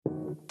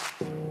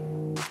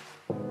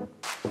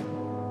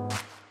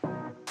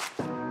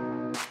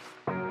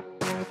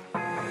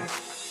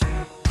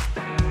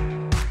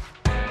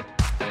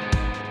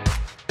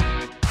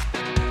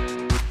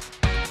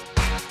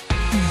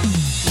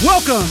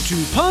Welcome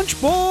to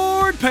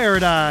Punchboard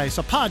Paradise,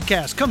 a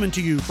podcast coming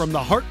to you from the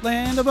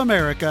heartland of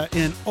America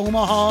in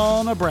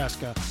Omaha,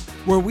 Nebraska,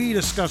 where we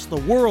discuss the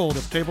world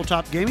of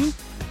tabletop gaming,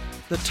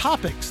 the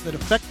topics that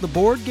affect the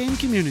board game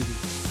community,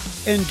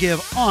 and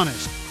give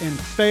honest and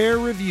fair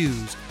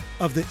reviews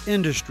of the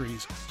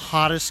industry's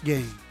hottest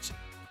games.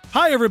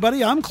 Hi,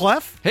 everybody. I'm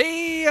Clef.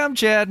 Hey, I'm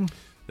Chad.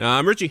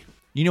 I'm Richie.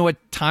 You know what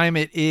time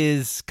it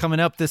is coming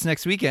up this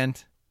next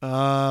weekend?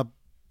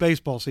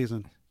 Baseball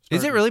season.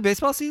 Is it really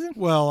baseball season?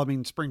 Well, I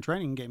mean, spring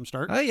training games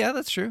start. Oh, yeah,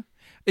 that's true.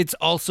 It's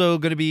also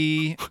going to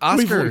be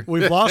Oscar.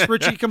 We've lost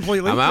Richie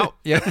completely. I'm out.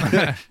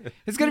 Yeah.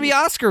 It's going to be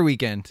Oscar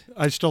weekend.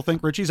 I still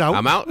think Richie's out.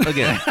 I'm out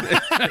again.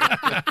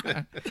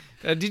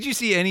 Did you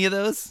see any of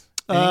those?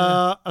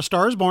 A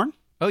Star is Born.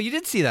 Oh, you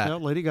did see that? Yeah,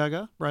 Lady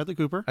Gaga, Bradley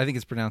Cooper. I think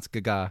it's pronounced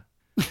Gaga.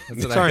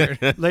 That's what I Sorry,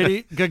 heard.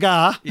 Lady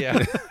Gaga.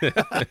 Yeah.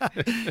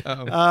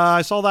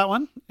 I saw that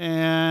one,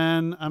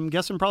 and I'm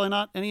guessing probably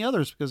not any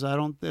others because I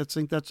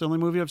think that's the only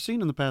movie I've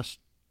seen in the past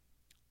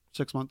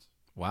 6 months.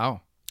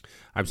 Wow.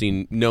 I've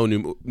seen no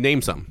new.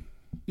 Name some.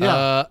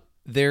 Yeah.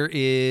 There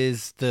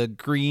is the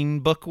Green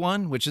Book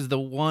one, which is the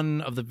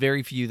one of the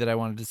very few that I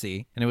wanted to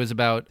see. And it was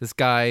about this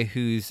guy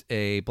who's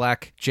a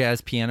black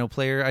jazz piano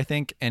player, I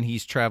think, and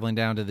he's traveling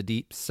down to the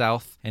deep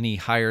south, and he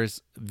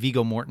hires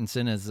Viggo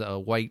Mortensen as a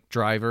white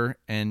driver.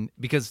 And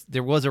because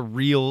there was a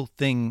real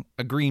thing,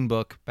 a Green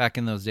Book back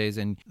in those days,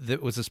 and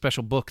it was a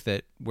special book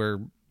that where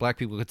black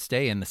people could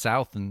stay in the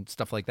South and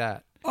stuff like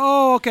that.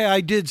 Oh, okay.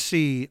 I did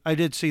see the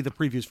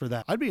previews for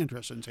that. I'd be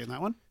interested in seeing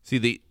that one. See,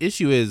 the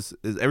issue is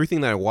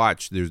everything that I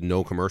watch, there's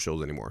no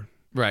commercials anymore.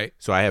 Right.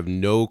 So I have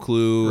no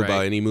clue Right.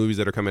 about any movies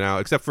that are coming out,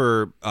 except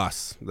for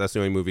Us. That's the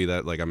only movie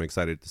that I'm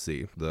excited to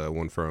see. The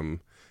one from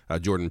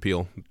Jordan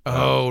Peele.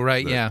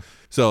 Right. Yeah.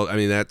 So, I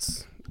mean,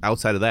 that's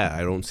outside of that.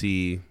 I don't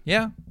see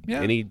Yeah.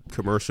 any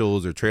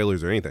commercials or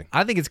trailers or anything.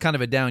 I think it's kind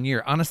of a down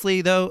year.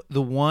 Honestly, though,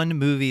 the one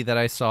movie that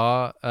I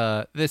saw,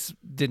 I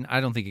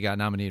don't think it got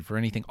nominated for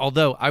anything.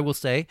 Although, I will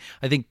say,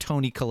 I think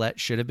Toni Collette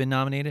should have been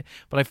nominated.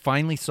 But I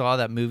finally saw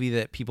that movie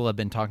that people have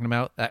been talking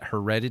about, that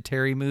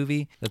Hereditary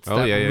movie. That's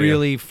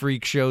really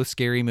freak show,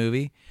 scary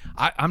movie.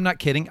 I'm not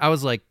kidding. I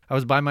was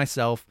by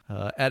myself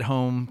at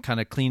home, kind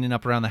of cleaning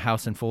up around the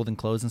house and folding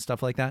clothes and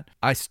stuff like that.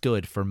 I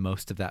stood for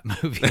most of that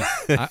movie.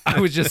 I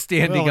was just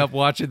standing up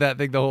watching that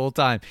thing the whole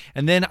time.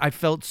 And then I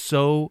felt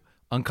so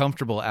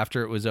uncomfortable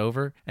after it was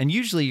over. And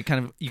usually you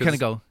kind of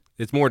go,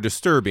 It's more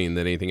disturbing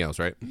than anything else,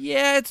 right?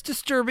 yeah, it's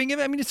disturbing.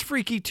 I mean, it's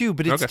freaky too,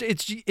 but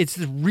it's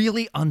a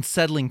really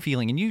unsettling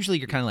feeling. And usually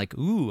you're kind of like,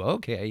 ooh,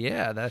 okay,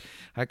 yeah,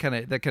 that kind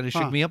of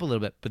shook me up a little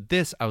bit. But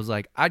this, I was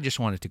like, I just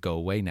want it to go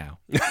away now.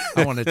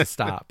 I want it to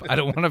stop. I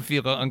don't want to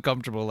feel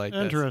uncomfortable like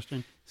this.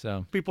 Interesting.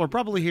 So People are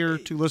probably here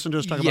to listen to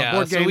us talk about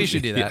board so games we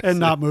should do that. and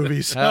not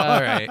movies. All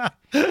right.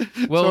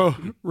 Well,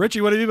 So,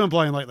 Richie, what have you been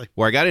playing lately?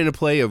 Well, I got into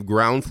play of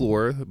Ground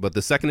Floor, but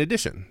the second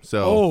edition.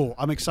 So Oh,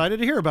 I'm excited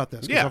to hear about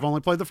this because Yeah. I've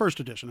only played the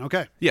first edition.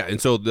 Okay. yeah, and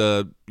so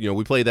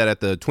we played that at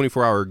the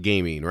 24-hour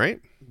gaming,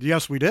 right?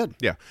 Yes, we did.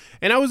 Yeah,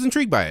 and I was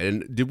intrigued by it.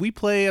 And did we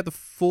play at the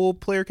full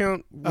player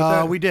count? With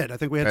that? We did. I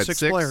think we had At six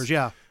six? players.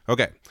 Yeah.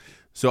 Okay.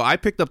 So I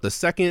picked up the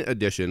second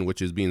edition,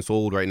 which is being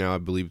sold right now, I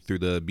believe, through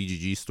the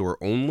BGG store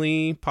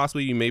only.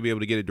 Possibly you may be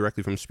able to get it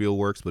directly from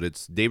Spielworks, but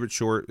it's David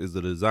Short is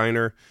the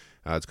designer.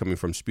 It's coming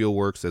from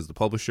Spielworks as the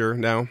publisher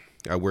now,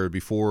 where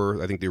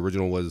before I think the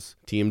original was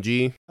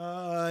TMG.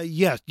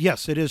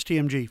 Yes, it is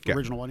TMG, the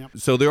original one. Yeah.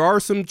 So there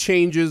are some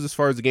changes as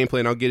far as the gameplay,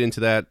 and I'll get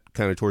into that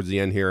kind of towards the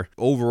end here.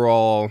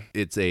 Overall,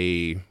 it's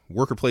a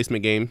worker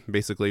placement game,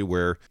 basically,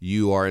 where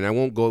you are, and I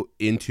won't go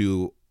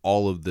into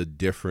all of the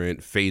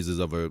different phases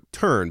of a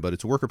turn, but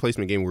it's a worker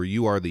placement game where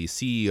you are the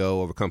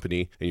CEO of a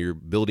company and you're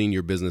building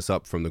your business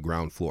up from the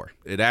ground floor.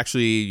 It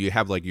actually, you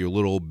have like your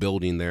little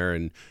building there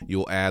and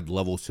you'll add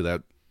levels to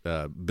that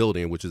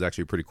building, which is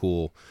actually a pretty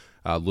cool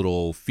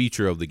little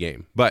feature of the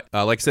game. But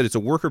like I said, it's a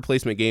worker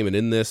placement game, and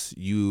in this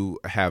you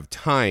have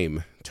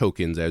time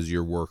tokens as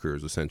your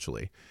workers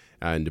essentially,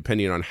 and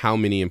depending on how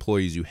many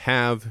employees you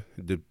have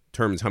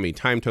determines how many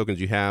time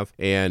tokens you have.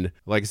 And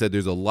like I said,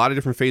 there's a lot of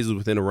different phases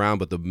within a round,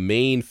 but the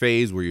main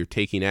phase where you're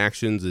taking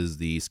actions is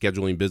the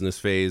scheduling business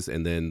phase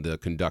and then the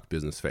conduct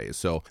business phase.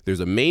 So there's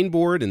a main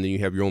board and then you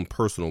have your own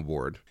personal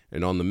board.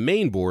 And on the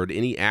main board,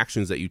 any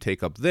actions that you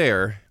take up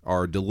there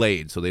are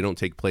delayed, so they don't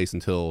take place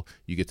until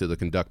you get to the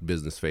conduct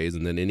business phase.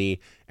 And then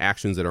any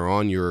actions that are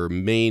on your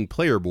main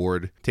player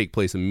board take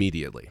place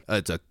immediately.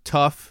 It's a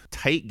tough,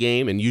 tight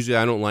game, and usually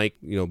I don't like,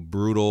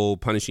 brutal,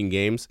 punishing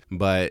games.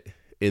 But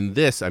in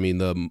this, I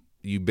mean,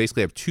 you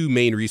basically have two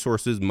main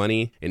resources,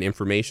 money and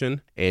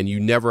information, and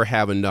you never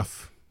have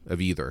enough of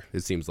either,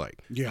 it seems like.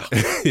 Yeah.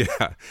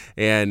 Yeah.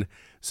 And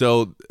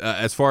so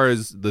as far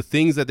as the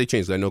things that they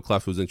changed, I know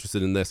Clef was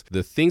interested in this.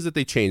 The things that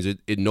they changed,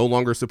 it no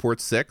longer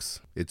supports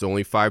 6. It's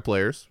only 5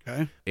 players.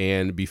 Okay.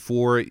 And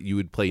before, you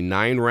would play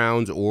 9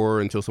 rounds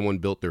or until someone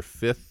built their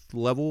 5th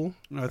level,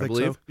 I think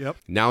believe. so. Yep.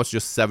 Now it's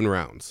just 7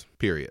 rounds,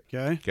 period.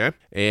 Okay.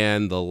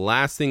 And the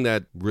last thing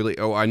that really,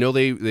 I know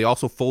they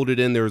also folded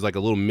in, there was like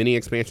a little mini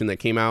expansion that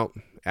came out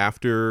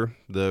after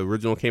the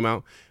original came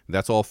out.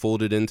 That's all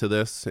folded into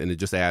this, and it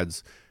just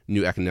adds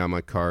new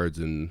economic cards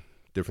and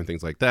different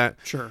things like that.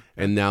 Sure.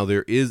 And now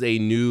there is a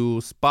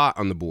new spot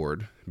on the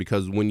board,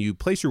 because when you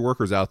place your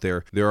workers out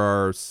there, there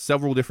are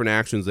several different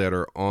actions that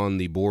are on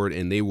the board,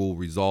 and they will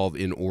resolve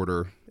in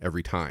order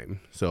every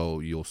time. So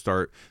you'll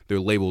start, they're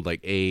labeled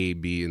like A,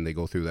 B, and they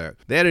go through that.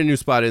 They had a new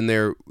spot in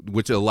there,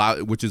 which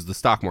is the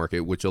stock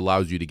market, which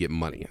allows you to get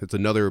money. It's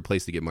another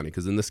place to get money,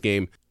 because in this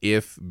game,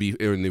 in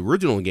the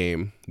original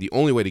game, the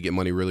only way to get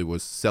money really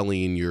was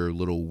selling your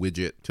little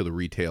widget to the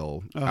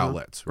retail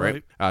outlets,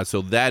 right?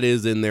 So that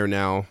is in there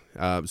now.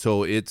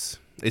 So it's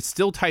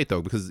still tight,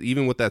 though, because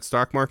even with that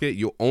stock market,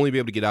 you'll only be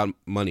able to get out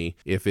money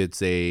if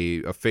it's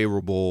a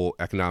favorable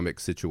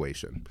economic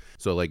situation.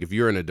 So, like, if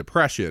you're in a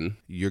depression,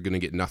 you're going to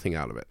get nothing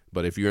out of it.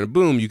 But if you're in a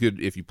boom,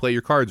 if you play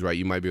your cards right,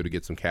 you might be able to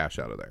get some cash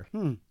out of there.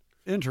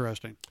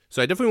 Interesting.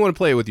 So I definitely want to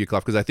play it with you,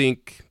 Clef, because I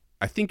think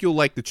you'll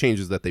like the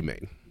changes that they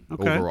made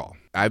overall.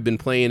 I've been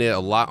playing it a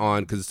lot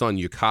because it's on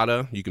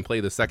Yucata. You can play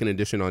the second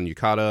edition on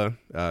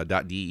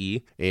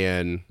Yucata.de,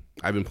 and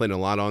I've been playing a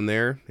lot on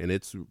there, and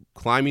it's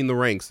climbing the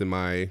ranks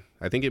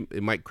I think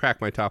it might crack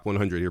my top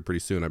 100 here pretty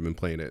soon. I've been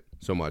playing it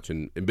so much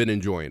and been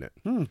enjoying it.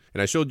 And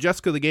I showed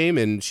Jessica the game,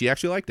 and she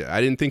actually liked it. I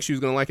didn't think she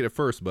was going to like it at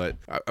first, but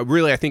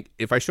I think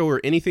if I show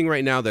her anything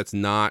right now that's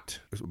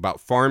not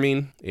about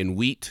farming and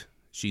wheat,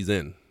 she's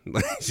in.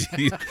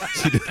 she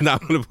does not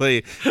want to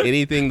play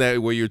anything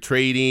where you're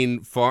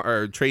trading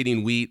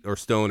wheat or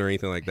stone or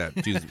anything like that.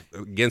 She's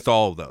against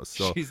all of those.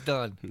 So she's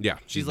done. Yeah,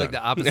 she's done. like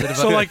the opposite of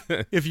So, like,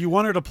 if you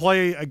wanted to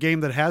play a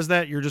game that has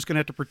that, you're just going to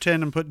have to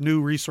pretend and put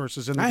new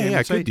resources in the game. Yeah, I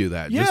and say, could do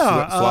that. Yeah, Just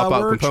swap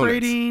out we're components.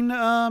 trading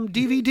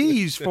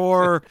DVDs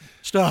for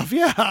stuff.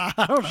 Yeah,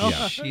 I don't know.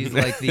 Yeah. She's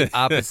like the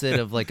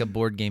opposite of like a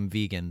board game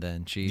vegan.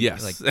 Then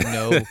Yes. like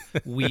no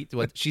wheat.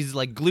 She's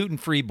like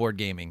gluten-free board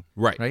gaming.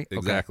 Right. Okay.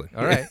 Exactly.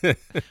 All right.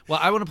 Well,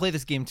 I want to play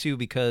this game too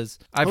because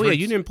I've heard,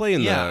 you didn't play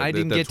in I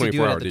didn't get to do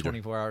 24 it hour, at the did you?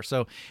 24 hour.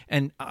 So,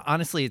 and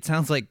honestly, it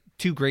sounds like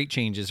two great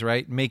changes,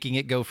 right? Making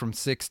it go from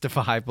 6 to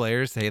 5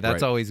 players. Hey,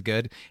 that's Right. always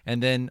good.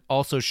 And then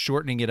also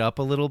shortening it up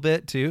a little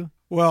bit too.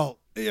 Well,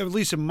 at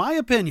least in my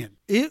opinion,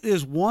 it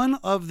is one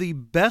of the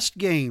best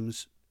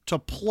games to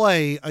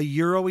play a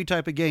Euro-y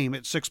type of game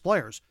at 6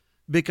 players.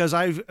 Because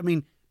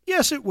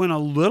yes, it went a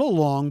little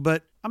long,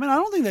 but I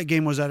don't think that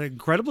game was that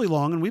incredibly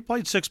long, and we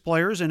played 6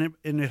 players, and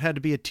it had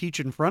to be a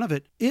teach in front of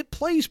it. It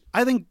plays,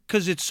 I think,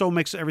 because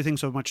makes everything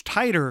so much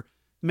tighter,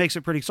 makes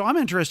it pretty. So I'm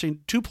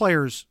interested. 2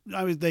 players,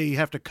 they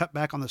have to cut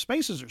back on the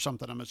spaces or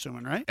something, I'm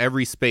assuming, right?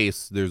 Every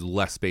space, there's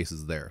less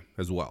spaces there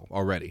as well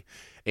already.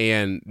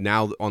 And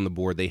now on the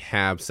board, they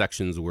have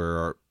sections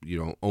where,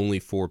 only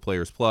 4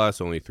 players plus,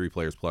 only 3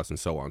 players plus, and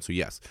so on. So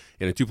yes,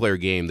 in a 2-player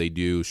game, they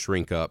do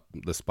shrink up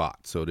the spot.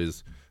 So it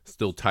is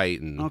still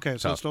tight and okay,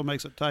 so tough. it still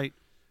makes it tight.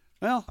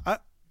 Well,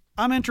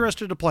 I'm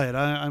interested to play it.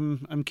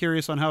 I'm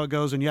curious on how it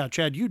goes, and yeah,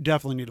 Chad, you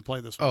definitely need to play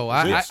this one. Oh,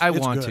 It's I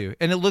want good. to.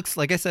 And it looks,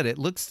 like I said,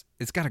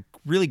 it's got a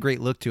really great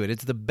look to it.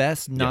 It's the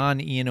best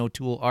non-Ian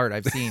O'Toole art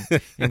I've seen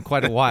in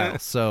quite a while.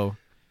 So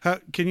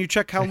Can you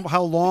check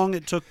how long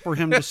it took for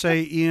him to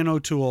say Ian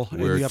O'Toole in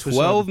We're the episode?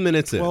 12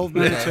 minutes in. 12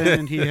 minutes in,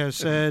 and he has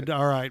said,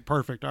 all right,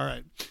 perfect, all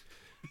right.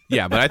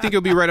 Yeah, but I think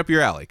it'll be right up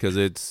your alley because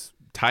it's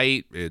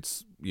tight.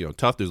 It's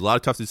tough. There's a lot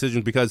of tough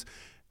decisions because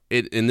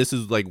and this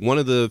is like one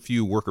of the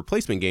few worker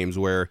placement games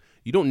where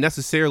you don't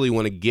necessarily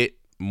want to get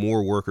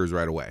more workers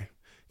right away,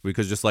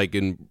 because just like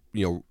in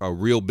a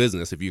real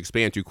business, if you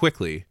expand too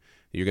quickly,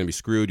 you're going to be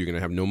screwed. You're going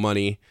to have no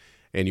money,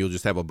 and you'll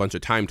just have a bunch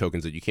of time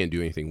tokens that you can't do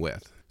anything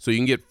with. So you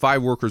can get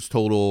 5 workers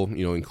total,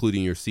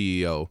 including your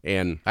CEO.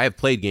 And I have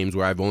played games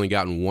where I've only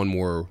gotten 1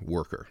 more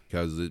worker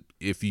because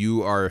if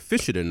you are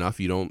efficient enough,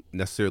 you don't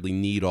necessarily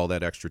need all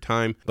that extra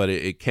time, but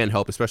it can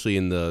help, especially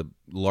in the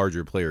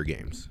larger player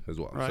games as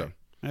well. Right. So.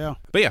 Yeah.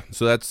 But yeah,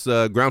 so that's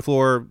Ground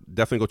Floor.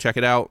 Definitely go check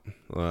it out.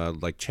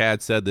 Like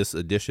Chad said, this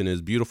edition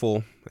is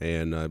beautiful,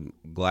 and I'm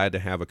glad to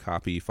have a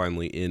copy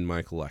finally in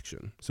my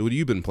collection. So what have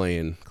you been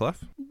playing,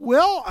 Clef?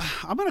 Well,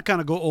 I'm going to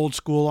kind of go old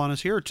school on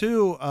us here,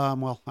 too.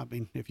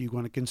 If you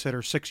want to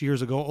consider 6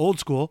 years ago old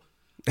school.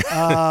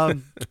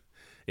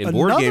 In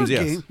board games,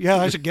 yes. Game, yeah,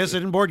 I should guess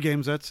it in board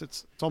games.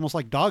 It's almost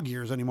like dog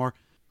years anymore.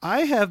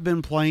 I have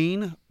been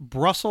playing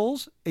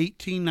Brussels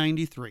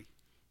 1893.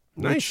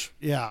 Nice.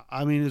 Yeah,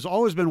 it's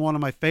always been one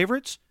of my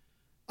favorites.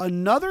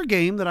 Another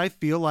game that I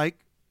feel like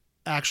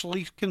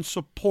actually can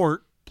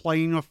support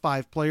playing a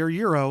 5-player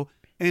Euro,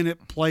 and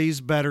it plays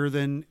better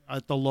than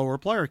at the lower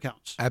player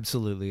counts.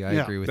 absolutely, I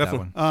Yeah, agree with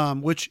definitely. that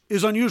one. Which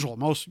is unusual.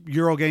 Most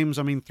Euro games,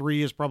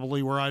 3 is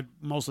probably where I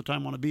most of the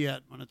time want to be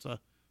at when it's a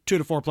 2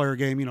 to 4 player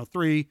game.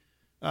 3,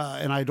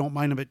 and I don't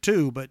mind them at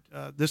 2, but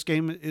this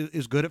game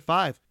is good at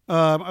 5.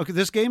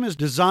 This game is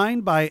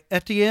designed by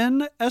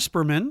Etienne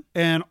Esperman,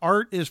 and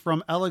art is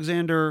from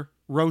Alexander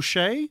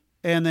Rocher,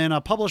 and then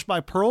published by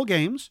Pearl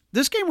Games.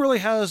 This game really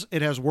has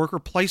worker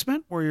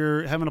placement, where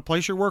you're having to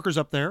place your workers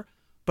up there,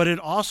 but it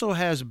also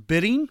has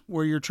bidding,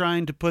 where you're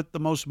trying to put the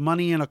most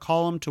money in a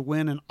column to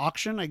win an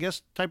auction, I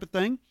guess, type of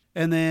thing.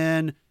 And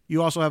then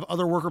you also have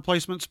other worker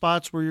placement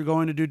spots where you're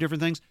going to do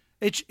different things.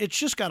 It's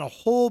just got a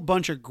whole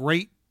bunch of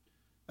great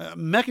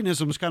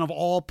mechanisms kind of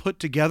all put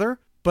together.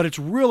 But it's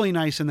really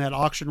nice in that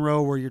auction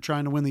row where you're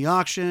trying to win the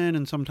auction,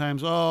 and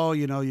sometimes,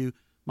 you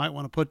might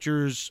want to put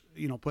yours,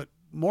 put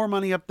more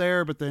money up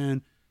there, but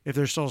then if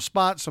there's still a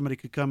spot, somebody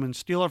could come and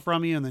steal it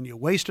from you, and then you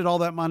wasted all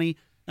that money.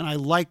 And I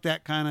like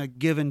that kind of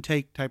give and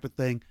take type of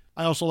thing.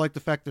 I also like the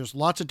fact there's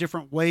lots of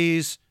different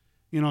ways.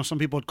 Some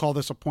people would call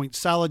this a point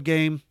salad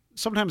game.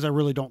 Sometimes I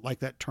really don't like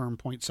that term,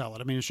 point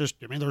salad. I mean,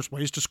 there's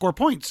ways to score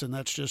points, and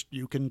that's just,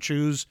 you can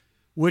choose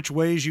which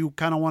ways you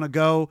kind of want to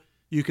go.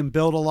 You can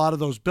build a lot of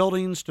those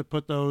buildings to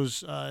put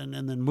those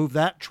and then move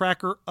that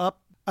tracker up.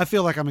 I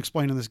feel like I'm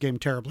explaining this game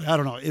terribly. I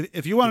don't know.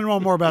 If you want to know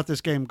more about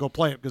this game, go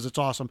play it because it's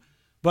awesome.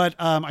 But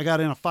I got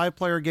in a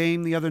 5-player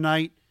game the other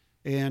night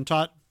and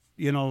taught,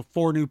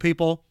 4 new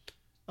people.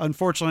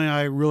 Unfortunately,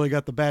 I really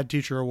got the bad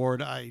teacher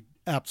award. I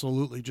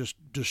absolutely just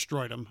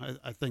destroyed them.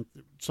 I think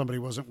somebody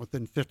wasn't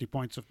within 50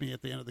 points of me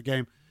at the end of the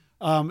game.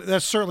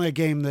 That's certainly a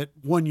game that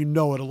when you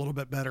know it a little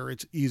bit better,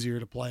 it's easier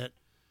to play it.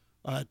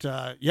 But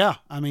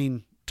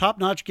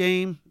top-notch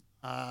game.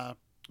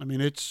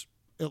 It's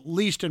at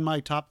least in my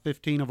top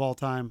 15 of all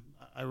time.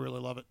 I really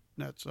love it.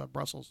 That's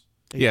Brussels.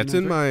 Yeah, it's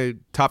in my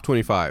top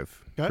 25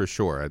 for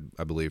sure,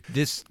 I believe.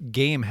 This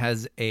game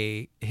has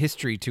a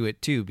history to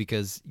it, too,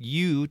 because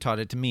you taught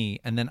it to me,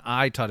 and then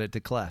I taught it to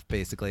Clef,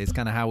 basically. It's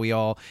kind of how we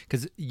all...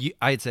 Because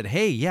I had said,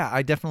 hey, yeah,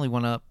 I definitely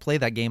want to play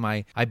that game.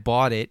 I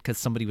bought it because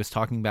somebody was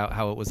talking about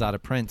how it was out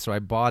of print, so I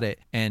bought it,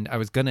 and I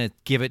was going to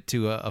give it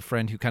to a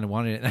friend who kind of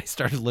wanted it, and I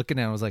started looking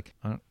at it, and I was like,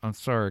 I'm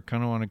sorry, I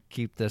kind of want to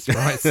keep this for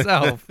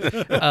myself.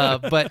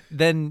 But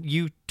then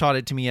you taught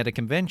it to me at a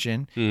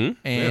convention,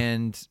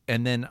 and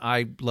then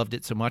I loved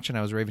it so much, and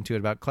I was raving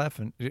to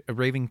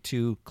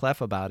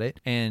Clef about it,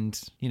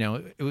 and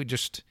it would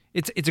just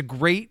it's a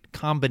great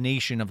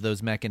combination of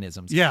those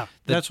mechanisms. Yeah,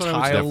 that's what I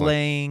was tile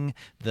laying,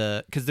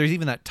 because there's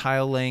even that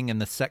tile laying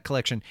and the set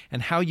collection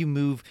and how you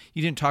move.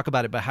 You didn't talk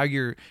about it, but how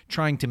you're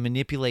trying to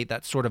manipulate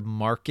that sort of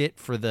market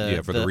for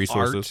the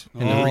resources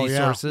art and the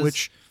resources,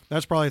 which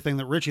that's probably the thing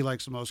that Richie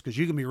likes the most because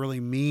you can be really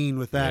mean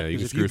with that. Yeah,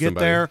 if you get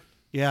there.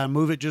 Yeah,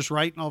 move it just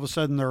right, and all of a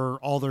sudden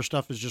all their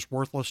stuff is just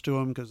worthless to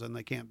them because then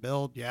they can't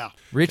build. Yeah,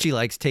 Richie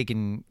likes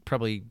taking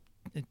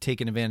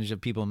advantage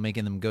of people and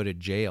making them go to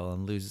jail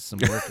and lose some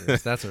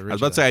workers. That's what Richie I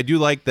was about to say, I do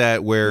like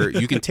that where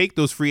you can take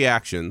those free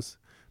actions,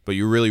 but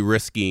you're really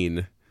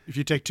risking... If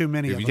you take too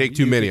many of them. If you take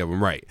too many of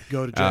them, right.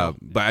 Go to jail.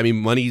 But,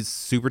 money's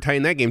super tight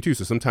in that game, too,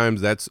 so sometimes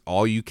that's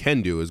all you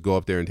can do is go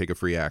up there and take a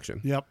free action.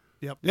 Yep.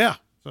 Yeah,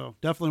 so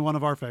definitely one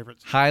of our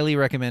favorites. Highly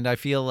recommend. I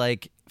feel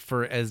like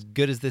for as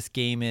good as this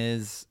game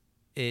is,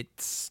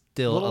 it's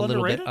still a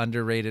little bit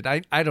underrated.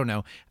 I don't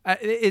know.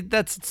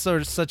 That's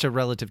sort of such a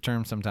relative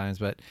term sometimes,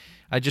 but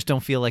I just don't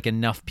feel like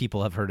enough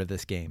people have heard of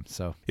this game.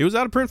 So it was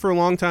out of print for a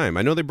long time.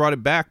 I know they brought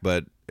it back,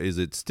 but is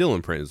it still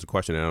in print is the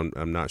question.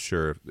 I'm not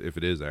sure if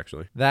it is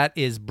actually. That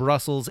is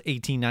Brussels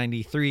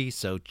 1893,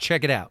 so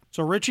check it out.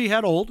 So Richie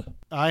had old.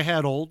 I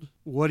had old.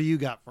 What do you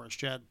got for us,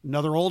 Chad?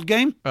 Another old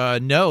game?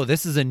 No,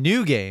 this is a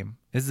new game.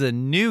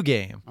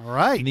 All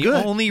right, and the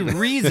good. only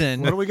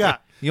reason... What do we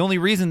got? The only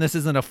reason this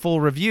isn't a full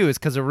review is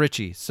because of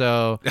Richie.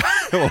 So,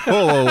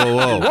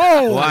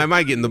 whoa! Why am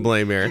I getting the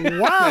blame here?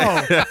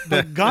 Wow,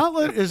 the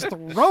gauntlet is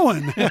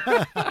throwing.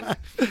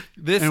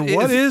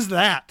 What is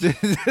that?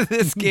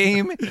 This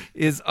game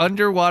is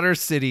Underwater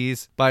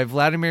Cities by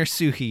Vladimir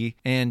Suchy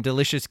and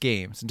Delicious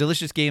Games.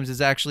 Delicious Games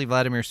is actually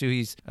Vladimir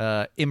Suchy's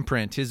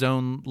imprint, his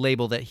own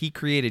label that he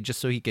created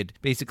just so he could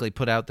basically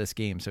put out this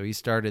game. So he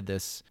started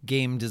this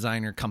game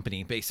designer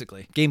company,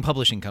 basically. Game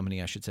publishing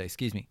company, I should say.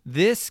 Excuse me.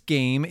 This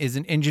game is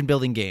an engine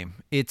building game.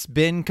 It's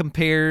been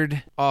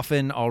compared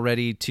often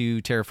already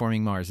to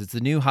Terraforming Mars. It's the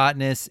new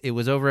hotness. It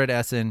was over at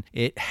Essen.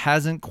 It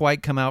hasn't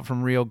quite come out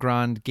from Rio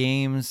Grande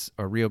Games.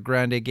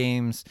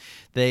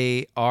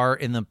 They are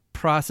in the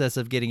process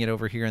of getting it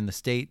over here in the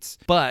States,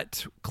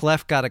 but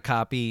Clef got a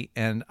copy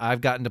and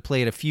I've gotten to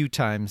play it a few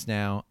times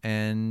now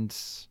and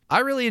I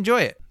really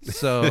enjoy it.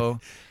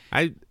 So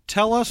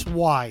tell us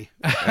why.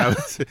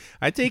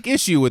 I take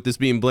issue with this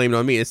being blamed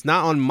on me. It's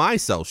not on my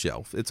cell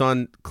shelf. It's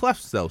on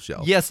Clef's cell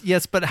shelf.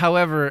 Yes, but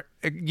however,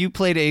 you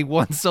played a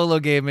one solo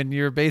game and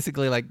you're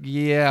basically like,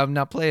 yeah, I'm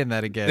not playing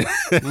that again.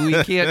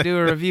 We can't do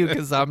a review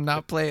because I'm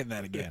not playing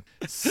that again.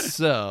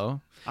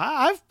 So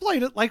I've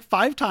played it like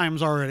 5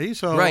 times already.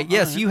 So right,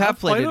 yes, you have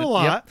played it a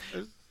lot.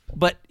 Yep.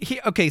 But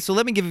okay, so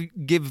let me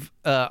give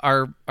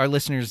our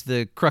listeners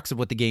the crux of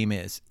what the game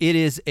is. It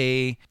is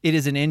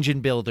an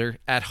engine builder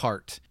at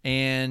heart,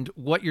 and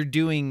what you're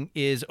doing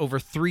is over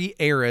 3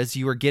 eras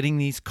you are getting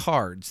these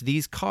cards.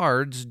 These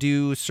cards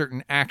do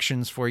certain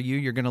actions for you.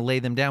 You're going to lay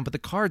them down, but the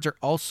cards are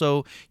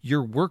also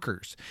your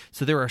workers.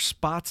 So there are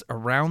spots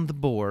around the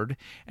board,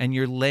 and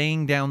you're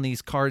laying down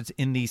these cards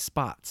in these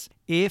spots.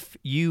 If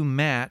you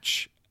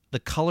match the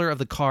color of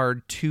the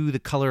card to the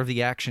color of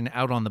the action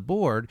out on the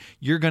board,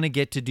 you're going to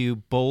get to do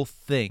both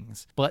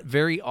things. But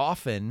very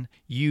often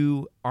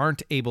you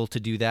aren't able to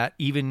do that.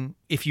 Even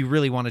if you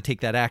really want to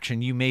take that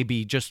action, you may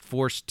be just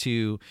forced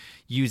to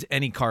use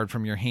any card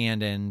from your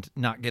hand and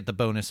not get the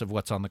bonus of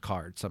what's on the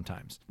card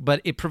sometimes.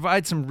 But it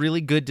provides some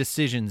really good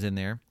decisions in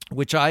there,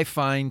 which I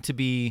find to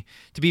be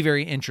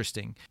very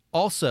interesting.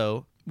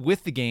 Also,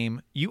 with the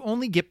game, you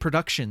only get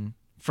production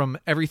from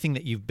everything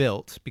that you've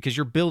built because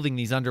you're building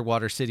these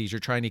underwater cities. You're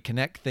trying to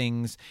connect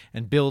things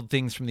and build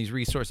things from these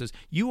resources.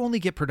 You only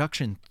get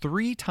production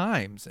 3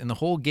 times in the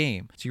whole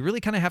game. So you really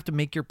kind of have to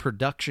make your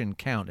production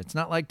count. It's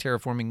not like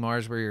Terraforming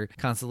Mars where you're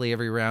constantly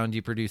every round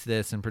you produce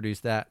this and produce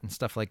that and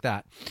stuff like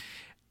that.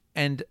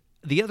 And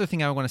the other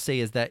thing I want to say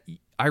is that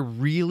I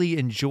really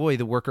enjoy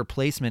the worker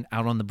placement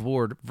out on the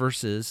board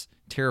versus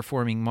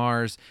Terraforming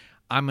Mars.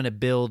 I'm going to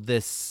build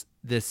this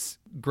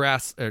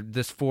grass or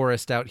this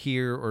forest out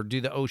here or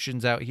do the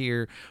oceans out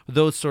here,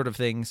 those sort of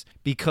things,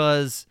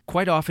 because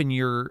quite often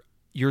you're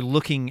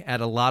looking at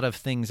a lot of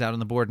things out on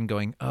the board and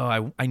going,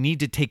 oh, I need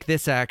to take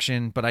this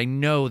action, but I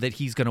know that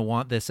he's going to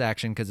want this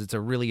action because it's a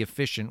really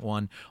efficient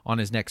one on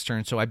his next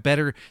turn. So I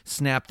better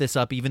snap this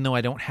up even though I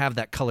don't have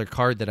that color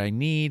card that I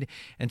need.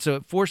 And so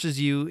it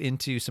forces you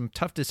into some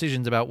tough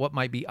decisions about what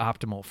might be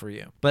optimal for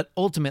you. But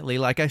ultimately,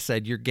 like I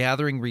said, you're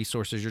gathering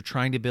resources, you're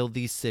trying to build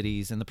these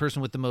cities, and the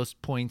person with the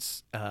most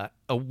points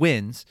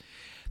wins.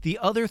 The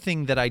other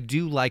thing that I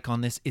do like on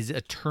this is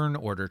a turn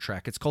order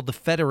track. It's called the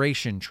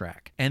Federation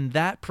track. And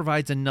that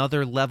provides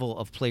another level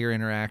of player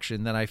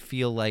interaction that I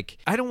feel like,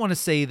 I don't want to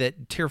say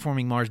that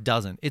Terraforming Mars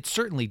doesn't. It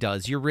certainly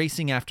does. You're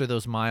racing after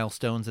those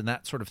milestones and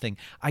that sort of thing.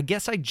 I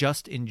guess I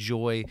just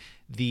enjoy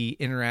the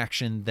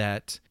interaction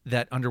that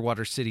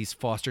Underwater Cities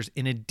fosters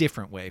in a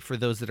different way for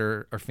those that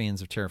are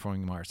fans of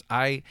Terraforming Mars.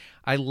 I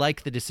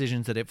like the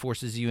decisions that it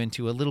forces you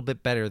into a little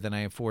bit better than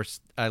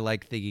I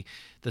like the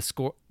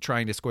score,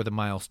 trying to score the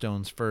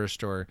milestones first,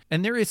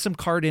 and there is some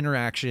card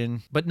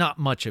interaction, but not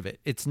much of it.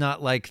 It's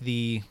not like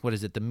the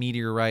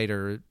meteorite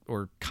or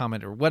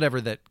comet or whatever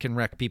that can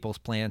wreck people's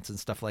plants and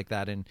stuff like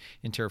that in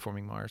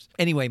Terraforming Mars.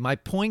 Anyway, my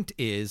point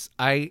is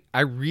I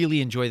really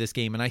enjoy this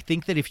game, and I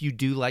think that if you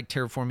do like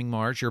Terraforming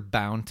Mars, you're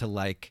bound to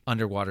like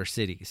Underwater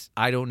Cities.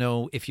 I don't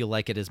know if you'll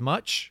like it as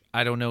much.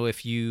 I don't know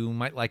if you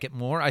might like it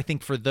more. I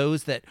think for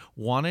those that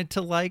wanted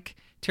to like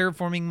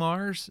Terraforming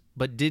Mars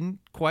but didn't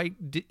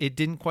quite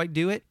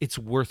do it, it's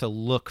worth a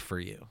look for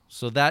you.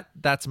 So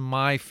that's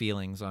my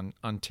feelings on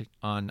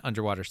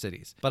Underwater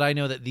Cities. But I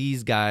know that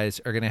these guys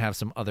are going to have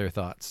some other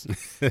thoughts.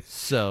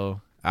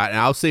 So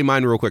I'll say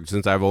mine real quick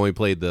since I've only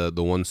played the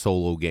one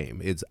solo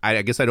game.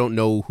 I guess I don't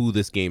know who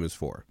this game is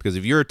for, because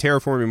if you're a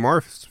Terraforming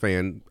Mars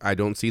fan, I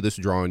don't see this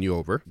drawing you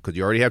over because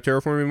you already have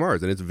Terraforming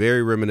Mars, and it's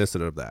very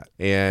reminiscent of that.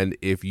 And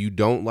if you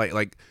don't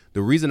like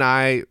the reason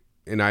I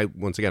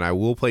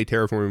will play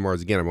Terraforming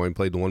Mars again. I've only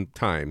played the one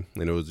time,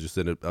 and it was just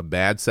in a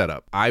bad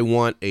setup. I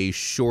want a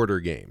shorter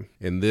game,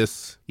 and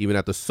this, even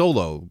at the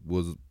solo,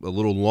 was a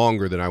little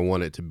longer than I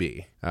want it to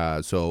be.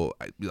 So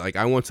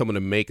I want someone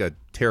to make a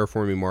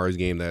Terraforming Mars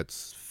game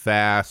that's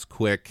fast,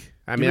 quick.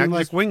 I mean,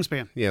 like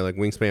Wingspan. Yeah, like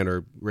Wingspan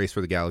or Race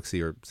for the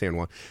Galaxy or San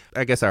Juan.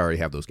 I guess I already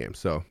have those games,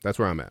 so that's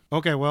where I'm at.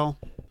 Okay, well,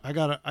 I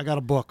got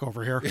a book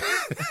over here.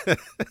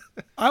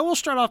 I will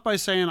start off by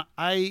saying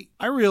I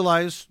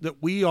realize that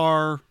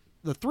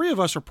the three of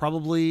us are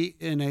probably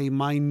in a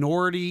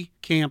minority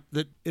camp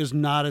that is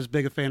not as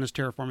big a fan as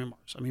Terraforming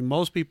Mars. I mean,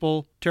 most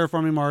people,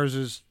 Terraforming Mars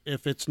is,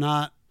 if it's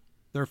not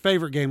their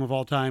favorite game of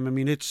all time, I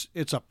mean, it's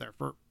up there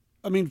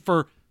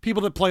for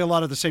people that play a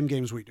lot of the same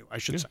games we do, I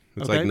should say.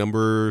 It's like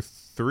number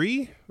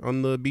 3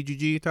 on the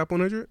BGG Top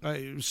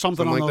 100?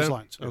 Something on like those that?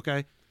 lines,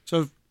 okay?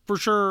 So for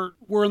sure,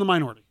 we're in the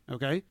minority,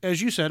 okay?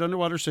 As you said,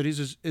 Underwater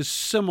Cities is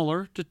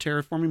similar to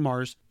Terraforming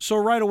Mars. So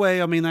right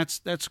away, I mean, that's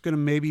going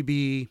to maybe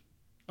be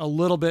a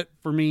little bit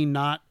for me,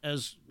 not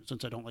as,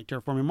 since I don't like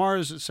Terraforming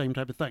Mars, the same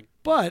type of thing.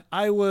 But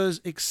I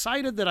was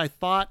excited that I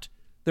thought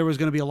there was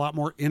going to be a lot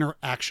more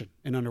interaction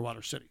in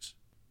Underwater Cities.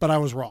 But I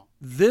was wrong.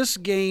 This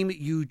game,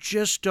 you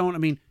just don't, I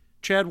mean,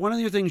 Chad, one of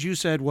the things you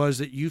said was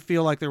that you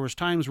feel like there was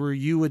times where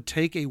you would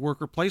take a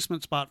worker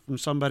placement spot from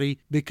somebody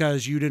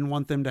because you didn't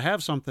want them to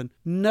have something.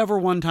 Never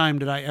one time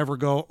did I ever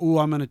go, ooh,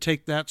 I'm going to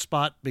take that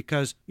spot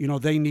because,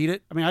 they need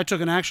it. I mean, I took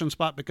an action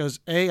spot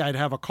because A, I'd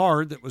have a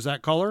card that was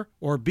that color,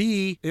 or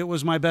B, it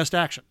was my best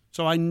action.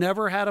 So I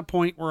never had a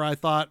point where I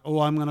thought,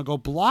 oh, I'm going to go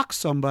block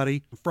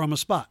somebody from a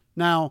spot.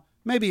 Now,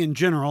 maybe in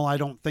general, I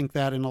don't think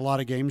that in a lot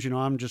of games.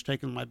 I'm just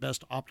taking my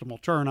best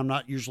optimal turn. I'm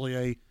not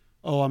usually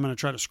I'm going to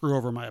try to screw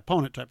over my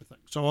opponent type of thing.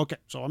 So, okay.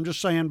 So I'm just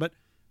saying, but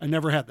I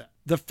never had that.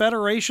 The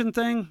Federation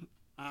thing,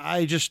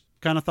 I just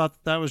kind of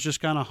thought that was just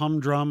kind of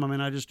humdrum. I mean,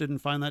 I just didn't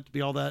find that to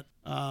be all that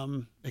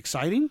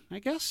exciting, I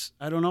guess.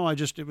 I don't know.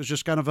 It was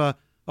just kind of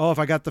if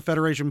I got the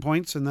Federation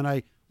points, and then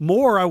I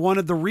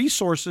wanted the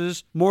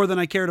resources more than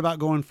I cared about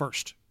going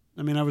first.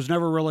 I mean, I was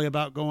never really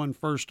about going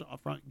first,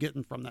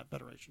 getting from that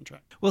Federation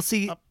track. Well,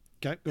 see,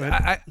 Okay, go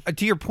ahead.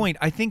 To your point,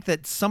 I think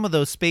that some of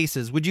those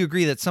spaces, would you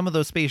agree that some of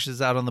those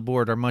spaces out on the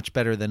board are much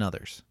better than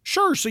others?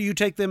 Sure, so you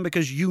take them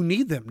because you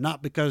need them,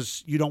 not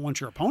because you don't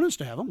want your opponents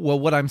to have them. Well,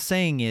 what I'm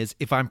saying is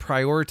if I'm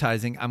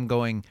prioritizing, I'm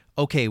going,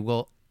 okay,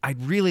 well,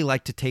 I'd really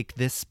like to take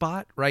this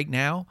spot right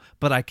now,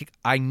 but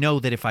I know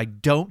that if I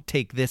don't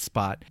take this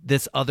spot,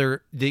 the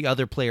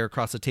other player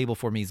across the table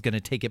for me is going to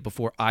take it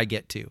before I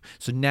get to.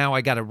 So now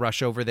I got to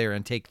rush over there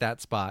and take that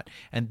spot.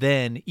 And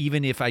then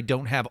even if I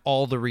don't have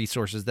all the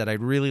resources that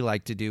I'd really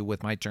like to do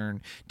with my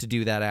turn to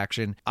do that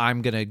action,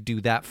 I'm going to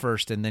do that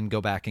first and then go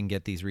back and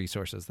get these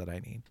resources that I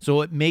need. So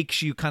it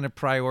makes you kind of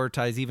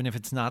prioritize, even if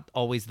it's not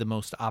always the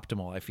most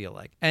optimal, I feel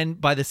like. And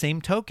by the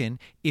same token,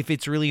 if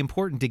it's really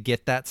important to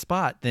get that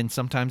spot, then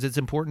sometimes it's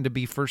important to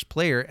be first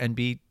player and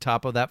be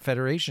top of that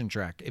Federation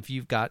track if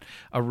you've got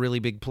a really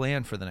big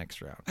plan for the next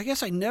round. I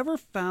guess I never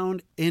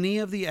found any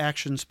of the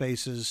action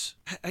spaces.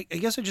 I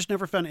guess I just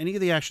never found any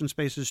of the action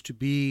spaces to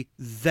be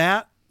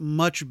that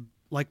much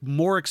like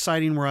more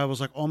exciting where I was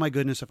like, oh my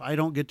goodness, if I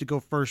don't get to go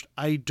first,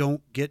 I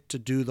don't get to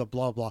do the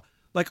blah, blah.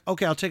 Like,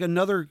 okay, I'll take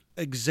another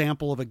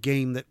example of a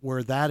game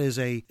where that is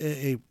a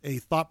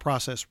thought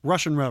process,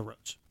 Russian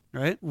Railroads.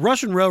 Right?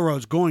 Russian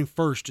Railroads going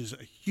first is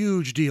a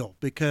huge deal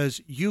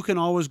because you can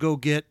always go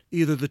get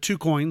either the 2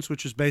 coins,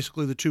 which is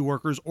basically the 2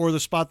 workers, or the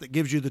spot that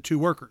gives you the 2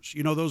 workers.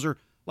 You know, those are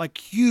like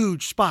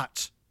huge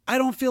spots. I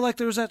don't feel like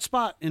there's that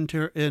spot in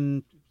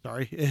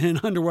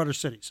Underwater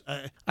Cities.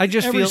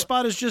 Every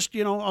spot is just,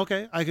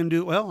 okay, I can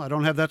do, well, I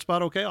don't have that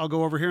spot. Okay, I'll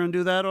go over here and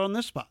do that on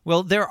this spot.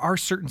 Well, there are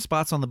certain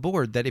spots on the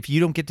board that if you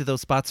don't get to those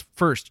spots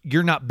first,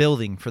 you're not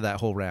building for that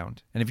whole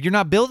round. And if you're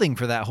not building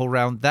for that whole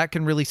round, that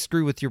can really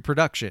screw with your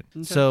production.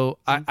 Okay. So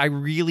I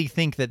really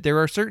think that there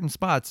are certain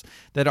spots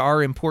that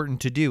are important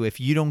to do. If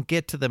you don't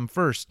get to them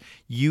first,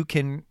 you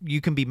can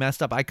be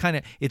messed up.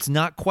 It's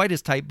not quite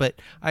as tight,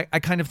 but I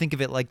kind of think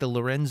of it like the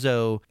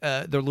Lorenzo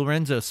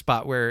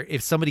spot where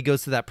if somebody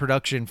goes to that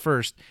production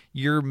first,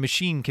 your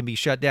machine can be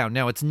shut down.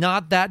 Now, it's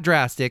not that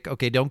drastic.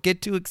 Okay, don't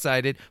get too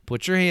excited.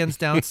 Put your hands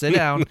down. Sit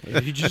down.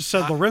 You just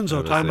said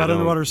Lorenzo talking about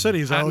Underwater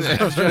Cities.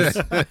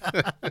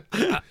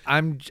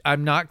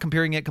 I'm not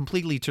comparing it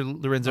completely to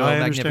Lorenzo El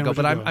Magnifico,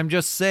 but I'm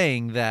just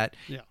saying that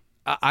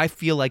I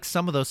feel like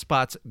some of those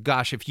spots,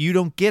 gosh, if you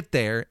don't get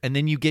there and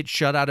then you get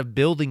shut out of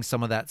building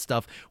some of that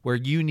stuff where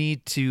you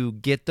need to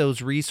get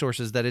those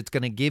resources that it's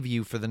going to give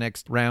you for the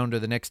next round or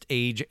the next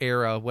age,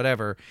 era,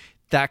 whatever,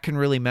 that can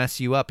really mess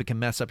you up. It can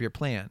mess up your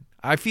plan.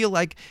 I feel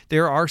like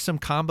there are some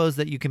combos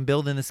that you can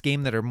build in this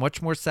game that are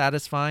much more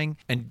satisfying.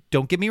 And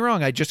don't get me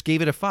wrong, I just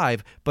gave it a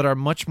 5, but are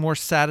much more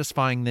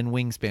satisfying than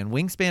Wingspan.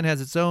 Wingspan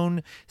has its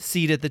own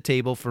seat at the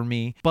table for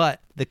me,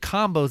 but the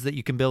combos that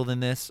you can build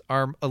in this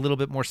are a little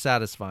bit more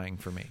satisfying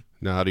for me.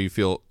 Now, how do you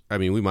feel? I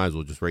mean, we might as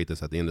well just rate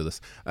this at the end of this.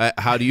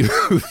 How do you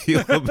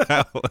feel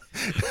about...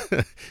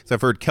 So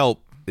I've heard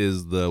kelp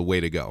is the way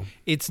to go.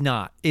 It's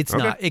not. It's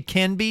not. It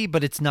can be,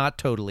 but it's not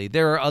totally.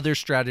 There are other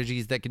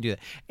strategies that can do that.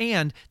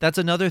 And that's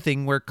another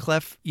thing where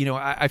Clef,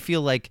 I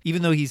feel like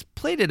even though he's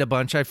played it a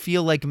bunch, I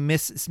feel like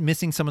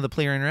missing some of the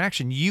player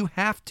interaction. You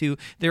have to.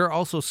 There are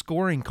also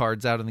scoring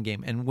cards out in the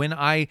game. And when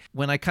I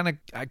kind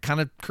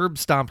of curb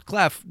stomped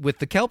Clef with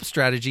the kelp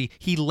strategy,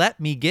 he let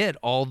me get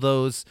all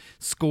those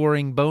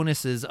scoring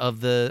bonuses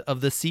of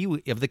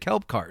the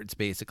kelp cards.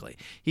 Basically,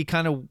 he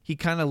kind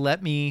of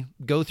let me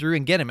go through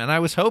and get him. And I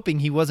was hoping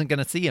he wasn't going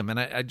to see him, and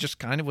I just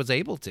kind of was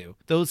able to.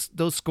 Those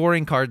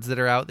scoring cards that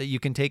are out that you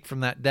can take from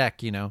that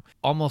deck,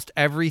 almost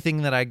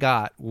everything that I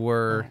got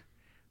were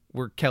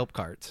kelp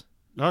cards.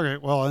 Okay,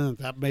 well,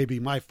 that may be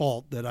my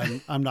fault that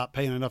I'm not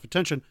paying enough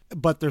attention,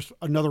 but there's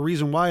another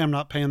reason why I'm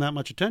not paying that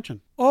much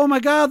attention. Oh my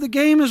God, the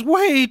game is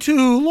way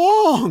too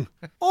long.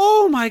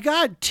 Oh my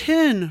God,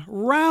 10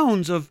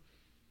 rounds of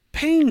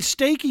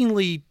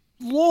painstakingly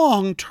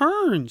long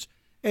turns.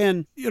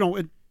 And,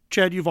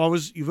 Chad, you've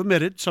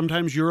admitted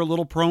sometimes you're a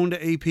little prone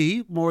to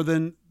AP more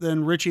than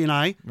Richie and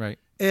I. Right.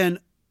 And,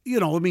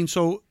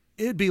 so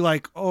it'd be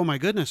like, oh my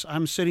goodness,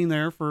 I'm sitting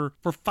there for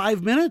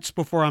 5 minutes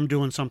before I'm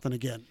doing something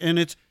again.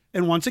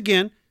 And once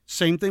again,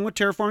 same thing with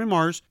Terraforming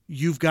Mars.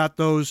 You've got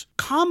those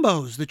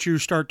combos that you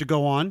start to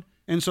go on.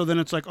 And so then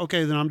it's like,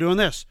 okay, then I'm doing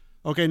this.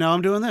 Okay, now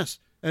I'm doing this.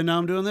 And now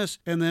I'm doing this.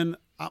 And then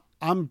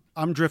I'm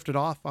drifted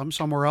off. I'm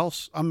somewhere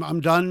else.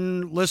 I'm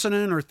done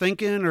listening or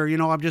thinking or,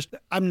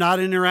 I'm not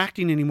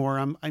interacting anymore.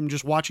 I'm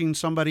just watching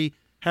somebody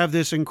have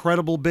this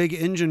incredible big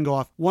engine go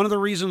off. One of the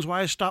reasons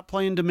why I stopped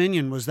playing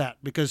Dominion was that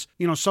because,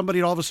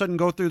 somebody'd all of a sudden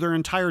go through their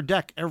entire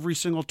deck every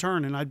single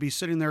turn and I'd be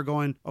sitting there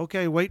going,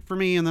 okay, wait for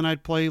me. And then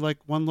I'd play like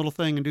one little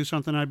thing and do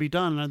something and I'd be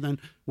done. And then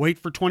wait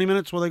for 20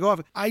 minutes while they go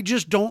off. I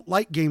just don't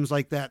like games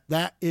like that.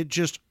 It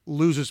just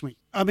loses me.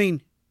 I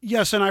mean,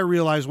 yes. And I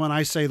realize when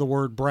I say the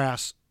word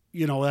brass,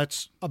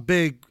 that's a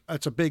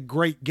big,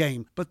 great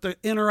game, but the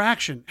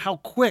interaction, how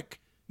quick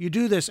you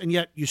do this, and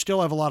yet you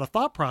still have a lot of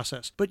thought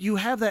process, but you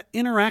have that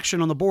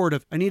interaction on the board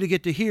of, I need to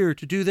get to here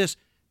to do this.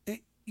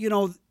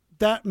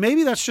 That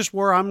maybe that's just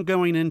where I'm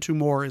going into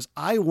more is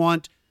I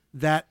want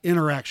that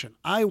interaction.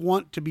 I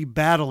want to be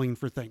battling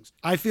for things.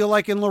 I feel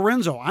like in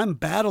Lorenzo, I'm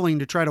battling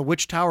to try to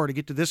which tower to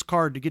get to this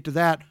card, to get to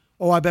that.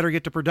 Oh, I better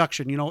get to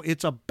production. You know,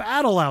 it's a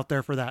battle out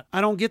there for that.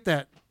 I don't get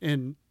that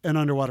in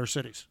Underwater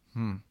Cities.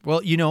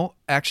 Well,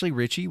 actually,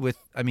 Richie, with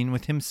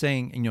him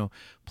saying,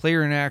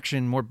 player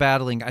interaction, more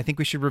battling, I think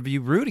we should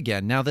review Root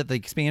again. Now that the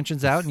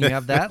expansion's out and you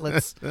have that,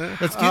 let's do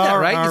that,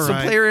 right? Get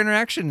some player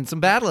interaction and some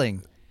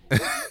battling.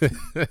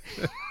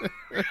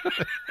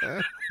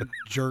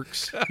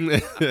 Jerks.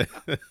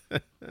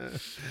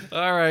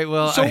 All right,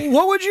 well. So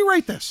what would you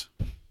rate this?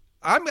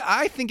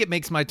 I think it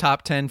makes my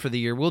top 10 for the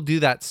year. We'll do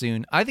that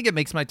soon. I think it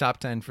makes my top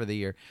 10 for the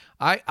year.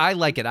 I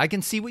like it. I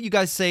can see what you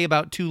guys say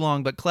about too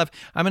long, but Clef,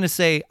 I'm going to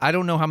say, I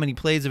don't know how many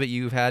plays of it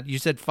you've had. You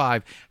said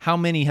 5. How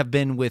many have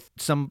been with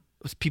some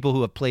people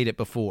who have played it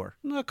before?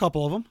 A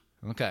couple of them.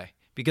 Okay.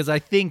 Because I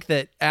think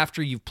that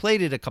after you've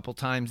played it a couple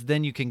times,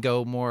 then you can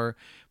go more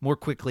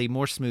quickly,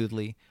 more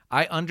smoothly.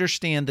 I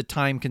understand the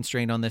time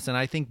constraint on this, and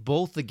I think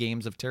both the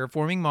games of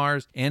Terraforming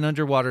Mars and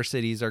Underwater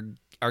Cities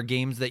are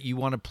games that you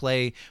want to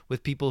play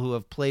with people who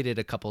have played it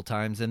a couple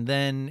times, and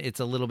then it's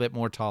a little bit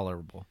more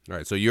tolerable. All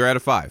right, so you're at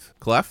a 5.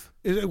 Clef?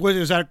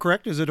 Is that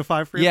correct? Is it a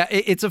 5 for you? Yeah,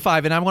 it's a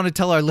 5, and I want to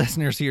tell our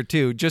listeners here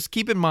too, just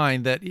keep in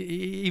mind that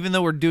even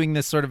though we're doing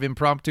this sort of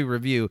impromptu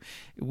review,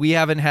 we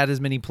haven't had as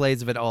many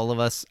plays of it, all of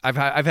us. I've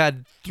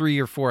had 3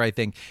 or 4, I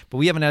think, but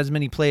we haven't had as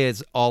many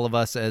plays, all of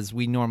us, as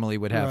we normally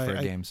would have for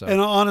a game. So,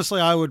 and honestly,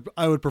 I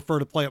would prefer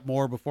to play it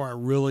more before I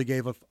really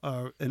gave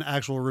an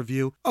actual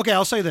review. Okay,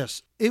 I'll say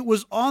this. It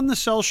was on the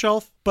sell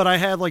shelf, but I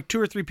had like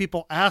 2 or 3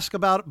 people ask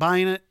about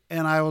buying it,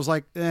 and I was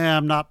like,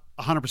 I'm not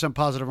 100%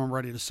 positive I'm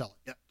ready to sell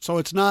it yet. So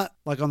it's not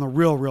like on the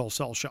real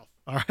sell shelf.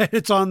 All right.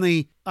 It's on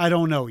the I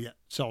don't know yet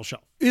sell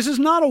shelf. This is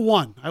not a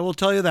 1. I will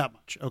tell you that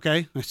much.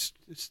 Okay. This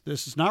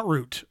is not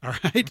Root. All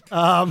right.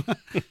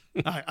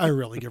 I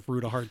really give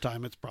Root a hard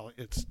time. It's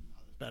as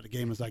bad a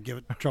game as I give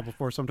it trouble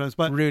for sometimes.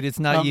 But Root, it's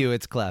not you,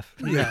 it's Clef.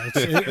 Yeah,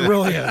 it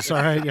really is.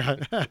 All right.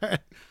 Yeah.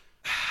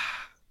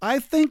 I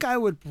think I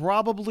would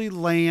probably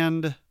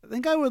land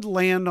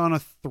on a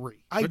 3.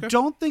 I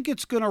don't think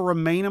it's going to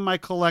remain in my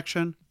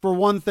collection, for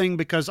one thing,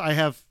 because I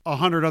have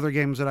 100 other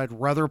games that I'd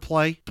rather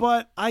play.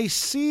 But I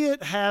see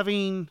it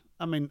having,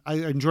 I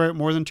enjoy it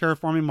more than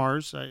Terraforming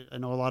Mars. I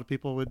know a lot of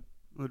people would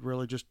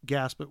really just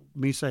gasp at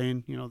me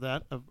saying,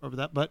 that over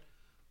that. But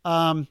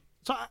so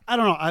I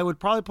don't know. I would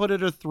probably put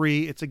it at a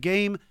 3. It's a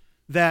game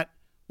that,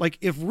 like,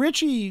 if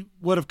Richie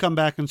would have come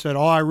back and said,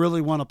 I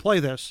really want to play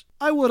this,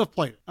 I would have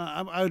played it.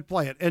 I would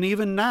play it. And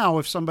even now,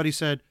 if somebody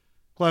said,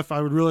 Clef,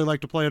 I would really like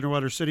to play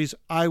Underwater Cities,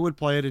 I would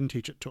play it and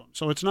teach it to him.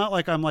 So it's not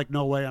like I'm like,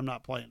 no way, I'm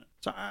not playing it.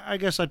 So I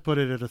guess I'd put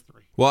it at a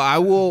 3. Well, I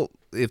will,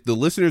 if the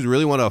listeners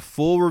really want a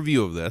full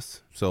review of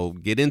this, so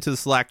get into the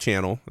Slack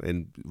channel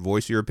and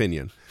voice your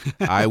opinion.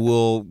 I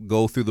will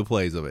go through the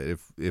plays of it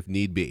if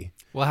need be.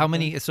 Well, how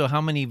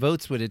many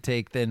votes would it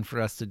take then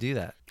for us to do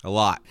that? A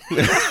lot.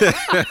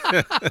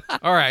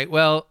 All right.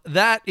 Well,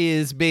 that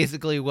is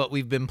basically what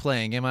we've been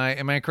playing. Am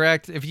I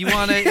correct? If you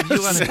want to,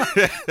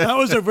 that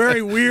was a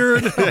very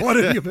weird. What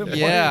have you been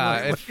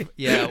playing?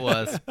 Yeah, it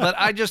was. But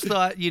I just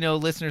thought,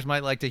 listeners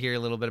might like to hear a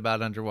little bit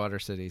about Underwater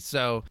Cities.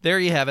 So there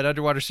you have it,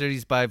 Underwater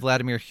Cities by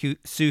Vladimir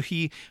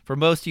Suchy. For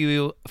most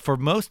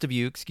of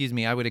you,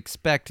 I would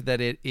expect that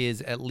it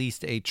is at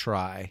least a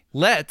try.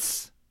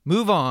 Let's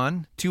move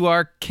on to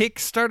our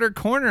Kickstarter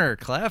corner,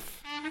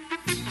 Clef.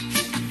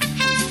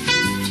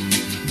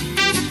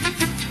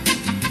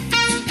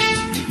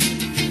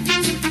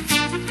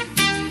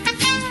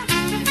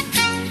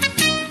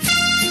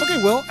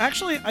 Well,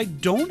 actually, I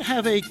don't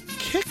have a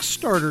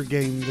Kickstarter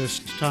game this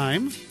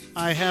time.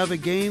 I have a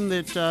game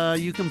that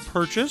you can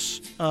purchase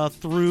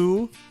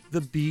through the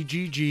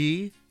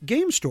BGG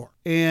game store.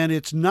 And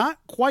it's not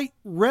quite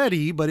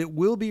ready, but it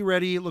will be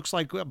ready, it looks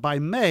like, by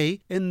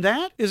May. And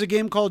that is a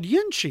game called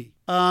Yinchi.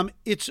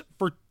 It's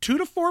for 2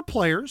 to 4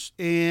 players,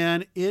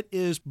 and it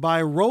is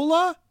by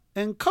Rolla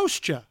and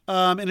Kostya.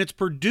 And it's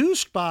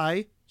produced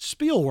by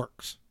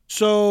Spielworks.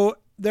 So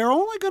they're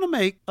only going to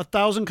make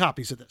 1,000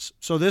 copies of this.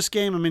 So this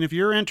game, if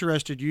you're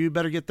interested, you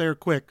better get there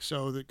quick.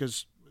 So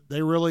because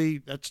they really,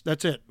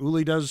 that's it.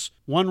 Uli does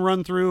one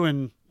run through,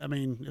 and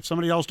if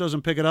somebody else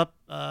doesn't pick it up,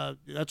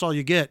 that's all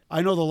you get.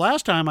 I know the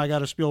last time I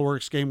got a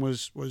Spielworks game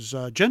was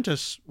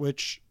Gentis,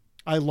 which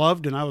I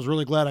loved, and I was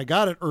really glad I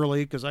got it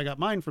early because I got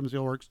mine from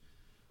Spielworks.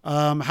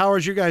 How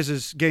is your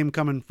guys' game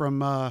coming from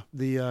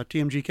the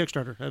TMG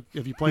Kickstarter?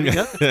 Have you played it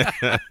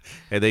yet?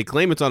 Hey, they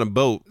claim it's on a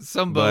boat.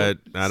 Some boat.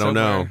 But I don't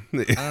know.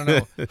 I don't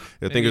know.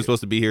 I think it's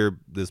supposed to be here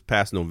this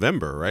past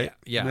November, right?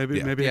 Yeah.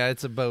 Maybe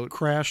it's a boat.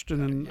 Crashed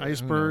in an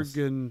iceberg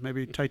and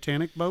maybe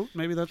Titanic boat.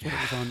 Maybe that's what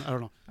it was on. I don't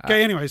know.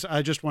 Okay, anyways,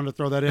 I just wanted to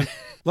throw that in.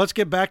 Let's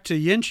get back to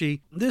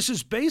Yinchi. This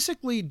is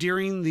basically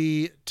during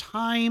the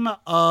time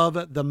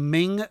of the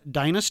Ming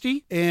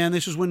Dynasty, and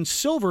this is when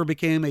silver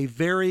became a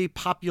very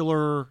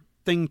popular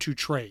thing to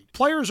trade.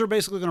 Players are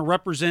basically going to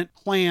represent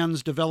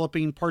clans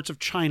developing parts of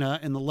China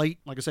in the late,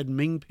 like I said,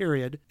 Ming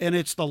period. And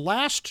it's the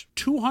last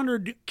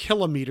 200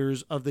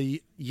 kilometers of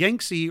the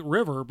Yangtze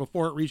River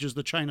before it reaches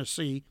the China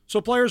Sea. So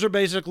players are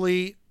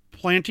basically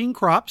planting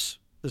crops.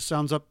 This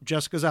sounds up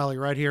Jessica's alley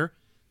right here.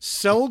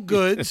 Sell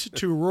goods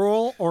to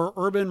rural or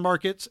urban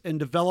markets and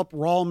develop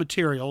raw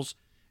materials,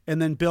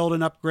 and then build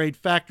and upgrade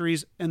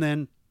factories, and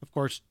then, of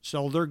course,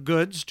 sell their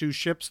goods to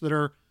ships that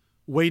are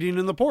waiting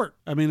in the port.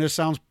 I mean, this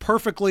sounds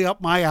perfectly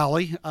up my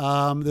alley.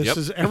 This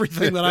is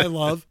everything that I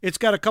love. It's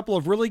got a couple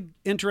of really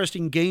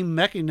interesting game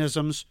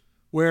mechanisms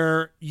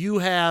where you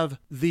have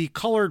the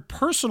colored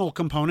personal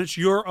components,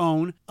 your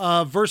own,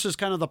 versus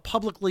kind of the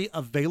publicly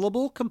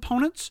available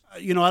components.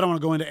 I don't want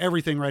to go into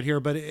everything right here,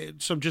 but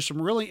some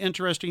really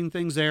interesting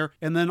things there.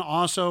 And then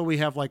also we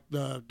have like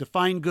the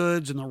defined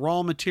goods and the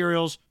raw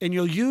materials. And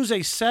you'll use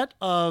a set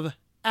of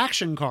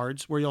action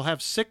cards where you'll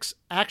have 6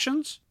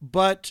 actions,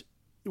 but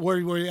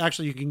where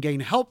actually you can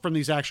gain help from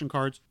these action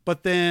cards.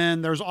 But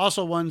then there's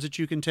also ones that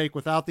you can take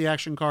without the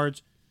action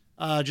cards,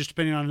 just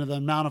depending on the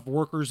amount of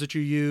workers that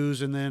you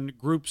use, and then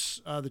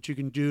groups that you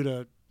can do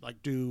to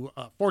do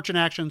fortune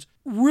actions.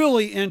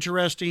 Really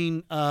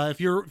interesting. If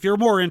you're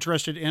more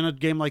interested in a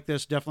game like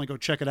this, definitely go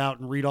check it out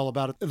and read all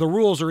about it. The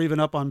rules are even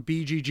up on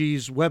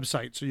BGG's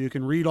website, so you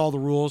can read all the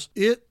rules.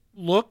 It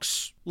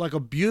looks like a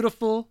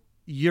beautiful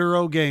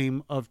Euro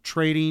game of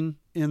trading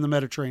in the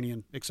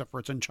Mediterranean, except for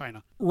it's in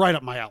China. Right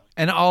up my alley.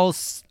 And I'll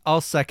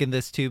second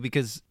this too,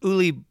 because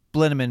Uli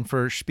Blenneman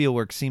for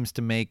Spielworks seems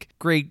to make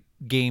great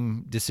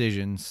game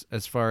decisions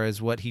as far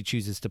as what he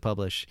chooses to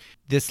publish.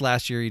 This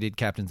last year he did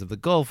Captains of the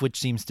Gulf, which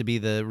seems to be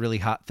the really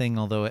hot thing,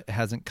 although it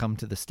hasn't come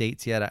to the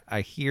States yet.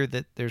 I hear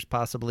that there's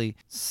possibly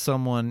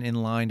someone in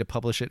line to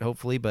publish it,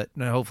 hopefully, but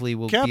hopefully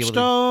we'll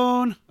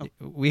Capstone. be able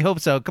to... We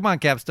hope so. Come on,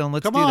 Capstone,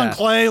 let's do that. Come on,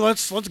 Clay,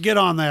 let's get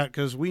on that,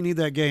 because we need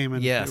that game,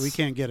 and yes, we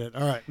can't get it.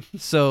 All right.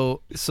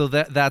 So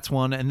that's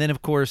one. And then,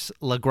 of course,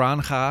 La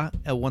Granja,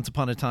 Once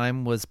Upon a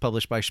Time, was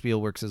published by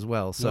Spielworks as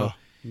well. So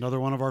another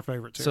one of our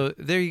favorites here. So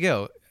there you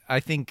go. I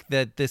think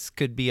that this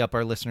could be up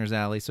our listeners'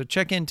 alley. So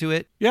check into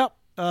it. Yep.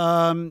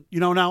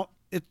 Now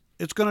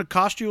it's going to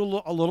cost you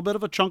a little bit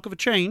of a chunk of a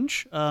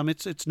change.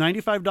 It's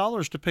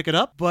 $95 to pick it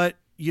up, but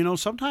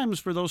sometimes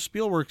for those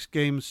Spielworks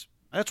games,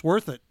 that's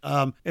worth it.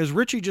 As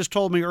Richie just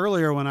told me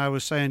earlier when I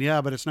was saying,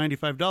 yeah, but it's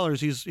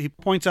 $95. He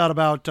points out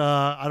about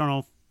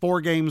 4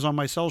 games on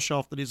my sell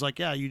shelf that he's like,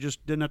 yeah, you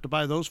just didn't have to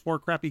buy those 4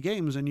 crappy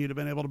games and you'd have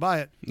been able to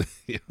buy it.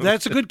 Yeah.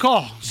 That's a good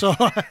call. So,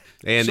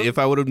 if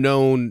I would have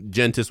known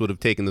Gentis would have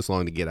taken this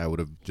long to get, I would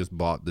have just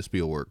bought the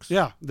Spielworks.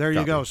 Yeah, there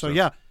you go. So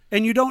yeah,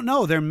 and you don't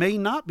know. There may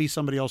not be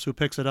somebody else who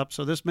picks it up,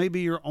 so this may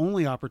be your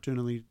only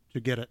opportunity to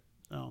get it.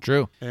 So,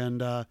 true.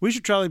 And we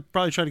should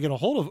probably try to get a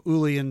hold of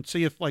Uli and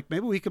see if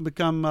maybe we can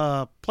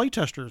become play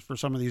testers for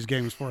some of these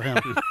games for him.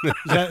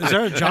 is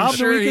there a job?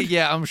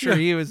 I'm sure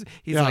he was.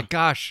 He's like,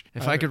 gosh,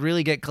 if I could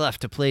really get Clef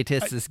to play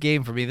test this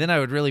game for me, then I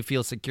would really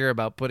feel secure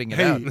about putting it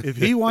out. If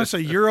he wants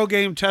a Euro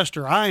game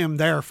tester, I am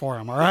there for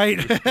him. All right.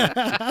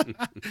 I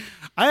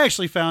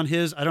actually found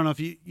his. I don't know if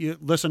you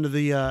listened to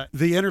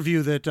the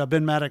interview that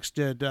Ben Maddox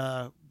did.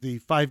 The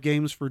 5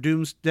 games for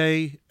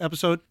Doomsday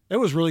episode. It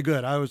was really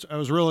good. I was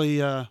really,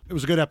 it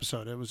was a good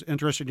episode. It was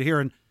interesting to hear.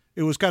 And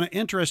it was kind of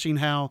interesting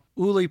how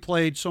Uli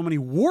played so many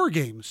war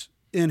games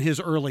in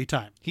his early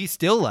time. He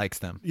still likes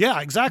them.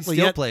 Yeah, exactly.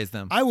 He still plays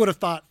them. I would have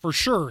thought for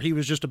sure he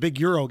was just a big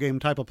Euro game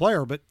type of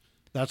player, but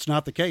that's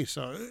not the case.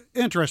 So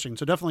interesting.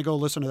 So definitely go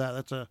listen to that.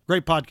 That's a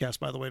great podcast,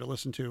 by the way, to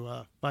listen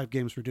to 5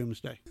 games for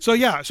Doomsday. So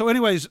yeah. So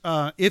anyways,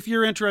 if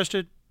you're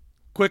interested,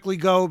 quickly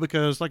go,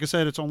 because like I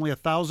said, it's only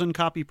 1,000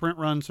 copy print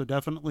run, so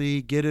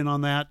definitely get in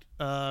on that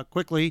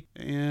quickly,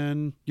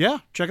 and yeah,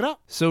 check it out.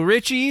 So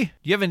Richie, do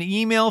you have an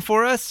email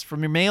for us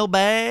from your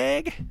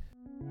mailbag?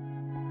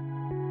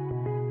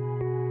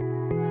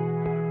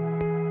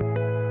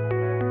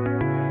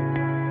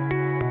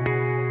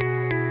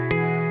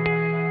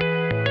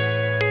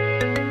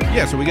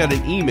 Yeah, so we got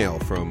an email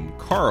from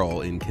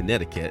Carl in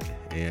Connecticut,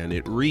 and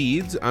it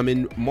reads, I'm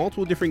in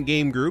multiple different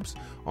game groups.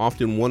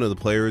 Often one of the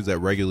players that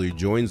regularly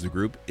joins the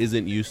group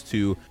isn't used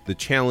to the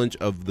challenge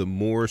of the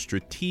more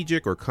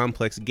strategic or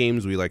complex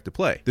games we like to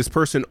play. This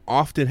person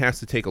often has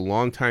to take a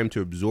long time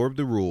to absorb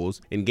the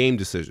rules and game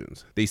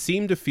decisions. They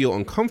seem to feel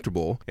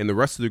uncomfortable, and the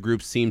rest of the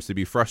group seems to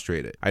be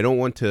frustrated. I don't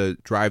want to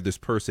drive this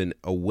person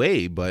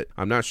away, but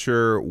I'm not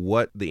sure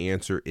what the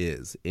answer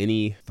is.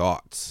 Any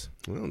thoughts?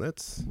 Well, that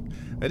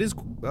is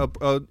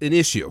an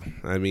issue.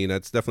 I mean,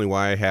 that's definitely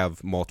why I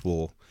have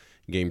multiple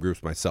game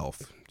groups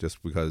myself,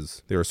 just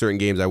because there are certain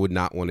games I would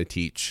not want to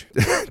teach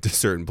to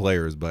certain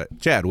players. But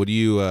Chad, what do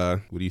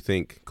you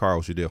think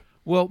Carl should do?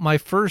 Well, my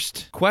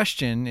first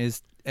question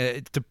is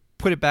to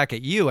put it back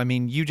at you. I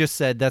mean, you just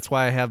said that's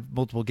why I have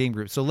multiple game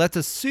groups. So let's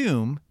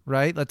assume,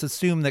 right? Let's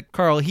assume that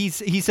Carl, he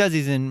says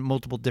he's in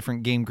multiple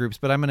different game groups,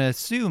 but I'm going to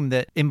assume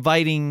that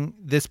inviting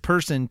this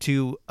person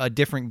to a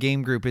different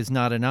game group is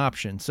not an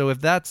option. So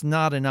if that's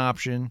not an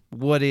option,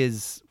 what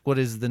is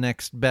the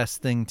next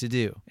best thing to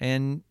do?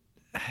 And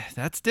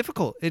that's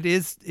difficult. It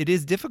is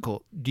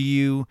difficult. Do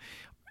you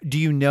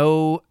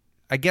know?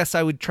 I guess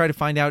I would try to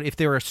find out if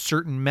there are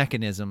certain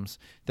mechanisms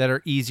that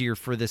are easier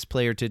for this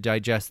player to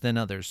digest than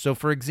others. So,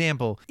 for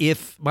example,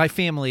 if my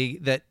family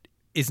that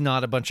is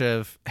not a bunch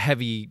of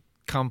heavy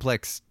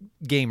complex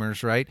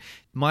gamers, right?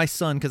 My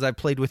son, because I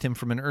played with him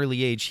from an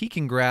early age, he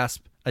can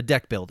grasp a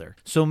deck builder.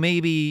 So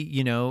maybe,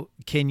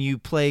 can you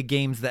play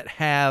games that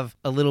have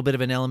a little bit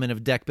of an element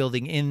of deck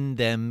building in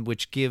them,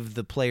 which give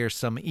the player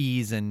some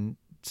ease and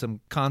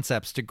some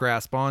concepts to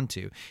grasp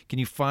onto? Can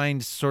you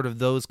find sort of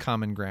those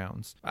common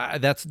grounds?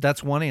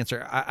 That's one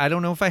answer. I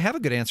don't know if I have a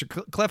good answer.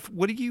 Clef,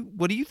 what do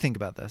you think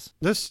about this?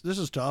 This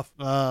is tough.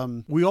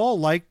 We all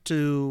like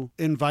to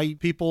invite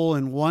people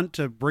and want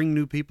to bring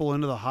new people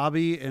into the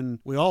hobby, and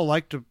we all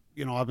like to,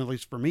 at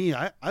least for me,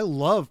 I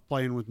love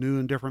playing with new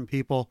and different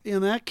people,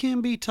 and that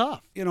can be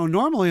tough.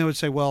 Normally I would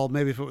say, well,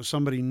 maybe if it was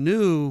somebody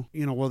new,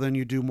 well, then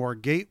you do more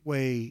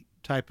gateway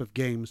type of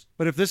games.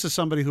 But if this is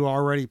somebody who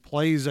already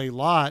plays a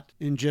lot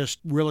and just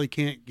really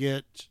can't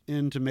get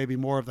into maybe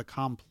more of the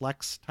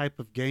complex type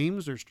of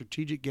games or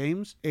strategic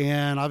games,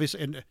 and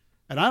obviously, and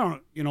I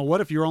don't,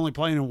 what if you're only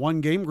playing in one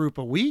game group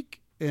a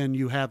week and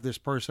you have this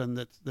person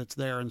that's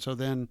there, and so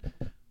then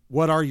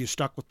what are you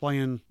stuck with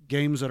playing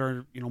games that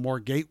are, more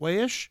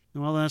gateway-ish?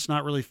 Well, that's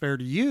not really fair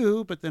to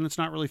you, but then it's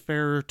not really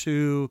fair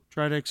to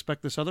try to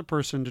expect this other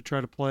person to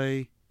try to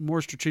play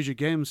more strategic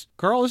games.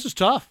 Carl, this is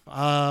tough.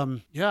 I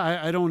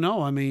don't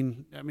know. I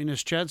mean,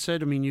 as Chad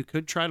said, you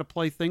could try to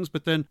play things,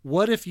 but then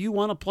what if you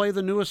want to play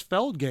the newest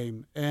Feld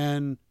game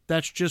and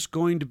that's just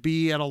going to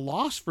be at a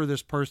loss for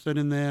this person,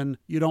 and then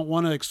you don't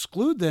want to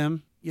exclude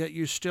them, yet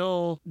you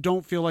still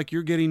don't feel like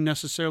you're getting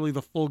necessarily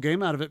the full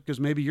game out of it because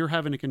maybe you're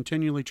having to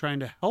continually trying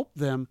to help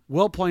them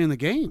while playing the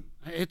game.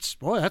 That's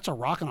a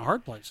rock and a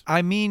hard place.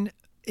 I mean,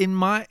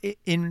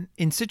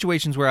 in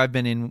situations where I've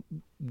been in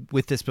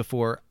with this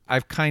before,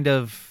 I've kind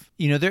of,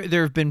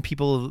 there have been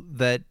people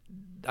that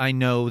I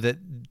know that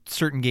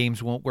certain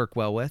games won't work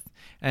well with.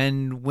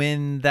 And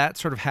when that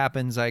sort of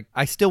happens,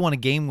 I still want to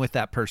game with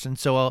that person.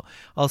 So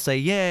I'll say,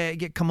 yeah,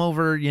 come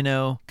over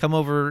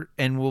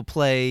and we'll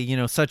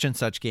play, such and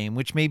such game,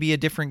 which may be a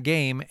different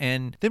game.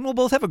 And then we'll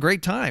both have a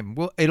great time.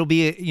 Well, it'll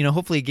be,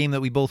 hopefully a game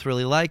that we both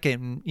really like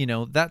and,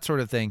 that sort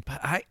of thing.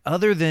 But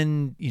other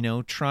than,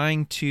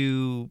 trying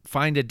to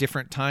find a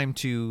different time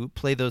to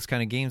play those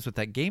kind of games with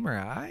that gamer,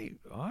 I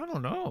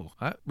don't know.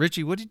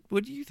 Richie, what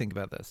do you think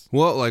about this?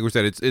 Well, like we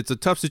said, it's a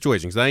tough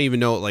situation because I don't even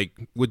know, like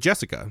with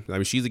Jessica,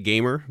 she's a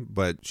gamer,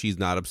 but she's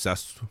not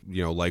obsessed,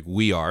 like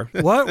we are.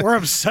 What? We're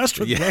obsessed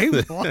with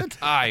games? What?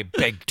 I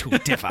beg to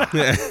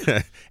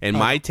differ. And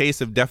my tastes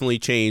have definitely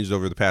changed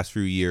over the past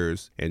few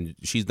years, and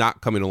she's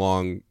not coming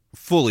along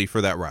fully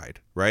for that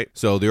ride, right?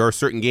 So there are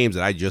certain games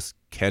that I just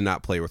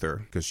cannot play with her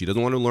because she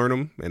doesn't want to learn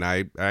them, and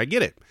I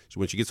get it. So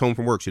when she gets home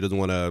from work, she doesn't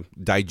want to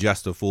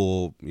digest a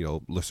full,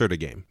 Lacerda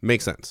game.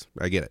 Makes sense.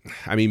 I get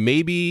it.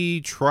 Maybe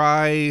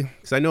try,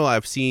 because I know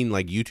I've seen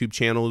like YouTube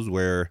channels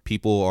where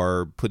people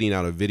are putting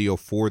out a video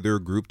for their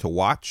group to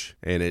watch,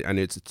 and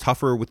it's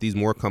tougher with these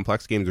more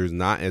complex games. There's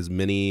not as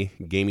many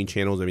gaming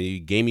channels.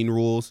 Gaming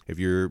rules. If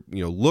you're,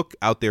 look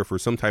out there for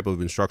some type of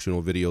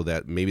instructional video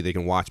that maybe they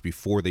can watch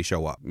before they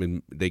show up,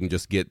 and they can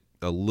just get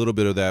a little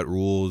bit of that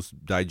rules,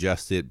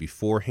 digest it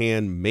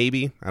beforehand.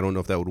 Maybe. I don't know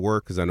if that would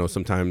work because I know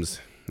sometimes,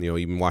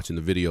 even watching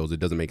the videos, it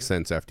doesn't make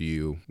sense after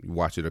you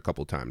watch it a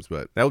couple times.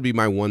 But that would be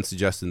my one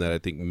suggestion that I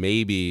think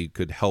maybe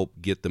could help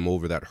get them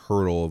over that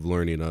hurdle of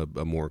learning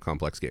a more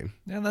complex game.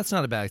 Yeah, that's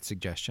not a bad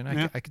suggestion.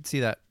 I could see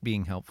that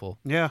being helpful.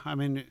 Yeah,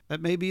 that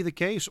may be the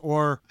case.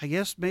 Or I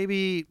guess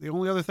maybe the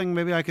only other thing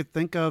maybe I could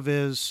think of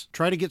is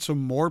try to get some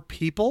more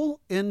people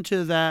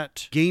into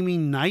that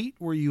gaming night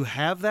where you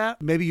have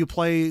that. Maybe you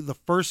play the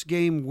first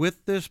game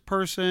with this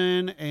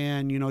person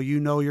and,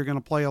 you're going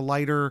to play a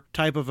lighter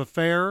type of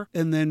affair.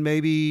 And then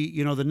maybe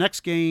the next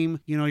game,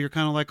 you're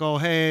kind of like, oh,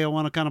 hey, I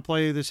want to kind of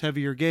play this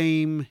heavier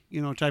game,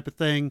 type of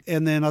thing.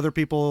 And then other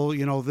people,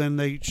 then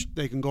they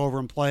can go over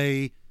and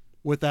play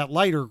with that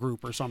lighter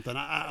group or something.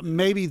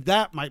 Maybe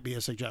that might be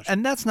a suggestion.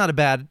 And that's not a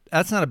bad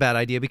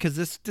idea because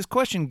this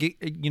question,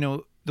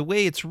 the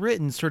way it's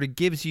written sort of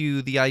gives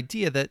you the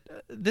idea that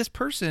this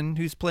person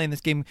who's playing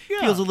this game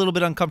feels a little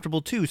bit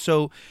uncomfortable too.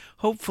 So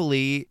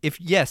hopefully, if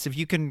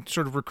you can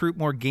sort of recruit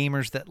more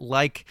gamers that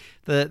like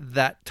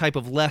that type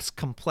of less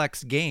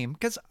complex game,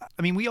 because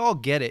we all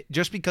get it.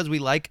 Just because we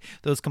like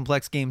those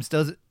complex games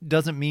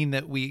doesn't mean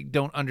that we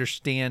don't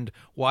understand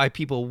why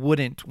people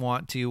wouldn't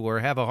want to or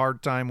have a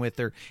hard time with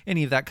or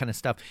any of that kind of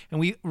stuff. And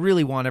we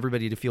really want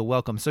everybody to feel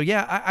welcome. So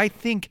yeah, I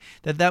think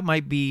that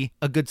might be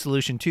a good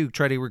solution too.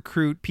 Try to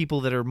recruit people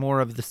that are more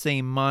of the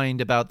same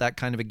mind about that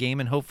kind of a game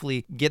and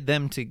hopefully get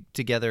them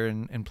together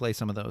and play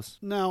some of those.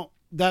 Now,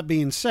 that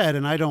being said,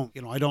 and I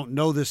don't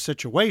know this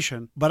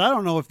situation, but I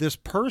don't know if this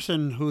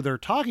person who they're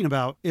talking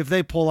about, if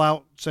they pull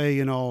out, say,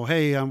 hey,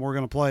 we're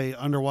going to play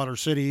Underwater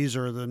Cities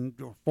or the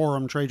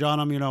Forum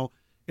Trajanum,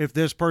 if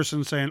this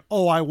person's saying,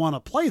 oh, I want to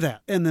play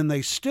that, and then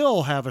they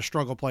still have a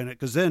struggle playing it,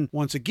 because then,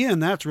 once again,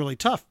 that's really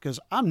tough, because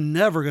I'm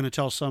never going to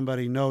tell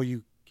somebody, no,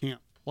 you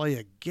can't play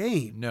a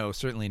game. No,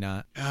 certainly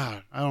not.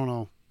 God, I don't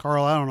know.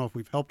 Carl, I don't know if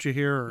we've helped you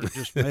here or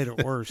just made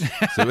it worse.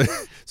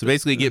 So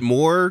basically get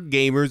more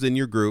gamers in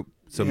your group.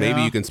 So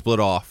maybe you can split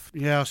off.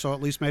 Yeah, so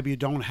at least maybe you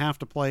don't have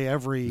to play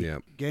every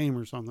game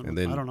or something. And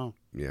then, I don't know.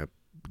 Yeah.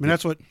 I mean,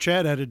 that's what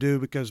Chad had to do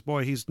because,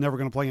 boy, he's never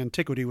going to play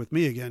Antiquity with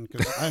me again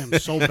because I am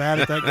so bad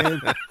at that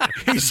game.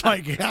 He's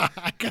like, yeah,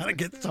 I got to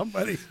get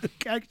somebody who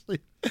actually.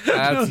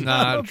 That's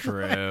not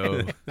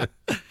true.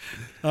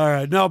 All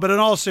right. No, but in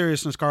all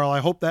seriousness, Carl, I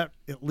hope that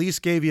at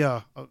least gave you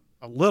a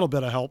little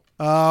bit of help.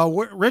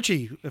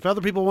 Richie, if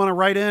other people want to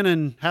write in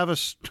and have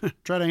us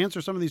try to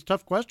answer some of these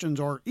tough questions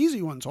or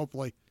easy ones,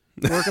 hopefully,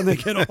 where can they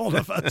get a hold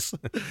of us?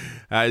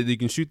 You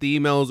can shoot the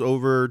emails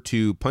over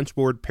to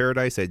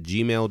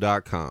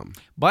punchboardparadise@gmail.com.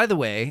 By the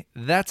way,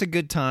 that's a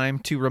good time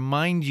to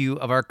remind you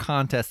of our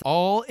contest.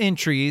 All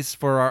entries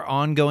for our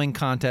ongoing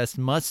contest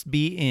must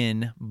be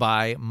in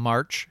by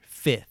March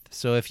 5th.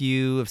 So if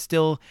you have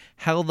still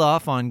held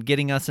off on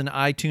getting us an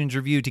iTunes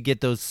review to get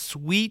those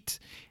sweet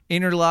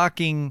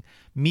interlocking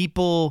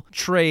meeple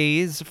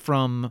trays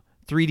from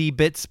 3D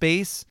Bit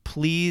Space,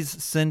 please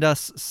send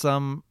us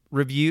some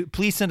review.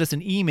 Please send us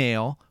an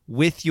email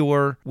with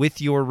your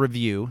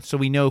review so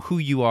we know who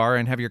you are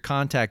and have your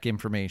contact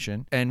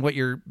information and what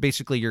your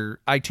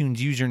iTunes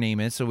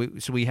username is, so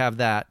we have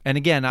that. And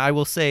again, I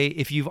will say,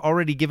 if you've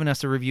already given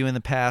us a review in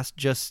the past,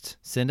 just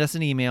send us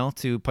an email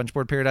to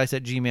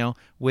punchboardparadise@gmail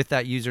with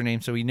that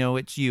username so we know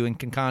it's you and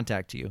can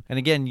contact you. And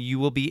again, you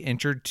will be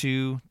entered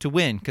to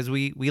win because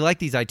we like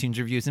these iTunes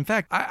reviews. In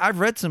fact, I've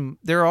read some.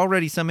 There are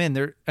already some in.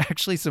 There are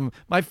actually some.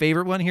 My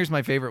favorite one. Here's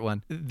my favorite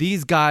one.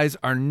 These guys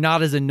are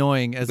not as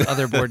annoying as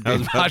other board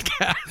game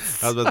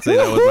podcasts. I was about to say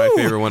that was my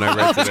favorite one I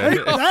read today.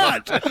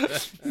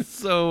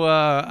 So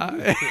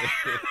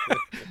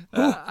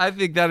I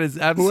think that is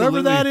absolutely...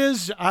 Whoever that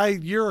is,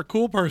 you're a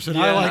cool person.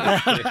 Yeah. I like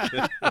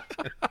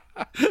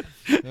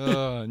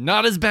that.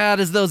 Not as bad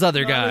as those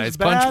other guys.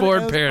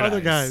 Punchboard Paradise. Other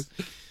guys.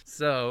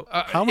 So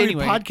how many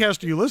podcasts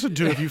do you listen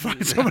to if you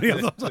find somebody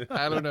of those?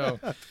 I don't know.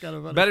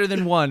 Better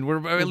than one.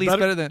 We're at least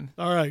better than.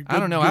 All right. I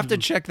don't know. I have to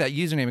check that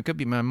username. It could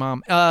be my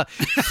mom.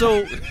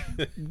 So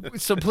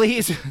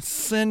please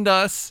send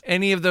us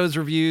any of those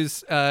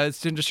reviews.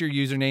 Send us your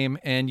username,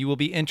 and you will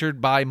be entered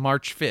by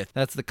March 5th.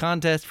 That's the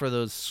contest for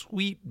those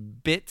sweet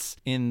bits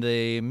in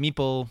the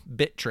Meeple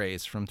bit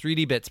trays from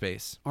 3D Bit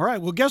Space. All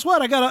right. Well, guess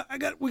what?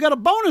 We got a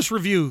bonus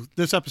review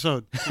this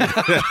episode.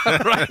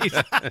 Right.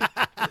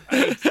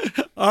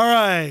 All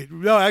right.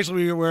 No,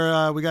 actually,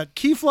 we got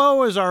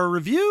Keyflow as our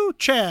review.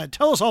 Chad,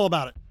 tell us all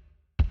about it.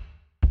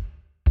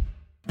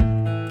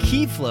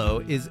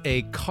 Keyflow is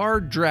a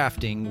card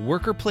drafting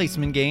worker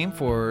placement game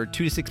for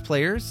 2 to 6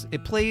 players.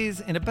 It plays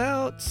in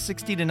about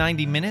 60 to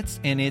 90 minutes,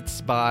 and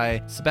it's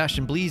by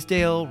Sebastian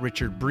Bleasdale,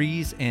 Richard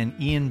Breeze, and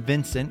Ian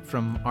Vincent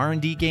from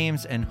R&D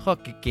Games and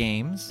Hook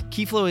Games.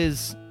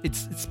 Keyflow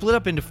it's split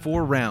up into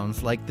 4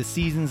 rounds, like the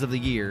seasons of the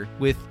year,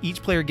 with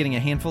each player getting a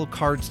handful of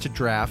cards to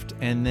draft,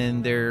 and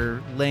then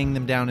they're laying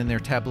them down in their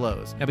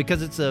tableaus. Now,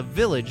 because it's a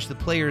village the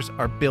players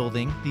are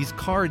building, these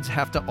cards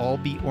have to all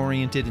be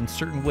oriented in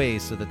certain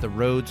ways so that the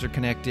roads are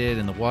connected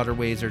and the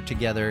waterways are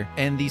together.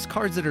 And these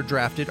cards that are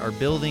drafted are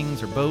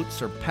buildings or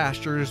boats or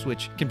pastures,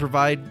 which can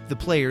provide the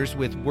players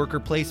with worker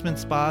placement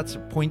spots, or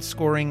point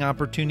scoring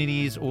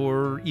opportunities,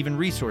 or even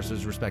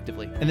resources,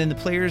 respectively. And then the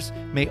players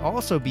may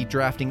also be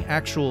drafting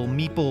actual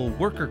meeple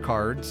worker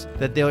cards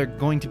that they're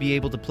going to be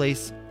able to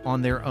place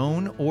on their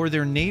own or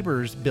their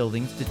neighbors'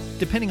 buildings,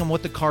 depending on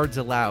what the cards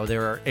allow.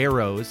 There are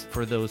arrows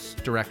for those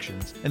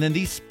directions. And then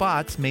these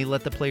spots may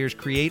let the players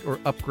create or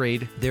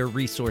upgrade their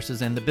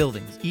resources and the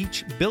buildings.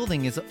 Each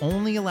building is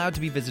only allowed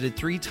to be visited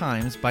 3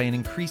 times by an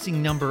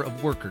increasing number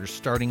of workers,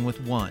 starting with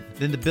 1.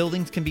 Then the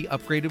buildings can be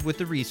upgraded with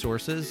the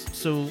resources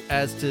so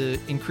as to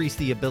increase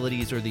the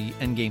abilities or the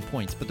endgame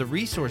points. But the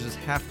resources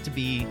have to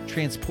be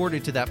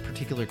transported to that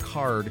particular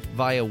card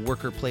via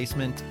worker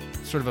placement,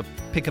 sort of a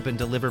pick up and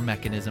deliver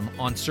mechanism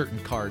on certain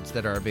cards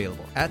that are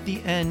available. At the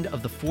end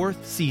of the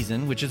 4th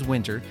season, which is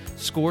winter,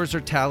 scores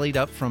are tallied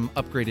up from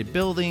upgraded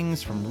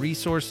buildings, from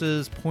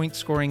resources, point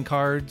scoring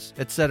cards,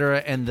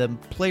 etc., and the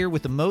player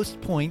with the most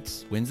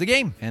points wins the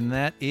game, and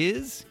that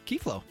is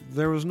Keyflow.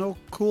 There was no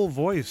cool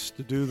voice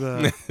to do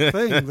the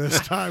thing this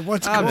time.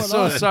 What's going on? I'm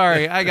so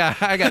sorry.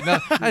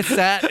 I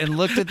sat and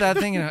looked at that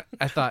thing and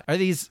I thought, are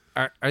these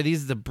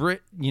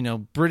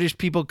the British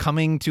people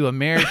coming to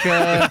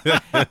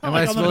America? Am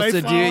I supposed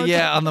to do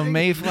on the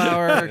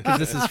Mayflower? Because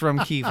this is from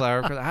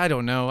Keyflower. I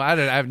don't know. I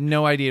have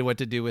no idea what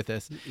to do with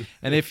this.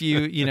 And if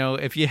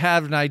you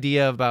have an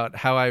idea about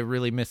how I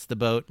really missed the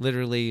boat,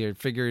 literally or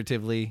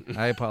figuratively,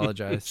 I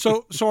apologize.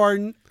 So our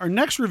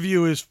next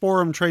review is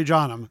Forum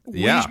Trajanum.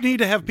 Yeah. We need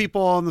to have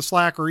people on the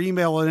Slack or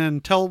email it in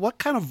and tell what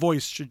kind of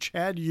voice should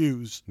Chad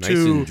use. Nice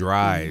and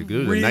dry.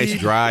 Good, a nice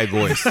dry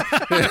voice.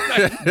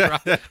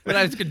 When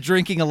I was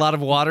drinking a lot of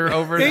water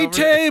over and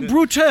Ete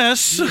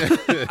Brutus.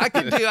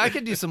 I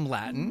could do some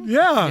Latin.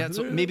 Yeah.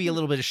 So maybe a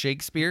little bit of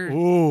Shakespeare.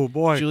 Oh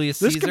boy, Julius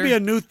This Caesar. could be a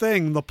new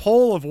thing. The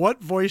poll of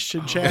what voice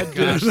should Chad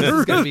do. This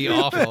is gonna be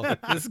awful.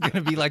 This is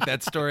gonna be like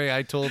that story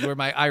I told where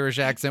my Irish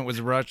accent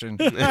was Russian.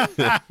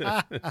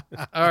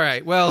 All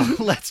right. Well,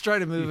 let's try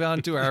to move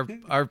on to our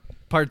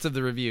parts of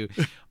the review.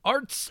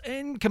 Arts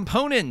and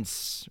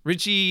components.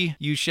 Richie,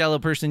 you shallow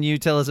person, you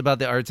tell us about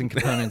the arts and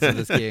components of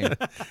this game.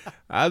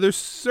 They're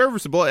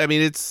serviceable. I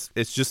mean, it's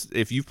just,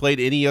 if you've played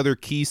any other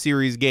Key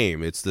series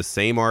game, it's the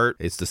same art,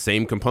 it's the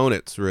same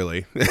components,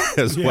 really,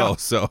 as well.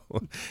 So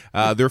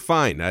they're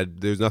fine.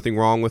 There's nothing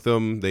wrong with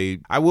them.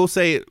 I will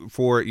say,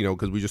 for,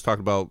 because we just talked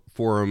about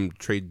Forum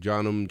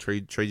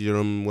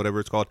Trajanum,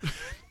 whatever it's called.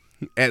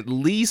 At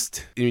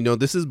least,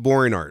 this is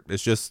boring art.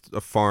 It's just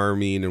a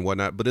farming and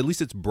whatnot, but at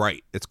least it's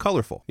bright. It's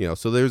colorful,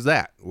 so there's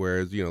that.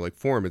 Whereas, like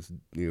Forum, it's,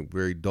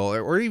 very dull.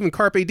 Or even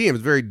Carpe Diem,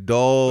 it's very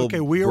dull.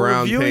 Okay, we are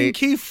brown reviewing paint.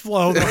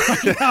 Keyflow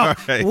right now.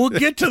 Right. We'll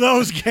get to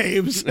those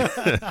games.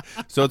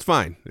 So it's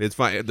fine. It's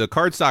fine. The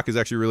card stock is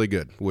actually really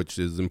good, which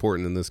is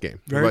important in this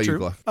game. Very what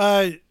about true.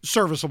 you, Cliff?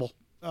 Serviceable.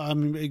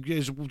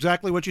 Is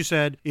exactly what you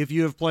said. If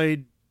you have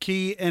played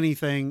Key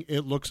anything,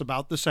 it looks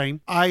about the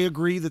same. I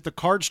agree that the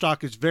card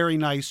stock is very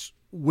nice,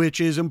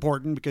 which is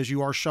important because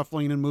you are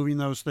shuffling and moving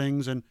those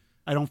things, and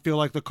I don't feel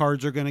like the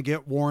cards are going to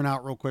get worn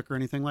out real quick or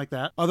anything like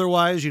that.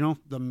 Otherwise,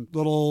 the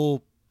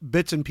little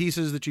bits and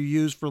pieces that you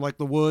use for like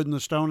the wood and the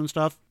stone and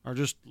stuff are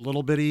just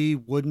little bitty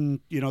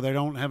wooden, they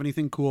don't have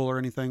anything cool or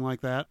anything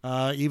like that.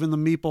 Even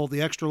the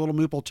extra little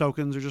meeple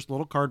tokens are just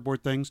little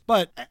cardboard things,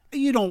 but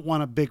you don't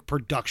want a big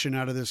production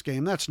out of this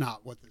game. That's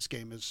not what this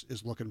game is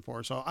looking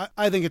for. So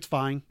I think it's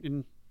fine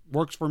and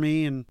works for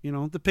me. And,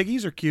 the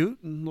piggies are cute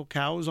and little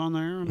cows on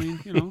there. I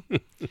mean,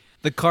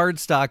 The card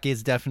stock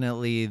is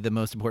definitely the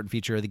most important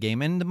feature of the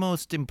game and the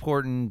most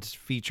important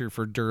feature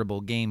for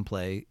durable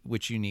gameplay,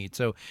 which you need.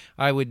 So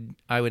I would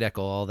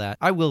echo all that.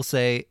 I will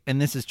say,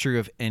 and this is true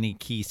of any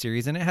Key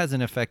series, and it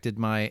hasn't affected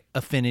my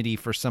affinity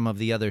for some of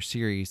the other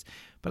series,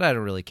 but I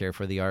don't really care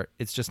for the art.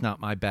 It's just not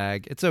my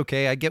bag. It's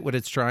okay. I get what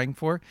it's trying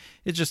for.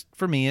 It's just,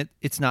 for me,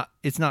 it's not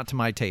to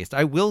my taste.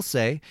 I will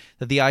say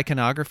that the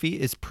iconography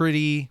is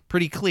pretty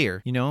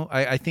clear.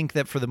 I think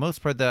that for the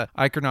most part, the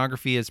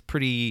iconography is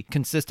pretty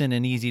consistent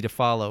and easy to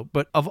follow.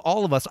 But of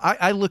all of us,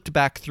 I looked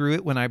back through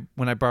it when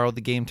I borrowed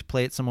the game to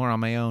play it some more on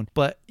my own.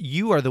 But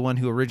you are the one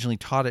who originally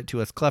taught it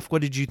to us. Clef,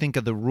 what did you think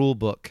of the rule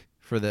book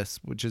for this,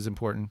 which is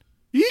important?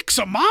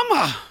 Yeeksa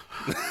mama!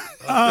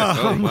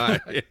 Oh my.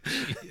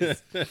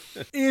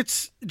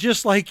 It's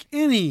just like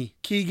any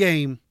Key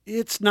game.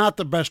 It's not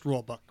the best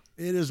rule book.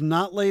 It is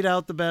not laid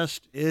out the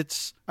best.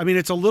 It's a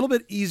little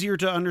bit easier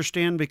to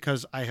understand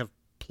because I have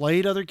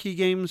played other Key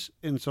games.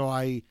 And so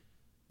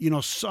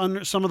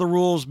some of the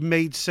rules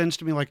made sense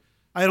to me. Like,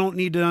 I don't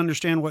need to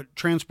understand what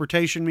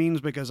transportation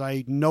means because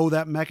I know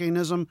that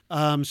mechanism.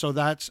 So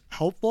that's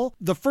helpful.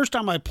 The first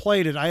time I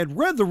played it, I had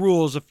read the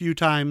rules a few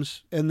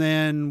times. And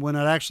then when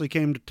it actually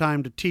came to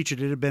time to teach it,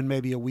 it had been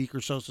maybe a week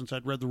or so since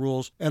I'd read the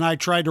rules. And I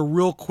tried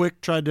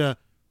to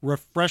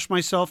refresh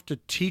myself to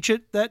teach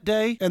it that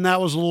day. And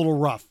that was a little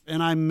rough.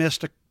 And I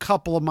missed a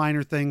couple of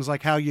minor things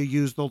like how you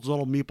use those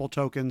little meeple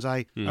tokens.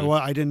 I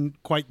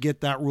didn't quite get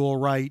that rule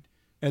right.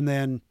 And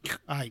then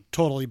I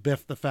totally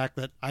biffed the fact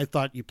that I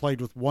thought you played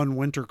with one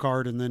winter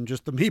card and then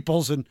just the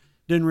meeples and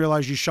didn't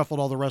realize you shuffled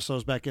all the rest of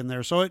those back in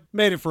there. So it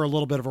made it for a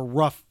little bit of a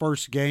rough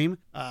first game.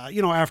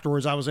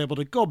 Afterwards I was able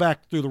to go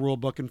back through the rule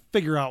book and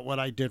figure out what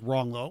I did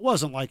wrong, though. It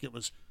wasn't like it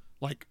was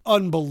like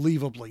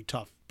unbelievably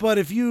tough. But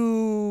if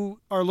you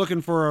are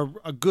looking for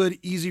a good,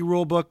 easy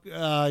rule book,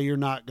 you're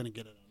not going to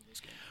get it.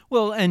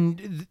 Well,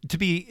 and to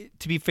be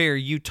fair,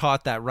 you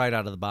taught that right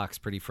out of the box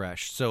pretty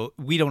fresh. So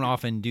we don't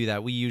often do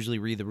that. We usually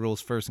read the rules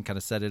first and kind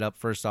of set it up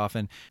first off.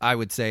 And I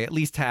would say at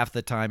least half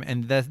the time.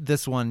 And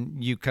this one,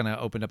 you kind of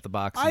opened up the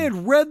box. I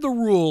had read the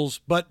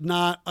rules, but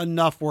not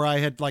enough where I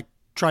had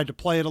tried to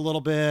play it a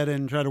little bit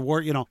and try to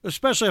work,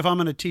 especially if I'm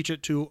going to teach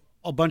it to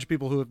a bunch of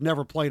people who have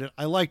never played it.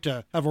 I like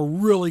to have a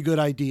really good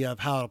idea of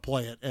how to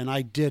play it, and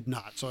I did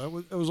not.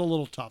 So it was a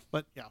little tough,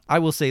 but yeah. I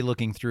will say,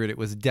 looking through it, it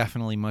was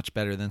definitely much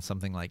better than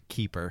something like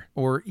Keeper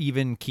or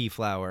even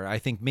Keyflower. I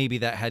think maybe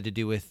that had to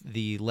do with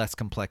the less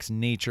complex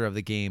nature of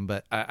the game,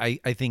 but I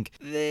think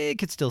it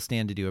could still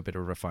stand to do a bit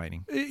of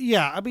refining.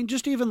 Yeah,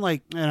 just even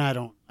and I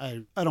don't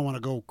want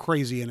to go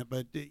crazy in it,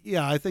 but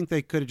yeah, I think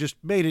they could have just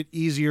made it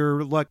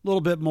easier, like a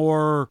little bit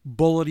more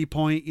bullety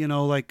point,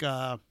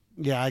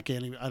 yeah, I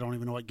don't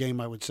even know what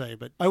game I would say,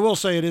 but I will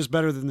say it is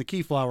better than the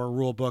Keyflower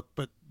rule book,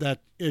 but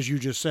that, as you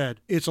just said,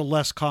 it's a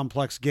less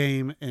complex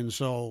game. And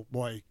so,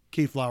 boy,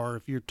 Keyflower,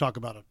 if you talk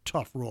about a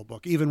tough rule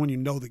book, even when you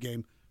know the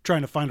game,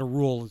 trying to find a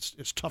rule,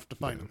 it's tough to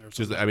find in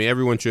there.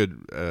 Everyone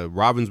should,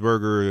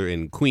 Ravensburger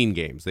and Queen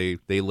games, they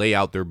lay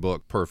out their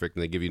book perfect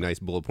and they give you nice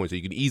bullet points so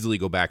you can easily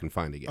go back and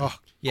find again. Oh,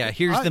 yeah,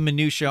 here's the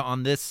minutia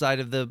on this side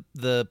of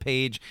the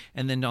page,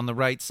 and then on the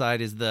right side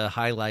is the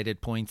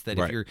highlighted points that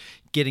if you're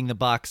getting the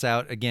box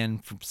out again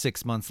from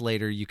 6 months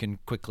later, you can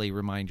quickly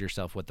remind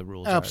yourself what the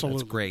rules are.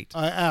 That's great.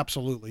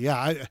 Absolutely.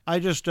 Yeah. I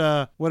just,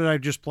 what did I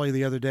just play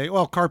the other day?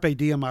 Well, Carpe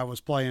Diem I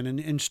was playing,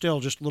 and still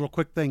just little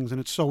quick things, and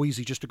it's so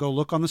easy just to go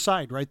look on the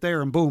side right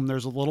there, and boom,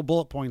 there's a little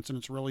bullet points, and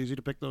it's real easy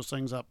to pick those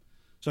things up.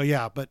 So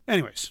yeah, but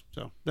anyways,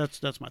 so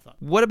that's my thought.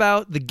 What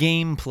about the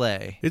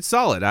gameplay? It's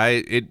solid.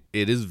 It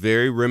is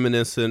very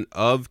reminiscent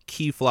of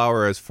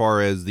Keyflower as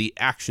far as the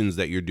actions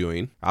that you're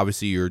doing.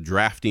 Obviously, you're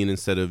drafting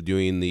instead of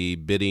doing the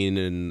bidding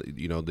and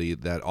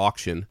that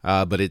auction.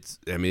 But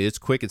it's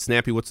quick, it's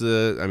snappy.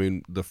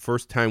 The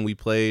first time we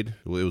played,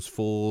 it was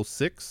full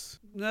 6.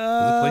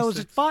 Was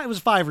it 5? It was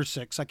 5 or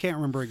 6. I can't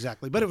remember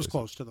exactly, but it was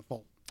close to the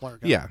full player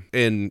count. Yeah,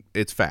 and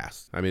it's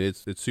fast.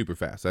 It's super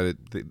fast. I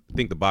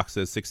think the box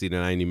says 60 to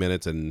 90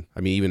 minutes, and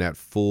even at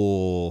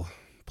full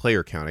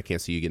player count, I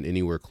can't see you getting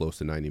anywhere close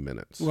to 90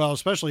 minutes. Well,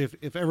 especially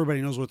if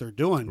everybody knows what they're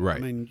doing.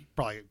 Right. You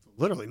probably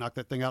literally knock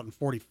that thing out in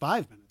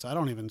 45 minutes. I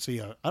don't even see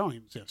a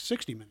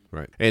 60 minute.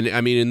 Right. And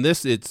in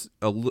this, it's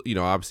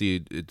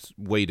obviously it's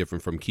way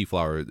different from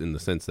Keyflower in the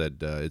sense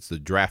that it's the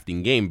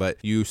drafting game, but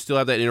you still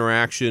have that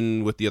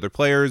interaction with the other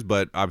players.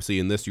 But obviously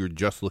in this, you're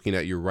just looking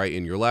at your right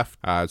and your left.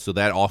 So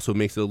that also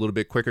makes it a little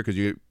bit quicker because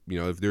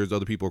if there's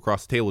other people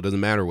across the table, it doesn't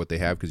matter what they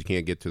have because you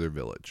can't get to their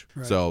village.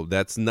 Right. So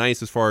that's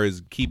nice as far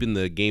as keeping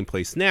the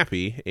gameplay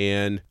snappy.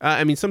 And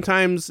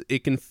sometimes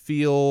it can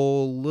feel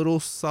a little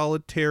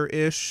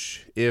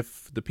solitaire-ish if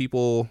the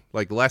people,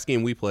 like the last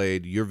game we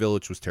played, your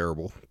village was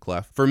terrible,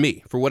 Clef. For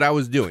me, for what I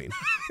was doing.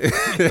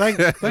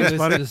 Thanks,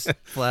 buddy. Just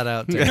flat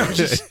out terrible.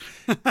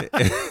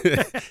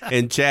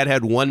 And Chad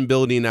had one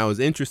building I was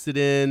interested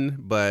in,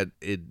 but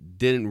it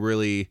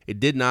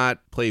did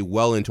not play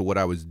well into what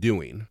I was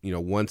doing.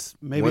 Once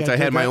I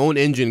had my own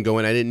engine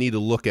going, I didn't need to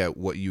look at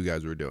what you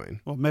guys were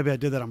doing. Well, maybe I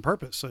did that on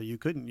purpose, so you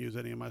couldn't use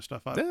any of my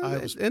stuff. I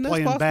was and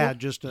playing possible. bad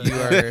just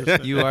to...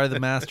 You are the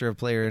master of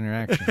player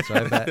interaction, so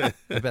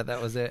I bet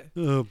that was it.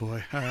 Oh,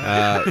 boy. All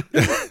right.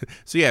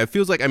 So, yeah, it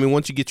feels like,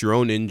 once you get your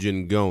own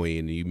engine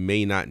going, you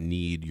may not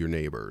need your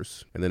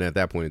neighbors. And then at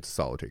that point, it's a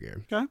solitaire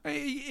game.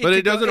 Okay. But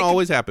it doesn't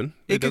always happen.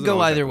 It could go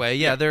either way.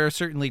 Yeah, there are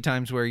certainly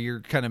times where you're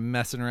kind of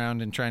messing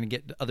around and trying to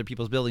get other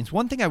people's buildings.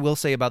 One thing I will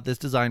say about this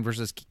design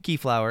versus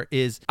Keyflower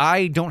is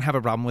I don't have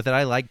a problem with it.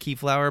 I like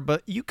Keyflower,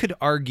 but you could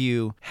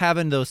argue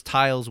having those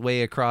tiles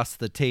way across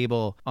the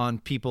table on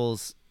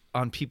people's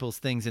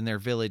things in their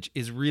village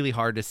is really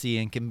hard to see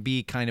and can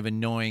be kind of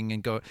annoying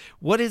and go,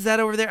 what is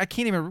that over there?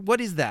 What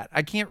is that?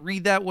 I can't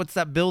read that. What's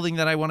that building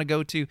that I want to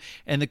go to?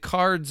 And the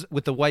cards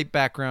with the white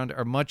background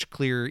are much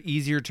clearer,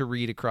 easier to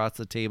read across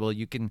the table.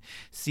 You can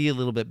see a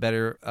little bit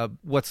better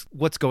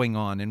what's going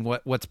on and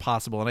what's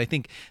possible. And I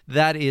think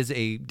that is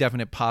a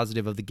definite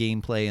positive of the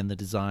gameplay and the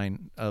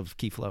design of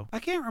Keyflow. I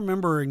can't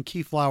remember in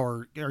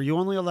Keyflower, are you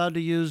only allowed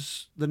to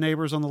use the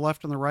neighbors on the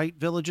left and the right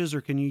villages,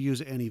 or can you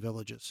use any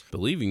villages? I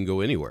believe you can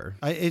go anywhere.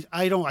 I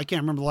can't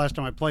remember the last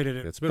time I played it.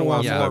 It's been a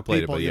while since I played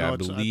people, it, but I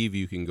believe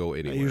you can go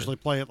anywhere. I usually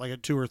play it like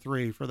at 2 or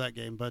 3 for that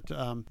game. But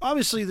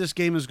obviously this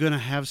game is going to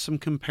have some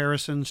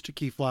comparisons to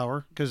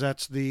Keyflower because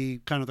that's the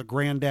kind of the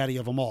granddaddy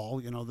of them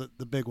all,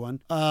 the big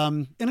one.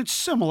 And it's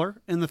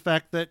similar in the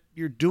fact that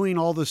you're doing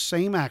all the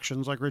same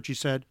actions, like Richie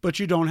said, but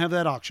you don't have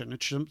that auction.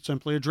 It's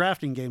simply a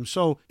drafting game.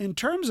 So in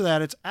terms of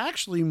that, it's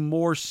actually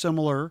more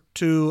similar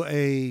to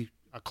a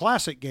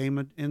classic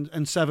game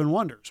in Seven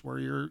Wonders, where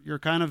you're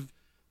kind of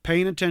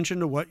paying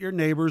attention to what your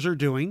neighbors are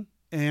doing,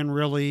 and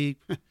really,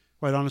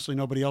 quite honestly,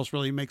 nobody else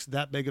really makes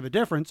that big of a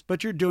difference,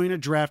 but you're doing a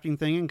drafting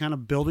thing and kind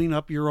of building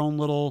up your own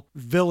little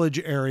village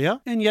area,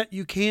 and yet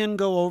you can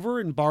go over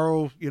and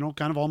borrow,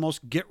 kind of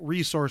almost get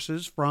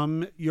resources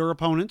from your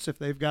opponents if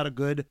they've got a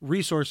good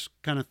resource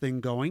kind of thing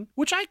going,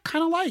 which I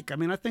kind of like.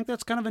 I think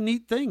that's kind of a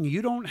neat thing.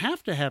 You don't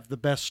have to have the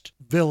best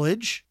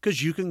village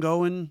because you can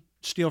go and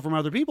steal from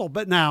other people.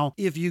 But now,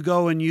 if you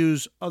go and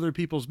use other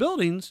people's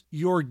buildings,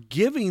 you're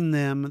giving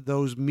them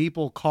those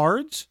meeple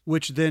cards,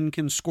 which then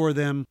can score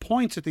them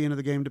points at the end of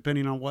the game,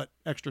 depending on what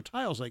extra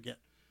tiles they get.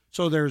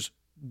 So there's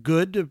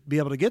good to be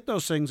able to get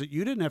those things that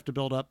you didn't have to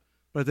build up,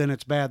 but then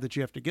it's bad that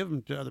you have to give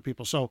them to other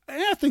people. So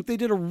I think they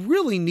did a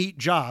really neat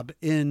job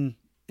in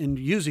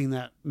using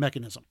that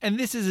mechanism. And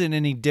this isn't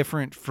any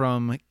different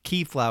from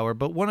Keyflower,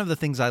 but one of the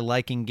things I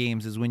like in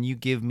games is when you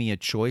give me a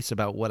choice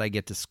about what I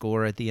get to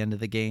score at the end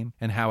of the game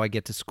and how I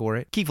get to score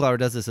it. Keyflower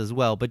does this as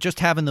well, but just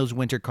having those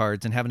winter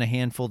cards and having a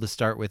handful to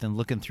start with and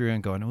looking through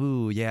and going,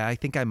 ooh, yeah, I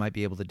think I might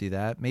be able to do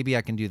that. Maybe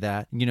I can do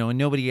that, and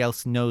nobody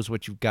else knows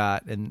what you've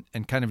got and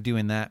kind of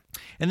doing that.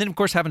 And then, of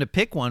course, having to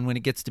pick one when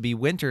it gets to be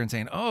winter and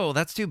saying, oh,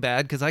 that's too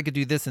bad because I could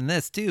do this and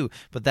this too,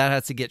 but that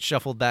has to get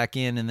shuffled back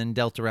in and then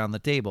dealt around the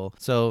table.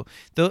 So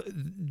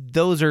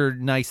those are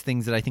nice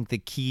things that I think the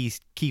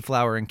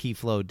Keyflower and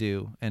Keyflow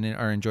do and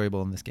are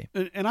enjoyable in this game.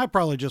 And I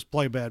probably just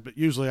play bad, but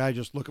usually I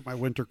just look at my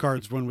winter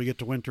cards when we get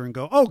to winter and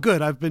go, oh,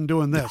 good, I've been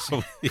doing this.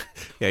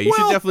 Yeah, you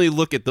should definitely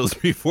look at those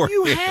before.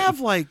 You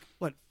have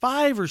what,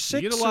 5 or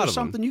 6 get a lot or of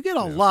something. them. You get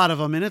a lot of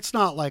them, and it's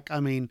not like, I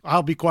mean,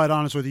 I'll be quite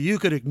honest with you. You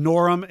could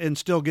ignore them and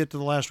still get to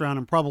the last round,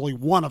 and probably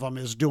one of them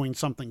is doing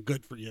something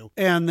good for you.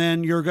 And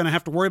then you're going to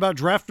have to worry about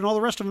drafting all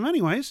the rest of them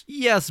anyways.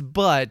 Yes,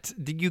 but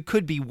you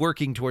could be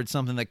working towards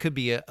something that could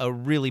be a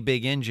really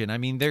big engine. I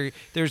mean,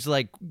 there's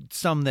like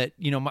some that,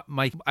 you know,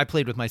 I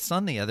played with my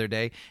son the other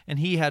day, and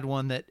he had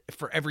one that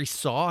for every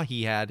saw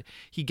he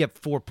get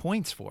 4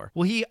 points for.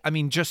 Well,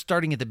 just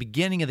starting at the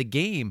beginning of the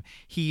game,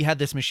 he had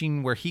this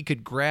machine where he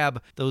could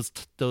grab those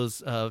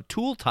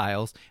tool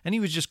tiles, and he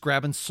was just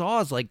grabbing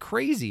saws like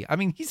crazy. I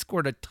mean, he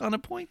scored a ton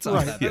of points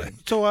on that thing.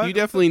 So you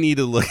definitely need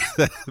to look at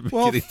that.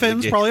 Well,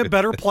 Finn's probably a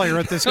better player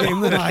at this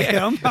game than I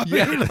am.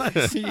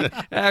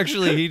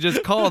 Actually, he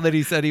just called and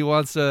he said he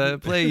wants to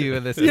play you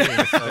in this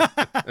game. So.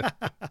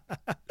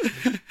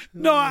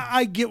 No,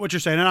 I get what you're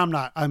saying,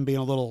 and I'm being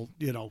a little,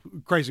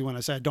 crazy when I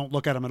say I don't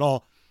look at them at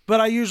all. But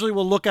I usually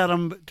will look at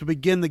them to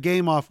begin the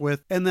game off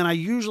with, and then I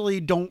usually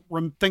don't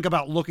think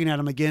about looking at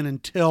them again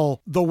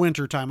until the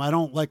winter time. I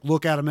don't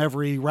look at them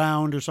every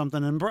round or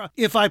something. And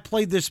if I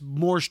played this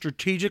more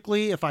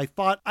strategically,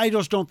 I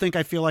just don't think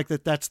I feel like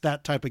that's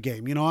that type of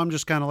game. I'm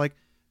just kind of like,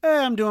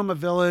 I'm doing my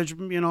village,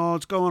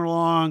 it's going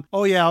along.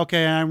 Oh, yeah,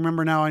 okay, I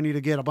remember now I need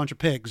to get a bunch of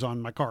pigs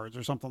on my cards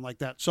or something like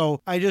that.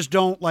 So I just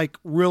don't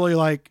really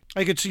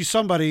I could see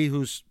somebody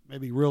who's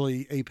maybe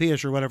really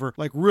AP-ish or whatever,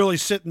 really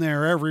sitting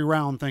there every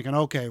round thinking,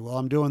 okay, well,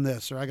 I'm doing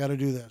this, or I got to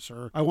do this,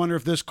 or I wonder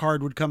if this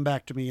card would come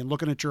back to me, and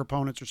looking at your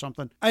opponents or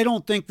something. I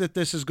don't think that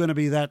this is going to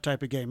be that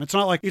type of game. It's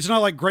not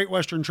like Great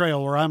Western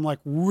Trail where I'm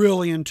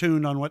really in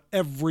tune on what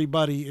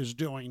everybody is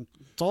doing.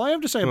 That's all I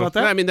have to say about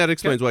that. I mean, that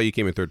explains why you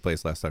came in third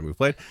place last time we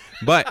played.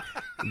 But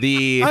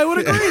I would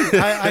agree.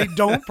 I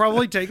don't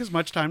probably take as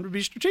much time to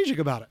be strategic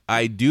about it.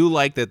 I do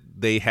like that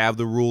they have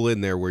the rule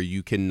in there where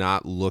you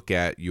cannot look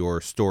at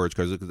your storage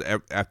cards,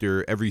 because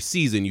after every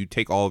season you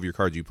take all of your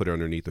cards, you put it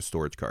underneath the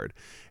storage card.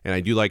 And I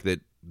do like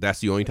that that's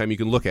the only time you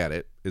can look at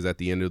it is at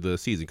the end of the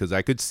season, because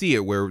I could see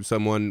it where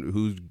someone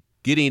who's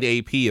getting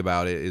AP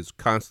about it is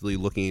constantly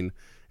looking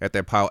at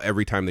that pile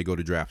every time they go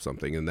to draft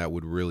something, and that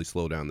would really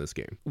slow down this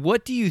game.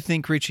 What do you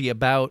think, Richie,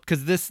 about,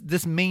 because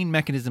this main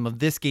mechanism of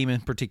this game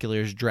in particular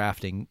is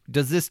drafting.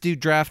 Does this do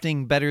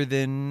drafting better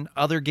than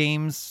other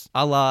games,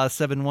 a la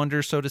Seven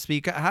Wonders, so to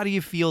speak? How do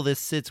you feel this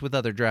sits with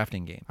other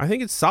drafting games? I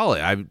think it's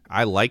solid.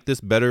 I like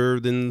this better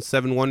than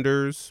Seven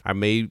Wonders. I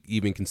may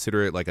even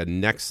consider it like a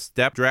next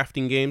step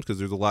drafting games, because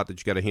there's a lot that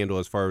you got to handle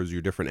as far as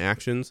your different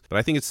actions. But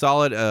I think it's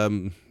solid.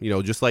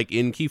 Just like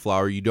in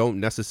Keyflower, you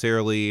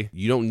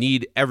don't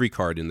need every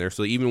card in there.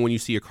 So even when you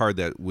see a card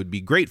that would be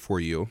great for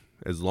you,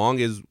 as long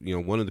as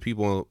one of the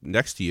people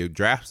next to you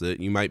drafts it,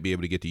 you might be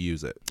able to get to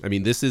use it. I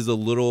mean, this is a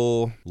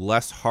little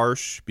less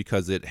harsh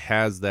because it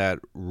has that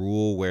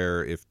rule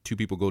where if two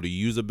people go to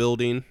use a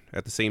building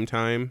at the same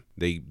time,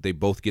 they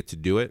both get to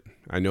do it.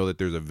 I know that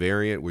there's a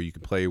variant where you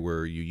can play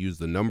where you use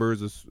the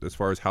numbers as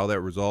far as how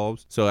that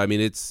resolves. So I mean,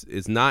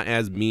 it's not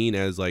as mean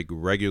as like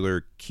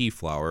regular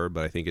Keyflower,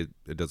 but I think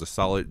it does a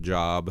solid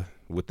job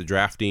with the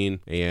drafting,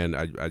 and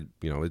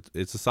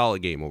it's a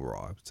solid game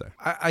overall, I would say.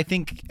 I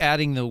think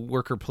adding the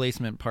worker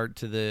placement part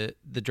to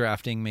the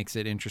drafting makes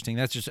it interesting.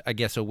 That's just, I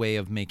guess, a way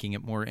of making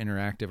it more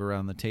interactive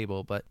around the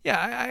table. But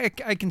yeah,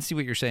 I can see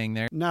what you're saying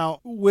there.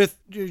 Now,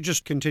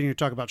 just continue to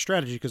talk about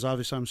strategy, because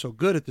obviously I'm so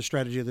good at the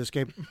strategy of this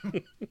game.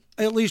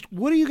 At least,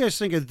 what do you guys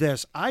think of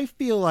this? I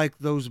feel like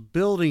those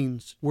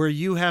buildings where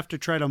you have to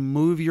try to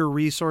move your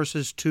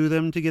resources to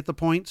them to get the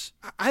points,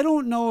 I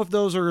don't know if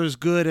those are as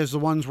good as the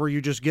ones where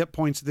you just get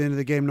points at the end of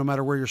the game no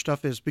matter where your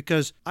stuff is,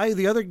 because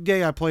the other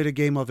day I played a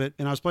game of it,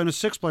 and I was playing a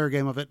 6-player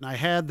game of it, and I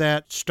had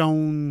that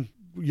stone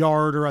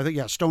yard, I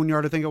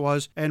think it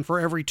was, and for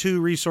every 2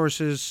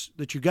 resources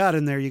that you got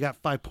in there, you got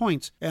 5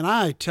 points. And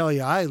I tell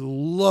you, I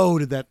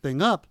loaded that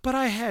thing up, but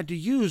I had to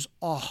use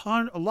a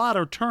lot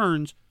of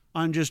turns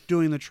on just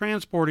doing the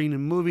transporting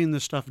and moving the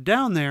stuff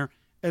down there,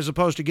 as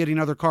opposed to getting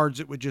other cards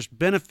that would just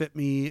benefit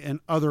me in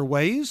other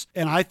ways.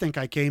 And I think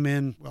I came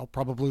in,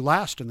 probably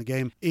last in the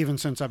game, even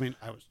since, I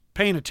was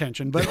paying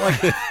attention. But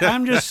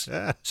I'm just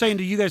saying,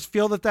 do you guys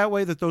feel that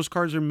way, that those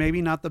cards are maybe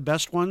not the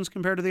best ones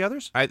compared to the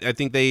others? I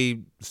think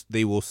they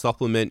will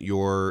supplement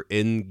your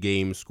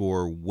in-game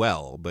score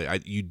well,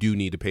 but you do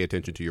need to pay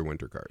attention to your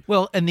winter card.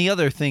 Well, and the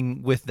other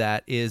thing with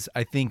that is,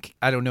 I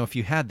don't know if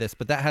you had this,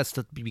 but that has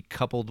to be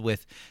coupled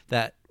with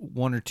that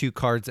 1 or 2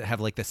 cards that have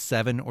like the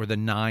 7 or the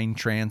 9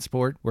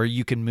 transport, where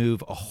you can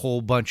move a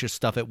whole bunch of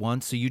stuff at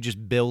once. So you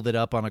just build it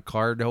up on a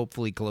card,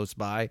 hopefully close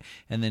by,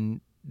 and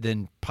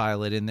then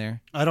pile it in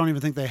there. I don't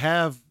even think they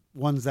have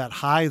ones that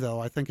high, though.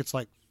 I think it's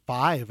like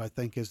 5, I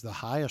think, is the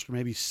highest, or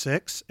maybe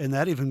 6. And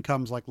that even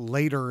comes like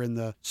later in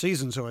the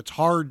season. So it's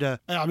hard to,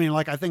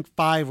 I think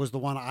 5 was the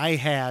one I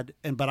had,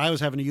 but I was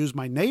having to use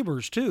my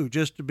neighbors too,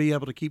 just to be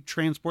able to keep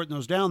transporting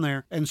those down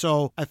there. And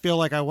so I feel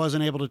like I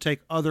wasn't able to take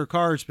other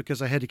cards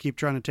because I had to keep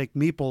trying to take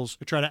meeples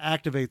to try to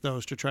activate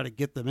those to try to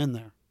get them in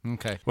there.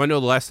 Okay. Well, I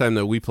know the last time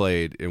that we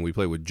played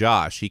with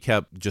Josh, he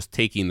kept just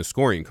taking the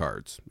scoring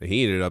cards. And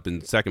he ended up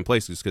in second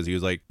place just because he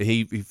was like,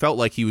 he felt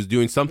like he was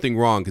doing something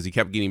wrong because he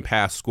kept getting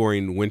past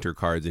scoring winter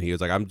cards. And he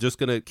was like, I'm just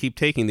going to keep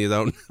taking these. I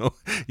don't know.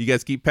 You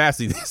guys keep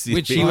passing these.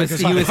 Which he was to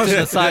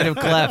the side of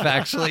Clef,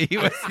 actually. He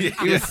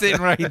was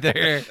sitting right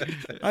there.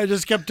 I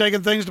just kept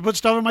taking things to put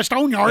stuff in my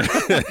stone yard.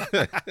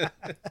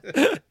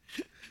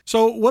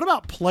 So what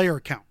about player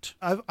count?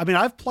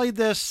 I've played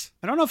this.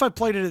 I don't know if I've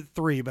played it at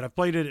 3, but I've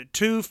played it at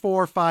 2,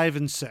 4, 5,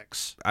 and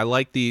 6. I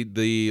like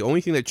the only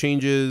thing that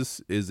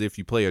changes is if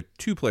you play a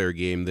 2-player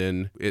game,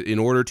 then in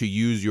order to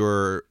use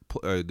your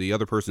the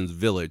other person's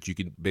village, you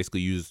can basically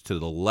use to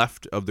the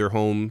left of their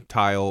home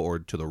tile or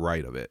to the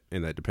right of it,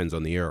 and that depends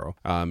on the arrow.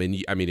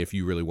 And I mean, if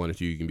you really wanted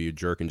to, you can be a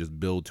jerk and just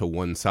build to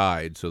one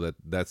side, so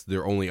that's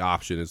their only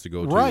option is to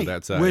go to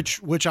that side.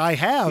 Which I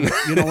have.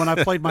 When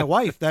I played my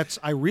wife,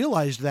 I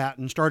realized that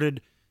and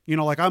started.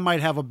 Like I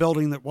might have a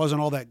building that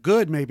wasn't all that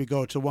good, maybe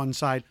go to one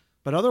side,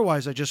 but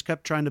otherwise I just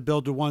kept trying to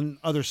build to one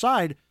other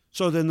side.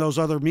 So then those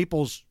other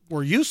meeples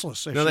were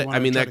useless.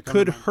 That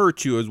could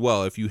hurt you as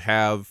well if you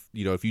have,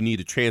 if you need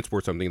to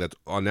transport something that's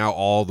now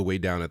all the way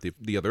down at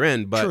the other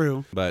end. But,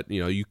 True. But,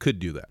 you could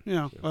do that.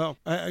 Yeah. Well,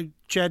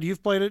 Chad,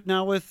 you've played it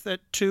now at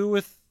 2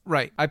 with...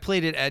 Right. I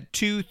played it at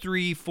 2,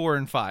 3, 4,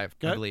 and 5,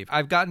 I believe.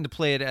 I've gotten to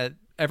play it at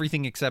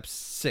everything except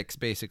 6,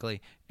 basically.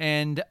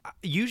 And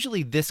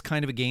usually this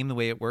kind of a game, the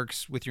way it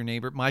works with your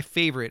neighbor, my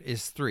favorite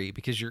is 3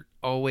 because you're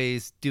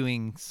always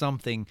doing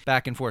something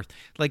back and forth.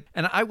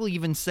 And I will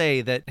even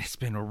say that it's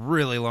been a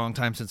really long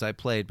time since I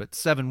played, but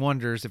 7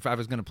 Wonders, if I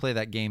was going to play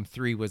that game,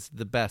 3 was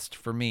the best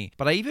for me.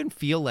 But I even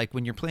feel like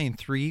when you're playing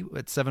 3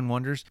 at 7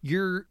 Wonders,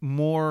 you're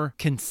more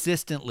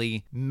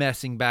consistently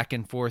messing back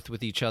and forth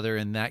with each other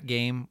in that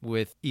game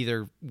with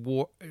either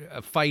war,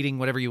 fighting,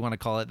 whatever you want to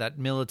call it, that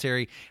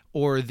military,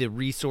 or the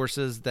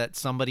resources that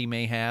somebody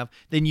may have,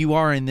 than you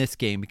are in this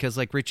game. Because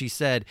like Richie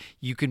said,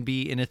 you can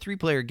be in a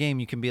 3-player game,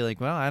 you can be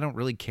like, well, I don't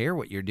really care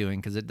what you're doing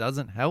because it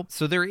doesn't help.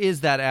 So there is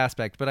that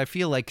aspect, but I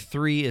feel like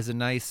 3 is a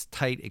nice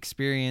tight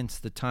experience.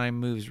 The time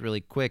moves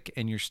really quick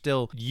and you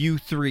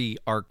 3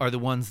 are the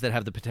ones that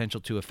have the potential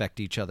to affect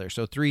each other.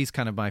 So 3 is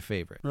kind of my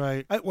favorite.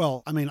 Right.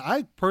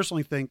 I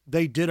personally think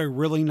they did a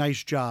really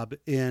nice job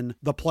in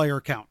the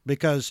player count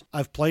because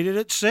I've played it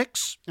at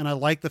 6 and I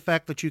like the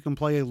fact that you can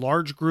play a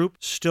large group,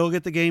 still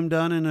get the game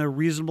done in a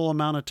reasonable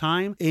amount of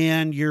time,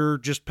 and you're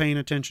just paying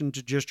attention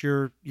to just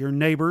your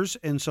neighbors,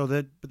 and so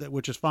that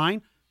which is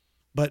fine.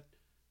 But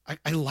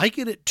I like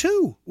it at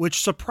 2,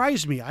 which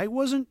surprised me. I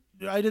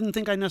didn't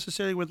think I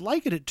necessarily would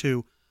like it at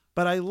 2,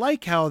 but I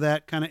like how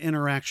that kind of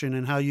interaction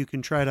and how you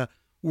can try to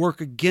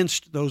work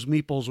against those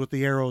meeples with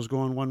the arrows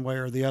going one way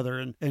or the other,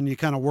 and you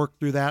kind of work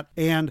through that.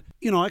 And,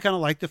 I kind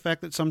of like the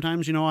fact that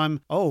sometimes,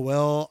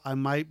 I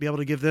might be able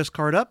to give this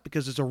card up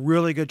because it's a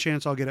really good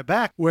chance I'll get it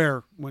back,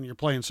 where when you're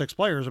playing 6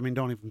 players,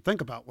 don't even think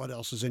about what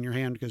else is in your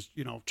hand because,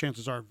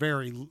 chances are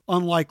very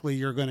unlikely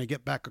you're going to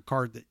get back a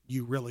card that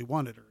you really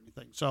wanted or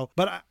anything. So,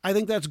 but I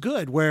think that's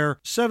good, where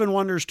 7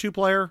 Wonders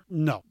 2-player,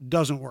 no,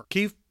 doesn't work.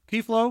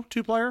 Keyflow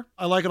 2-player,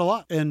 I like it a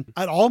lot. And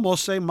I'd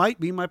almost say might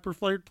be my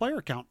preferred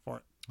player count for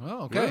it.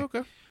 Oh, okay. Yeah,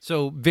 okay.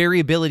 So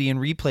variability and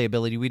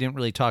replayability we didn't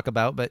really talk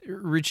about, but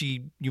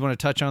Richie, you want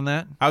to touch on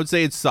that? I would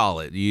say it's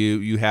solid.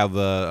 You have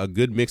a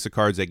good mix of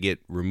cards that get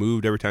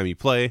removed every time you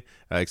play,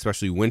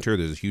 especially Winter.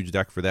 There's a huge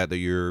deck for that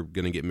you're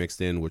going to get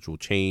mixed in, which will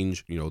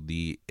change,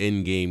 the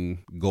in-game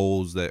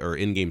goals or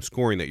in-game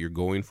scoring that you're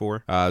going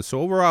for.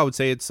 So overall, I would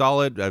say it's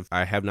solid.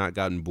 I have not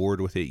gotten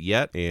bored with it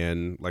yet,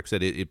 and like I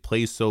said, it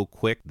plays so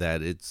quick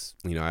that it's,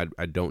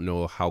 I don't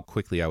know how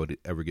quickly I would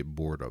ever get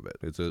bored of it.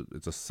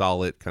 It's a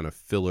solid kind of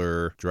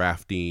filler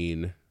drafting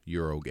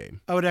Euro game.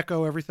 I would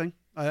echo everything.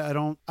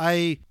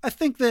 I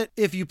think that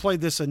if you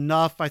played this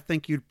enough, I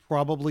think you'd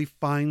probably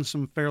find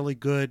some fairly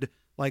good,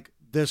 like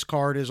this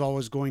card is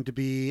always going to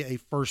be a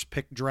first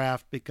pick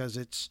draft because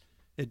it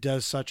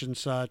does such and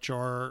such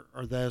or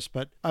this.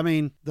 But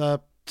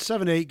the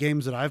 7 to 8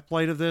 games that I've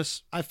played of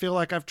this, I feel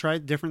like I've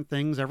tried different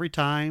things every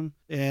time,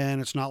 and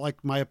it's not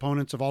like my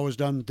opponents have always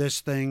done this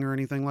thing or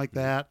anything like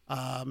that.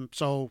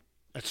 So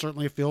I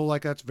certainly feel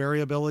like that's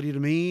variability to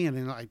me,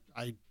 and I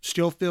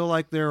still feel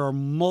like there are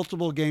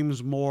multiple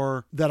games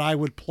more that I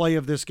would play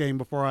of this game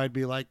before I'd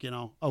be like,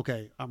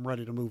 okay, I'm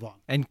ready to move on.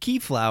 And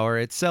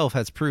Keyflower itself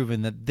has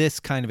proven that this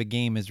kind of a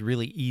game is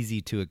really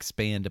easy to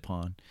expand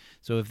upon.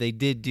 So if they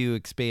did do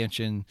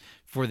expansion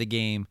for the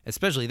game,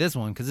 especially this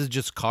one, because it's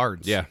just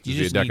cards. Yeah, you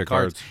just a deck need of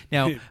cards.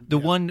 Now,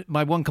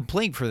 my one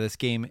complaint for this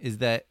game is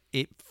that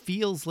it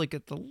feels like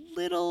it's a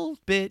little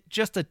bit,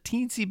 just a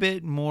teensy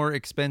bit more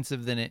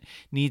expensive than it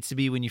needs to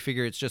be when you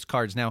figure it's just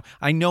cards. Now,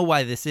 I know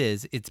why this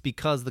is. It's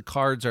because the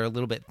cards are a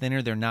little bit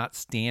thinner. They're not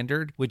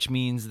standard, which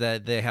means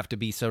that they have to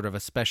be sort of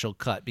a special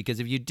cut. Because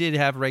if you did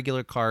have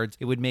regular cards,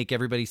 it would make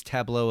everybody's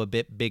tableau a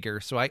bit bigger.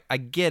 So I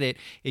get it.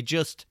 It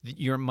just,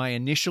 my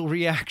initial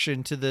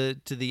reaction to the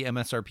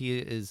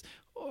MSRP is,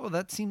 oh,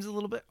 that seems a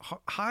little bit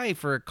high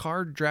for a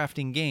card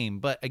drafting game.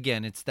 But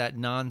again, it's that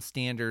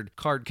non-standard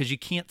card because you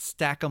can't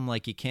stack them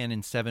like you can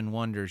in Seven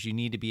Wonders. You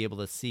need to be able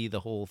to see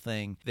the whole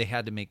thing. They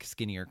had to make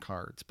skinnier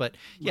cards. But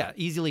yeah,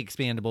 easily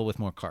expandable with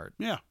more cards.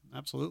 Yeah,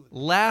 absolutely.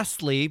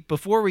 Lastly,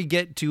 before we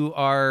get to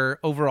our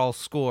overall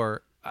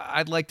score,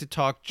 I'd like to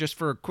talk just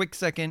for a quick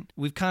second.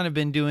 We've kind of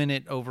been doing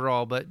it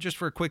overall, but just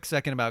for a quick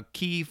second about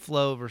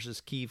Keyflow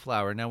versus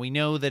Keyflower. Now, we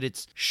know that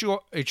it's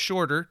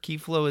shorter.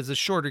 Keyflow is a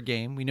shorter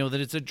game. We know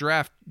that it's a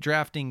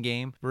drafting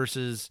game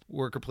versus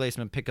worker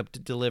placement, pick up to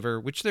deliver,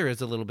 which there is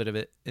a little bit of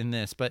it in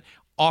this, but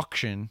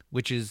auction,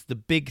 which is the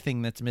big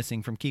thing that's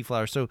missing from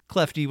Keyflower. So,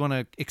 Clef, do you want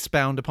to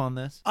expound upon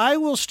this? I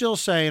will still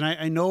say, and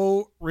I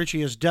know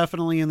Richie is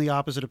definitely in the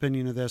opposite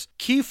opinion of this,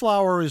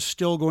 Keyflower is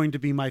still going to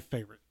be my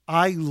favorite.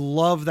 I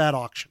love that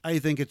auction. I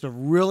think it's a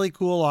really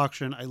cool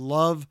auction. I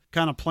love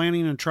kind of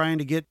planning and trying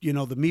to get, the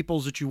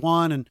meeples that you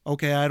want. And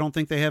okay, I don't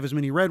think they have as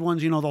many red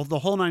ones, the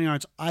whole 9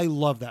 yards. I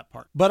love that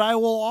part. But I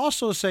will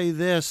also say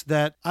this,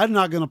 that I'm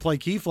not going to play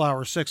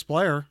Keyflower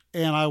 6-player,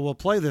 and I will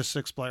play this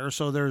 6-player.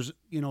 So there's,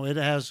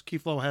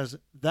 Keyflow has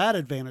that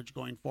advantage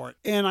going for it.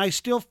 And I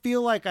still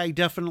feel like I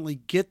definitely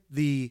get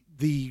the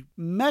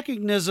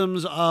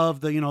mechanisms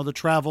of the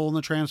travel and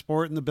the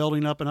transport and the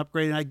building up and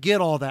upgrading. I get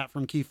all that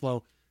from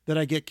Keyflow that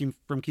I get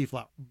from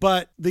Keyflower.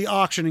 But the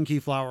auction in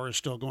Keyflower is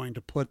still going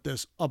to put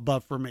this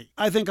above for me.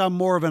 I think I'm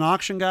more of an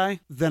auction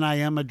guy than I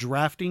am a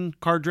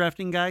card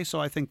drafting guy, so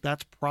I think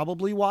that's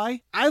probably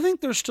why. I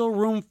think there's still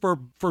room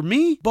for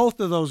me. Both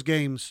of those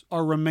games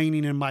are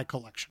remaining in my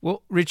collection.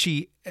 Well,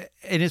 Richie,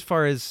 and as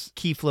far as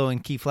Keyflow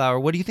and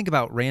Keyflower, what do you think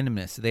about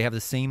randomness? Do they have the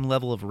same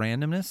level of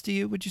randomness to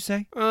you, would you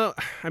say?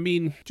 I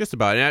mean, just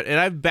about. And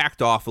I've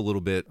backed off a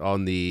little bit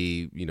on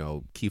the,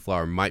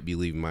 Keyflower might be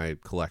leaving my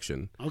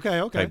collection.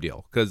 Okay. Type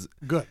deal. Good.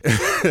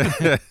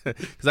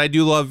 Because I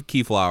do love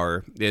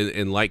Keyflower.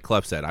 And like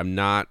Clef said, I'm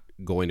not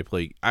going to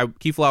play.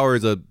 Keyflower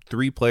is a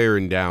 3-player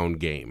and down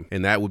game,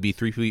 and that would be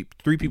three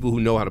people who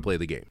know how to play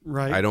the game.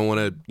 Right. I don't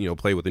want to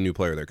play with a new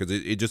player there because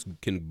it just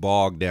can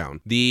bog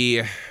down.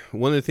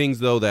 One of the things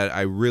though that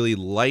I really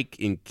like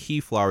in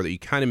Keyflower that you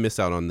kind of miss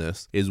out on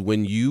this is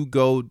when you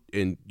go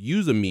and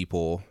use a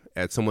meeple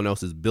at someone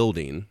else's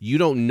building, you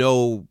don't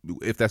know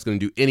if that's going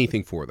to do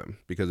anything for them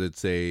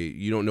because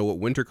you don't know what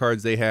winter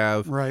cards they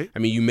have. Right. I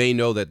mean, you may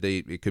know that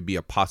it could be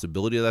a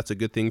possibility that's a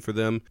good thing for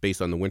them based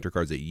on the winter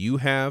cards that you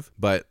have.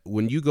 But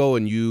when you go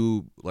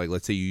and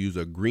let's say you use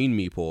a green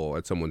meeple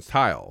at someone's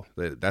tile,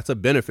 that's a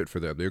benefit for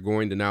them. They're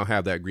going to now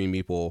have that green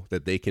meeple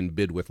that they can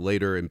bid with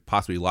later and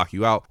possibly lock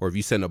you out. Or if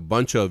you send a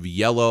bunch of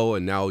yellow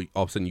and now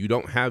all of a sudden you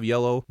don't have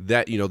yellow,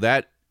 that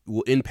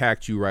will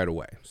impact you right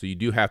away. So you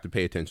do have to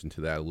pay attention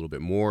to that a little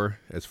bit more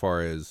as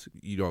far as,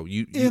 you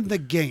in the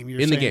game, you're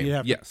saying you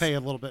have to pay a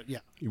little bit. Yeah.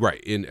 Right.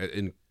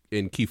 In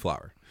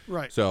Keyflower.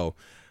 Right. So,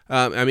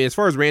 I mean, as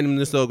far as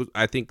randomness though,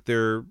 I think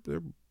they're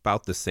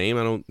about the same.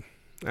 I don't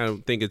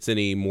think it's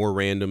any more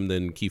random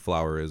than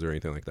Keyflower is or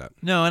anything like that.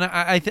 No, and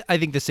I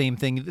think the same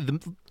thing.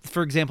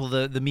 For example,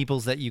 the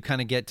meeples that you kind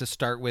of get to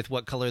start with,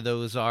 what color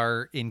those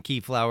are in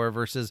Keyflower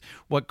versus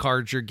what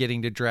cards you're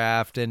getting to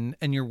draft, and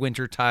your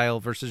winter tile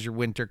versus your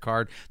winter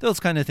card. Those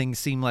kind of things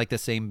seem like the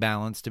same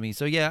balance to me.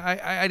 So yeah,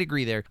 I'd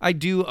agree there. I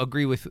do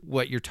agree with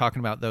what you're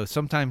talking about though.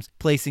 Sometimes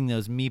placing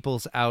those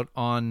meeples out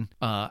on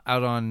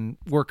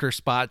worker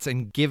spots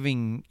and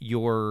giving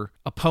your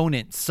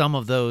opponent some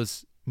of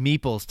those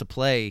meeples to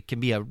play can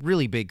be a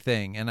really big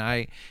thing. And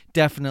I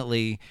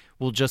definitely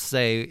will just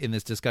say in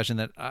this discussion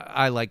that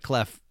I like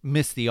Clef,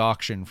 missed the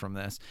auction from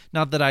this.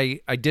 Not that I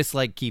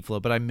dislike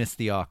Keyflow, but I missed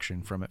the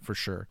auction from it for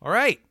sure. All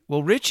right.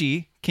 Well,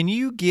 Richie, can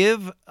you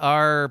give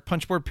our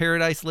Punchboard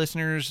Paradise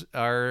listeners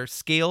our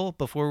scale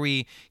before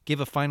we give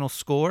a final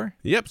score?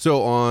 Yep.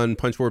 So on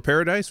Punchboard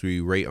Paradise,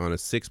 we rate on a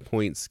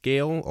 6-point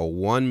scale, a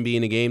 1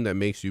 being a game that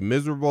makes you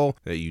miserable,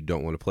 that you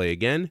don't want to play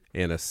again,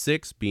 and a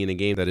 6 being a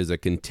game that is a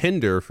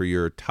contender for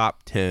your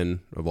top 10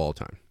 of all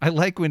time. I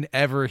like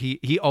whenever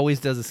he always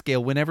does a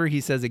scale. Whenever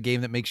he says a game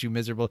that makes you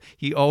miserable,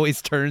 he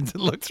always turns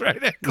and looks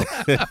right at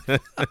Clef.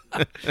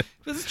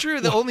 It's true.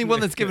 The only one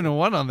that's given a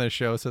 1 on this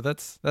show, so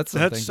that's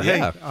something.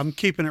 Hey, I'm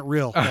keeping it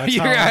real. That's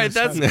You're right.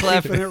 That's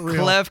Clef. Keeping it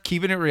real. Clef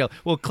keeping it real.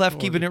 Well, Clef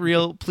keeping it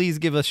real. Please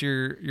give us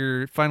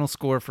your final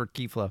score for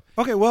Keyflow.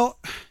 Okay. Well,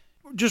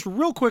 just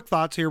real quick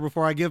thoughts here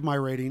before I give my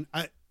rating.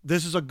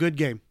 This is a good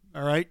game.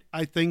 All right.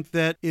 I think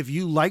that if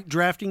you like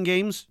drafting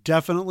games,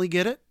 definitely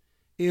get it.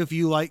 If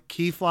you like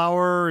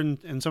Keyflower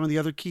and some of the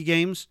other key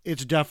games,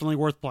 it's definitely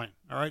worth playing.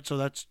 All right. So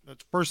that's the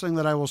first thing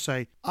that I will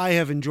say. I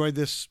have enjoyed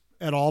this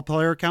at all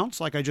player counts.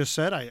 Like I just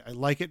said, I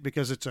like it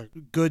because it's a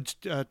good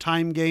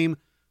time game,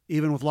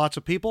 even with lots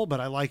of people, but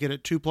I like it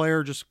at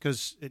 2-player just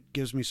because it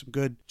gives me some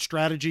good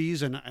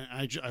strategies, and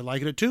I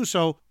like it at 2.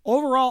 So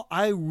overall,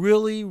 I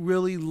really,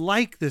 really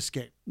like this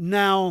game.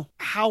 Now,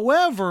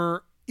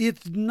 however,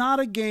 it's not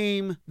a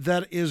game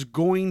that is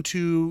going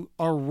to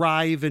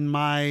arrive in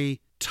my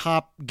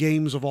top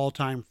games of all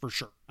time for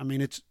sure. I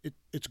mean, it's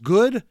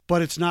good,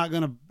 but it's not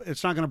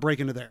gonna break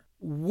into there.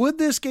 Would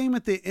this game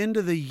at the end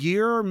of the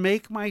year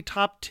make my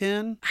top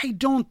 10? I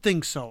don't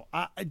think so.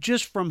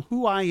 Just from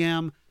who I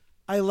am,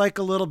 I like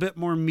a little bit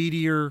more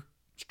meatier,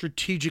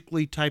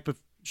 strategically?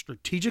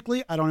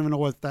 I don't even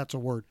know if that's a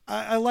word.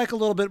 I like a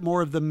little bit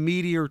more of the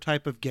meatier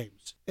type of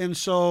games. And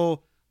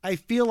so I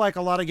feel like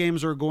a lot of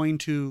games are going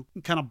to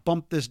kind of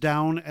bump this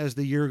down as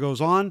the year goes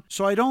on.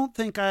 So I don't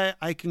think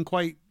I can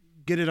quite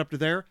get it up to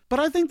there. But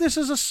I think this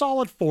is a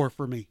solid 4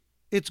 for me.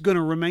 It's going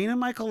to remain in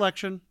my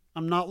collection.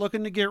 I'm not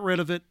looking to get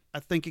rid of it. I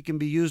think it can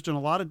be used in a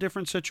lot of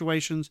different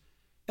situations.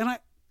 And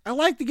I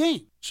like the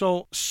game.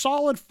 So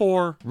solid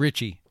 4.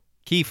 Richie,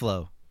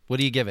 Keyflow, what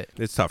do you give it?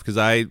 It's tough because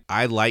I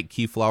like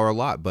Keyflower a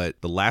lot, but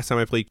the last time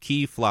I played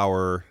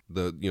Keyflower,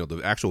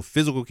 the actual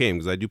physical game,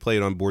 because I do play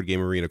it on Board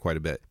Game Arena quite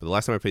a bit, but the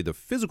last time I played the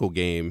physical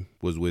game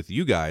was with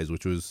you guys,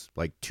 which was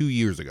like 2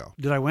 years ago.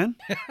 Did I win?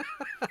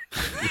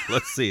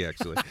 Let's see,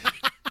 actually.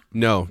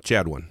 No,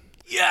 Chad won.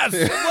 Yes,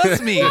 it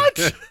was me.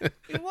 What?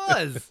 It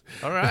was.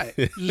 All right.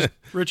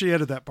 Richie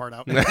edited that part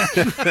out.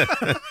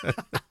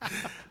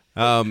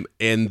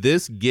 And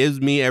this gives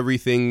me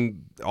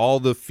everything, all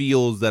the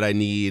feels that I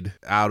need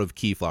out of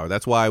Keyflower.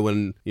 That's why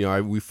when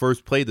we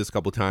first played this a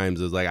couple times,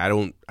 it was like I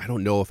don't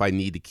know if I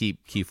need to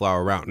keep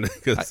Keyflower around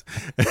because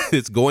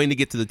it's going to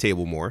get to the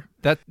table more.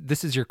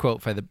 This is your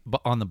quote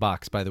on the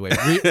box, by the way.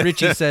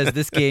 Richie says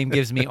this game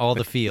gives me all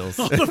the feels.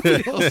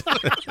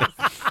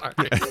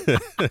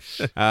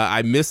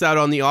 I miss out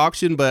on the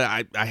auction,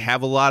 but I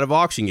have a lot of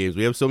auction games.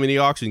 We have so many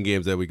auction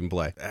games that we can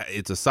play.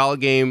 It's a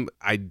solid game.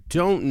 I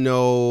don't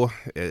know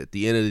at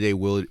the end of the day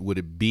would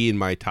it be in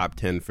my top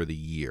 10 for the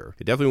year.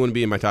 It definitely wouldn't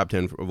be in my top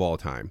 10 of all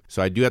time.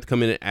 So I do have to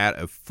come in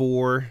at a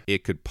 4.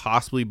 It could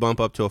possibly bump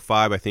up to a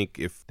 5, I think,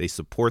 if they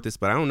support this,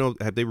 but I don't know,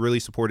 have they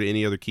really supported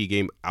any other key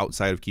game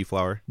outside of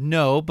Keyflower?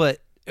 No, but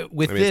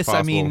with this,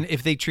 I mean,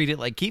 if they treat it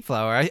like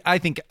Keyflower, I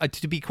think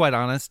to be quite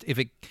honest, if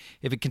it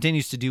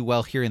continues to do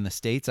well here in the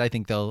States, I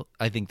think they'll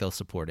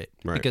support it,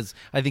 right? Because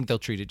I think they'll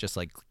treat it just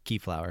like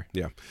Keyflower.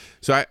 Yeah.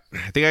 So I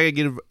think I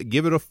could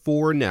give it a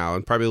 4 now,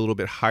 and probably a little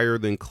bit higher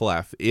than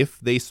Clef. If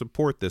they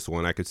support this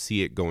one, I could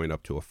see it going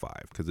up to a 5,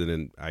 because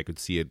then I could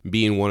see it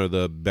being one of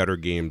the better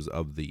games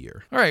of the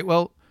year. All right.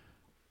 Well,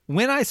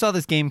 when I saw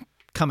this game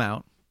come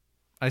out,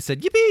 I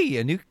said, "Yippee!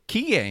 A new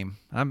key game!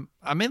 I'm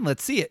in.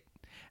 Let's see it."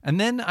 And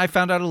then I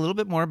found out a little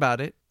bit more about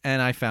it,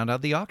 and I found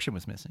out the auction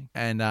was missing.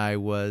 And I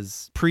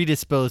was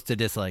predisposed to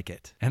dislike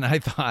it. And I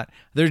thought,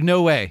 there's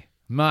no way.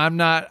 I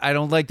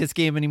don't like this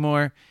game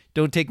anymore.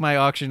 Don't take my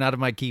auction out of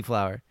my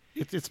Keyflower.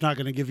 It's not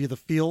going to give you the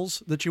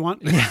feels that you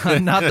want? Yeah,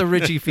 not the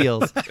Richie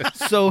feels.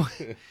 So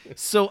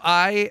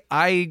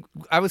I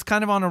was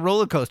kind of on a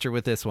roller coaster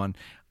with this one.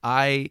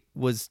 I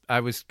was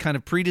kind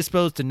of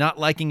predisposed to not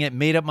liking it,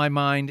 made up my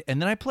mind,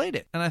 and then I played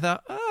it. And I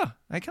thought,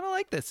 I kind of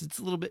like this.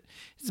 It's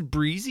it's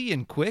breezy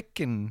and quick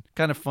and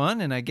kind of fun,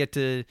 and I get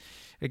to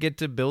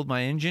build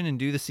my engine and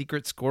do the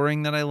secret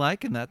scoring that I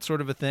like and that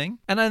sort of a thing.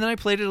 And then I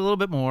played it a little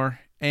bit more,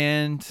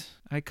 and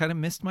I kind of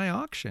missed my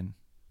auction.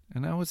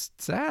 And I was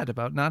sad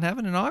about not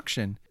having an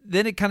auction.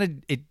 Then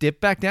it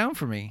dipped back down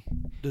for me.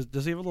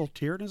 Does he have a little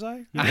tear in his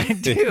eye? I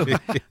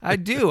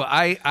do.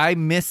 I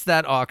miss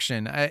that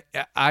auction. I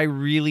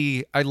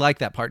like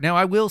that part. Now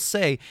I will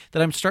say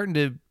that I'm starting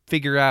to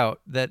figure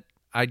out that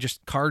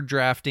card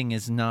drafting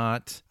is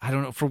not, I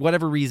don't know, for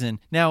whatever reason.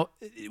 Now,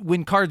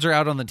 when cards are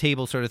out on the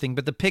table sort of thing,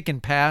 but the pick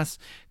and pass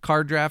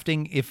card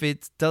drafting, if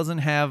it doesn't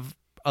have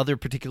other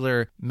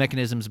particular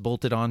mechanisms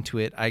bolted onto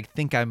it, I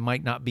think I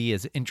might not be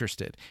as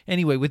interested.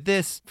 Anyway, with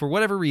this, for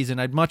whatever reason,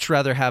 I'd much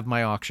rather have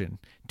my auction.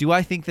 Do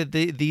I think that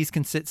these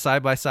can sit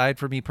side by side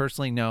for me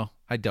personally? No,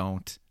 I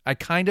don't. I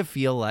kind of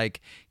feel like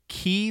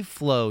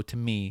Keyflow to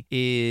me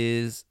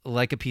is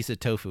like a piece of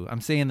tofu. I'm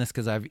saying this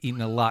because I've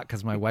eaten a lot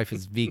because my wife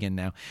is vegan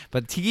now.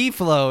 But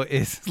Keyflow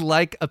is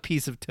like a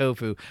piece of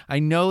tofu. I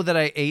know that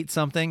I ate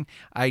something.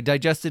 I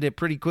digested it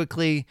pretty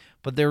quickly,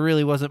 but there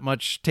really wasn't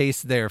much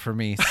taste there for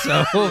me.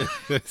 So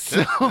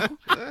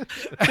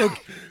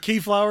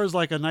Keyflower is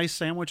like a nice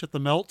sandwich at the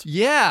melt.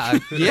 Yeah,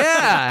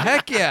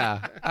 heck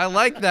yeah. I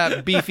like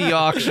that beefy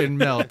auction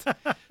melt.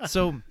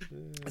 So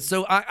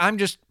I'm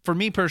just, for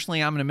me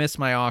personally, I'm going to miss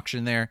my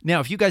auction there. Now,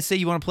 if you guys say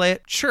you want to play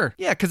it, sure.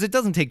 Yeah, because it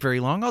doesn't take very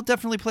long. I'll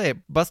definitely play it.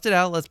 Bust it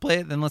out, let's play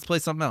it, then let's play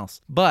something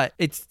else. But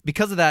it's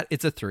because of that,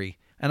 it's a 3.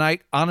 And I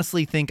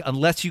honestly think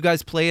unless you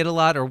guys play it a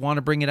lot or want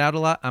to bring it out a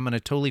lot, I'm going to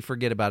totally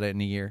forget about it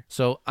in a year.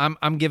 So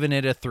I'm giving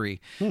it a 3.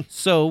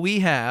 So we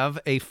have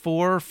a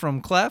 4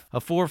 from Clef, a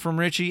 4 from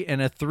Richie,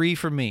 and a 3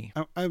 from me.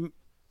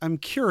 I'm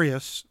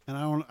curious, and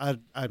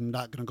I'm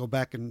not going to go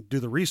back and do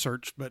the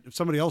research, but if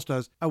somebody else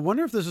does, I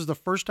wonder if this is the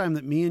first time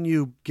that me and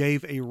you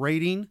gave a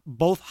rating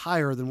both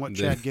higher than what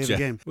Chad gave a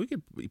game. We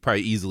could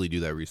probably easily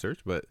do that research,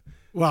 but...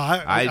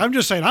 Well, I'm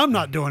just saying I'm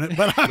not doing it,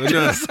 but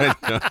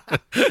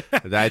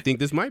I think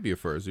this might be a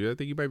first. I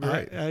think you might be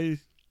right.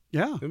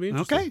 Yeah.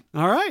 Okay.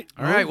 All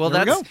right. Well,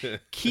 that's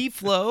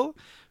Keyflow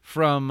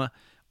from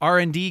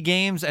R&D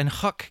Games and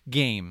Huck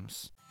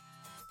Games.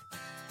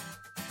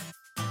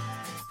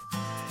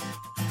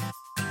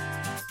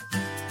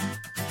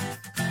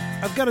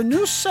 I've got a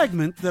new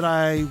segment that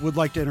I would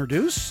like to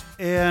introduce,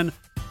 and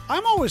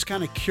I'm always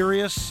kind of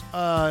curious.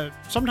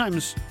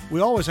 Sometimes we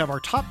always have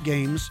our top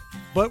games,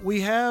 but we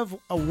have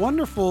a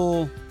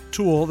wonderful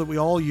tool that we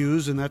all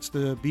use, and that's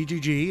the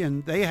BGG,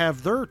 and they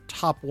have their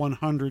top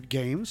 100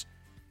 games.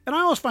 And I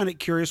always find it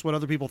curious what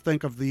other people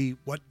think of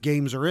what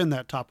games are in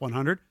that top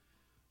 100.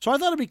 So I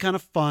thought it'd be kind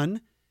of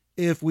fun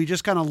if we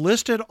just kind of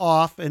listed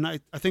off, and I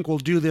think we'll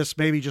do this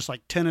maybe just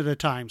like 10 at a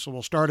time. So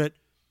we'll start at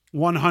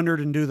 100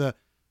 and do the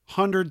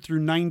 100 through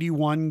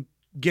 91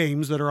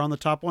 games that are on the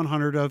top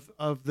 100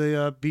 of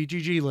the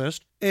BGG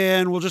list.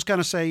 And we'll just kind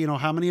of say,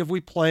 how many have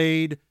we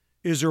played?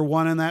 Is there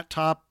one in that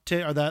top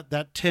 10 or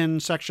that 10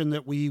 section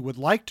that we would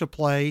like to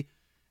play?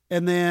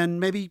 And then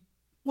maybe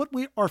what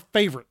our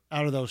favorite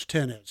out of those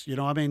 10 is.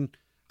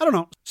 I don't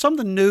know,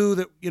 something new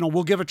that,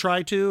 we'll give a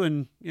try to,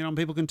 and,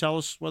 people can tell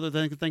us whether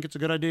they think it's a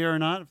good idea or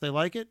not, if they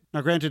like it.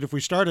 Now, granted, if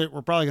we start it,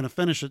 we're probably going to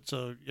finish it,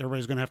 so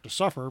everybody's going to have to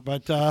suffer,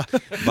 but...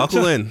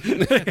 Buckle in.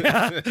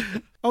 Yeah.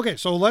 Okay,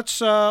 so let's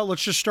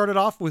just start it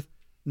off with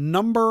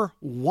number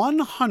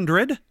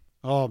 100.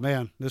 Oh,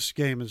 man, this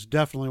game is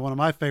definitely one of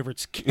my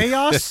favorites.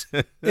 Chaos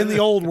in the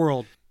Old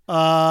World.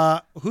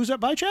 Who's that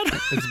by, Chad?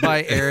 It's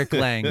by Eric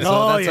Lang. So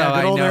Oh, that's yeah, how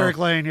good I old know Eric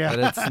Lang, yeah.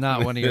 that it's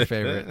not one of your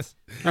favorites.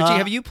 Richie,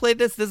 have you played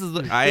this? This is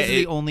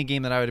the only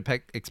game that I would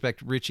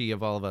expect Richie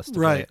of all of us to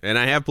play. And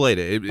I have played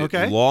it.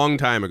 Okay. A long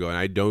time ago, and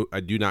I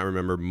do not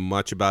remember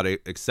much about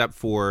it except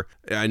for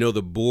I know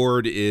the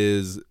board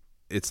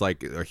it's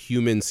like a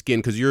human skin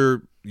because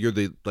you're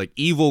the like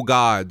evil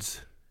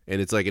gods. And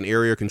it's like an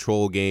area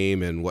control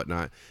game and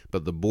whatnot,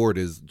 but the board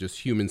is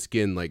just human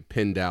skin like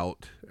pinned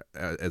out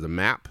as a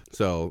map.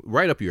 So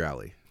right up your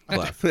alley,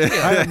 Clef.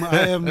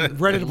 I am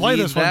ready to play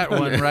Leave this one. that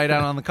one right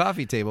out on the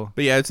coffee table.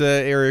 But yeah, it's an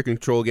area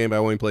control game. I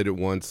only played it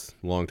once,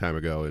 a long time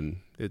ago, and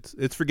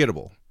it's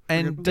forgettable.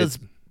 And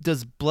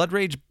does Blood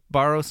Rage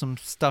borrow some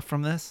stuff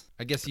from this?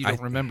 I guess you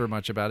don't remember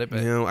much about it, but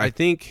I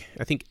think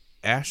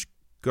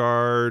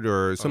Ashgard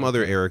or some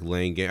other Eric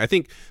Lang game. I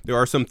think there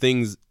are some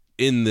things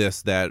in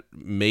this that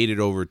made it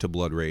over to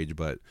Blood Rage,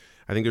 but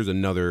I think he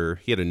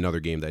had another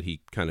game that he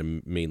kind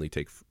of mainly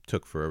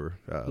took for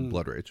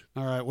Blood Rage.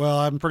 All right. Well,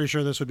 I'm pretty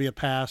sure this would be a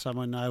pass. I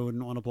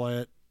wouldn't want to play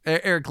it.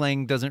 Eric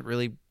Lang doesn't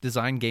really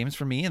design games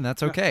for me, and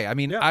that's okay. I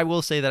mean, I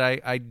will say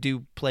that I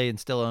do play and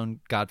still own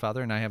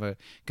Godfather, and I have a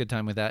good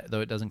time with that,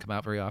 though it doesn't come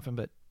out very often,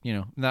 but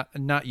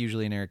not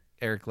usually an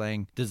Eric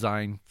Lang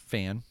design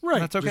fan. Right.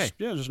 That's okay.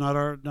 Just not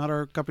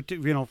our cup of tea.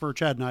 For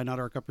Chad and I, not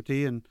our cup of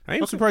tea. And I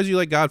am surprised you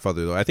like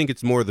Godfather, though. I think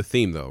it's more the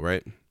theme, though,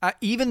 right?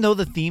 Even though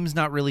the theme's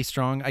not really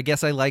strong, I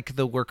guess I like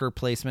the worker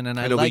placement, and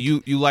I know, like...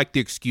 but you like the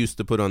excuse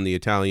to put on the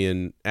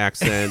Italian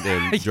accent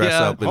and dress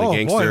up in a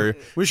gangster. Boy.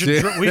 We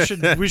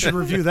should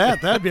review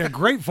that. That'd be a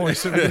great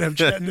voice that we could have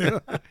Chad do.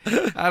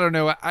 I don't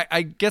know.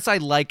 I guess I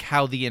like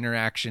how the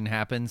interaction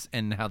happens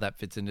and how that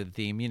fits into the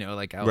theme.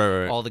 Like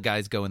how all the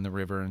guys go in the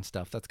river and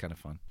stuff. That's kind of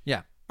fun.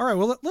 Yeah. All right.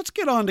 Well, let's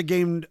get on to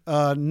game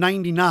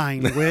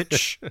 99,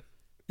 which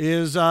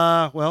is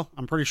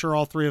I'm pretty sure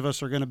all three of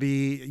us are going to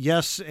be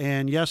yes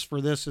for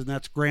this, and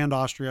that's Grand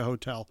Austria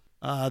Hotel.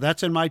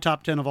 That's in my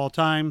top 10 of all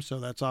time, so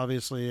that's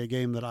obviously a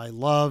game that I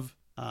love.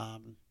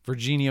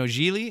 Virginio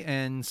Gigli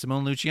and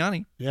Simone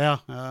Luciani. Yeah,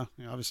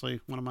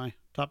 obviously one of my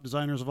top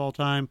designers of all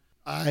time.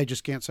 I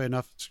just can't say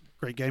enough. It's a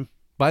great game.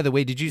 By the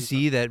way, did you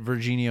see that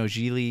Virginio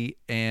Gigli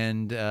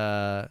and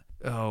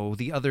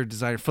the other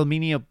designer,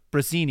 Flaminio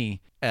Brasini,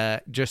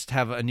 just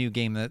have a new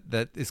game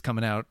that is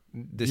coming out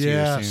this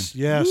year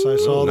soon? Yes, I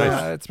saw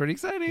that. It's pretty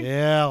exciting.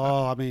 Yeah.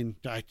 Oh, I mean,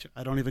 I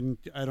don't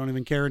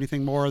even care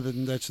anything more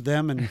than that's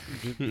them, and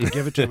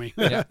give it to me.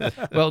 Yeah.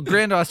 Well,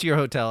 Grand Austria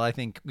Hotel, I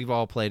think we've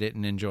all played it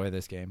and enjoy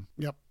this game.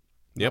 Yep.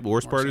 Yep.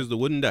 Worst part is the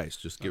wooden dice.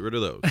 Just get rid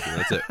of those.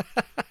 And that's it.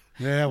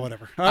 Yeah.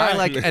 Whatever. I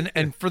like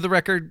and for the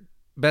record,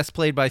 best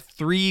played by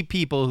 3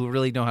 people who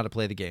really know how to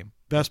play the game.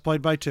 Best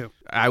played by 2.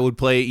 I would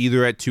play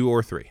either at 2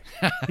 or 3.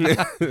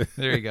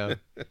 There you go.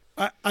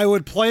 I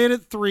would play it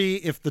at 3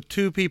 if the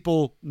 2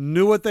 people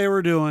knew what they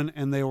were doing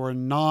and they were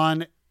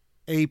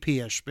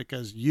non-AP-ish,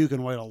 because you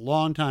can wait a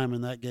long time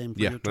in that game for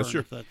your turn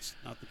if that's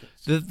not the case.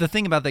 The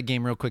thing about that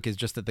game real quick is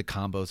just that the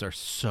combos are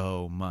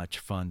so much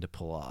fun to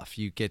pull off.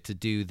 You get to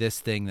do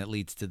this thing that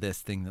leads to this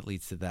thing that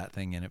leads to that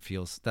thing, and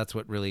that's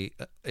what really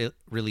it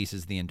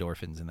releases the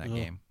endorphins in that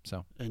game.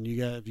 So, and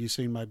have you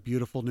seen my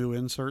beautiful new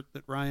insert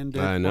that Ryan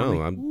did? I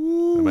know. I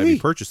might be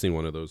purchasing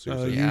one of those. I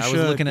was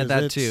looking at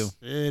that too.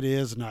 It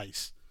is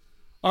nice.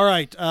 All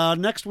right.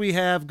 Next we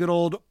have good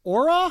old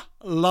Ora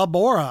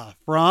Labora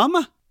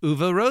from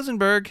Uwe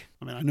Rosenberg.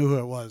 I mean, I knew who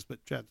it was,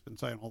 but Chad's been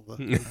saying all the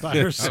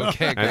designers. So.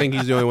 Okay, I think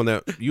he's the only one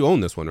that you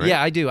own this one, right?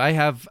 Yeah, I do. I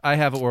have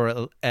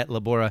Ora at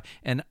Labora,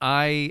 and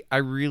I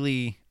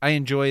really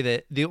enjoy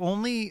that. The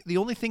only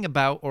thing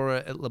about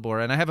Ora at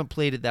Labora, and I haven't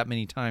played it that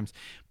many times,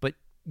 but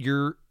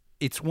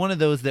it's one of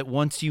those that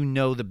once you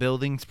know the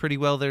buildings pretty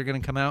well that are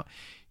going to come out,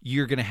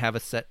 you're going to have a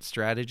set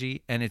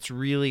strategy. And it's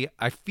really,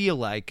 I feel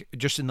like,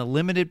 just in the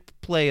limited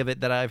play of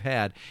it that I've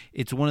had,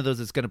 it's one of those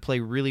that's going to play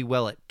really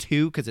well at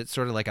 2 because it's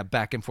sort of like a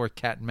back and forth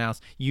cat and mouse.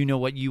 You know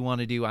what you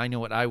want to do. I know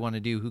what I want to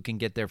do. Who can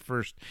get there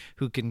first?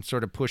 Who can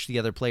sort of push the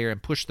other player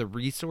and push the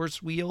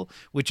resource wheel,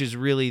 which is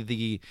really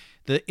the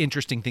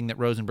interesting thing that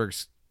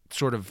Rosenberg's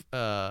sort of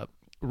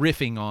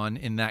riffing on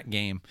in that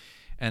game.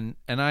 And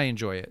I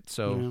enjoy it.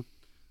 So Yeah.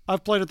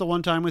 I've played it the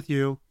one time with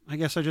you. I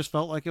guess I just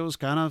felt like it was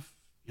kind of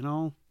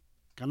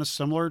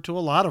similar to a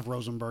lot of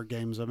Rosenberg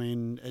games. I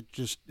mean,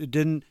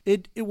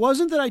 it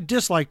wasn't that I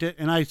disliked it,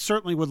 and I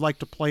certainly would like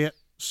to play it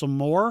some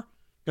more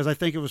because I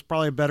think it was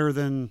probably better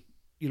than,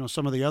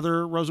 some of the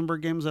other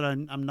Rosenberg games that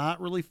I'm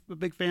not really a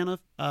big fan of.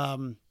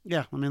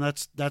 Yeah, I mean,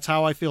 that's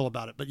how I feel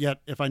about it. But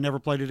yet, if I never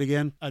played it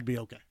again, I'd be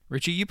okay.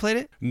 Richie, you played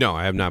it? No,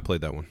 I have not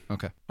played that one.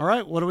 Okay. All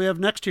right, what do we have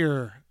next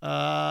here?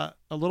 A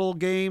little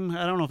game.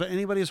 I don't know if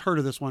anybody's heard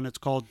of this one. It's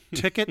called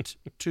Ticket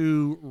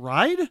to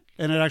Ride,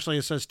 and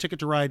it says Ticket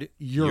to Ride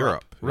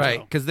Europe. Right,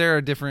 So, because there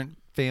are different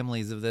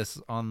families of this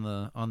on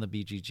the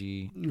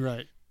BGG,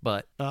 right.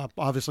 but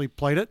Obviously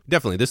played it.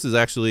 Definitely. This is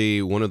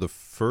actually one of the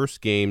first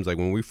games, like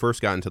when we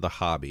first got into the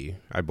hobby,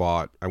 I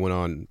went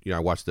on, I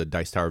watched the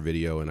Dice Tower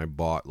video and I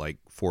bought like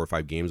 4 or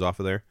 5 games off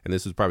of there. And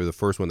this is probably the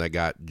first one that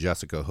got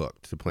Jessica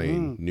hooked to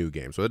playing new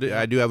games. So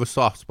I do have a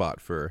soft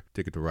spot for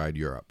Ticket to Ride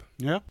Europe.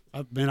 Yeah.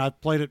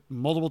 I've played it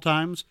multiple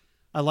times.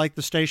 I like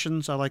the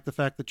stations. I like the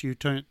fact that you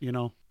turn,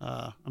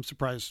 I'm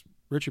surprised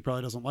Richie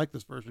probably doesn't like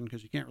this version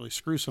because you can't really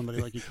screw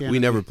somebody like you can. We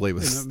never play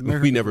with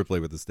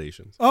the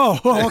stations.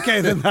 Oh,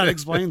 okay. Then that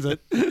explains it.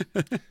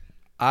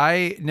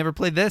 I never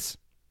played this.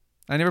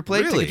 I never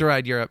played Really? Ticket to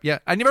Ride Europe. Yeah,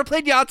 I never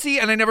played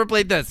Yahtzee, and I never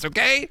played this,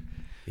 okay?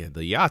 Yeah,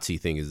 the Yahtzee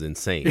thing is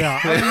insane. Yeah.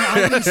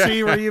 I can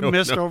see where you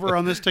missed over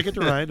on this Ticket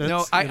to Ride.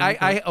 No,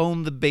 I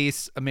own the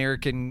base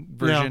American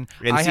version.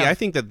 And I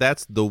think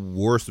that's the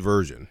worst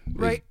version. is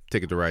Right.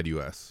 Ticket to Ride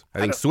US.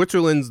 I think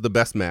Switzerland's the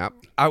best map.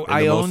 I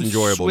the own most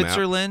enjoyable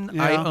Switzerland.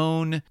 Yeah. I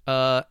own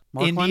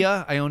Markland?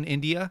 India. I own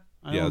India.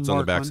 I Yeah, own it's on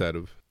the Markland. backside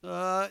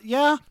of.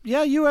 Yeah.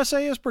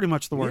 USA is pretty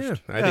much the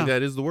worst. Yeah, I think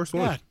that is the worst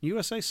one. Yeah,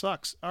 USA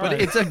sucks. All But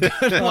right. it's a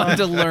good one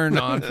to learn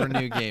on for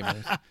new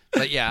gamers.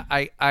 But yeah,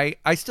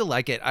 I still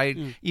like it.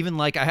 I even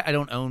like I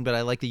don't own, but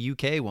I like the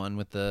UK one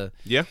with the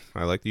Yeah,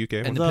 I like the UK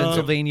and one. the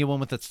Pennsylvania one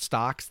with the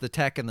stocks, the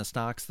tech and the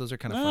stocks. Those are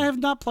kind of I fun. have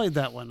not played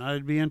that one.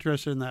 I'd be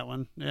interested in that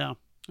one. Yeah. All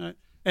right.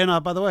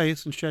 And by the way,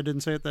 since Chad didn't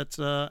say it, that's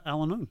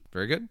Alan Moon.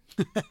 Very good.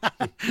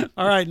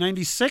 All right,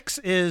 96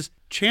 is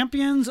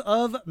Champions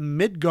of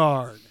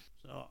Midgard.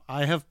 So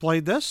I have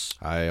played this.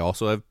 I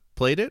also have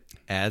played it.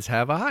 As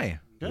have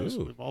I. Okay,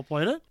 so Ooh. we've all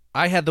played it.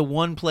 I had the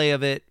one play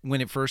of it when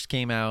it first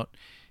came out.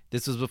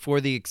 This was before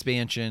the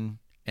expansion,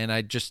 and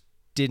I just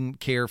didn't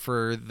care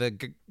for the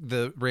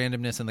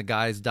randomness and the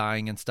guys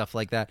dying and stuff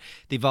like that.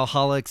 The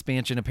Valhalla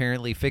expansion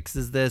apparently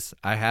fixes this.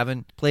 I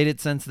haven't played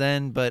it since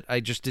then, but I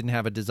just didn't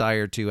have a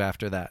desire to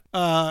after that.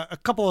 A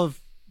couple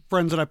of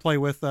friends that I play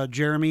with,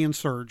 Jeremy and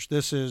Serge,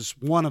 this is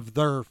one of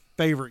their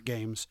favorite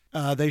games.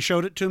 They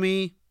showed it to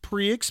me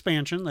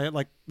pre-expansion.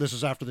 This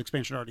is after the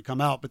expansion had already come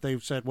out, but they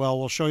said, well,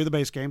 we'll show you the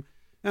base game.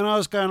 And I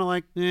was kind of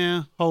like,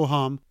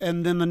 ho-hum.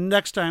 And then the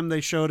next time they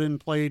showed it and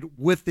played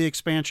with the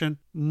expansion,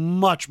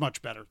 much,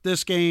 much better.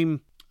 This game,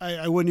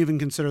 I wouldn't even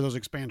consider those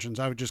expansions.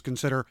 I would just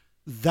consider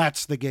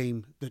that's the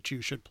game that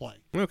you should play.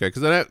 Okay,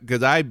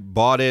 because I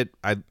bought it.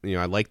 I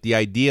liked the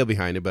idea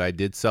behind it, but I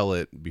did sell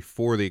it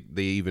before they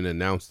even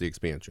announced the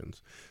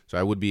expansions. So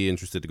I would be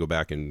interested to go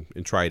back and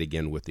try it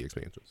again with the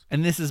expansions.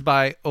 And this is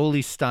by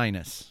Oli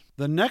Steinis.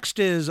 The next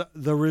is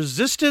The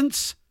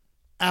Resistance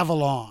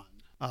Avalon.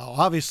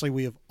 Obviously,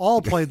 we have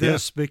all played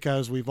this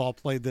because we've all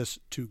played this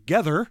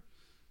together.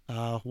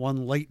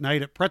 One late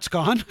night at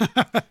PretzCon.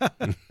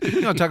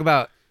 You want to talk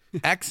about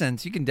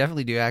accents? You can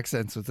definitely do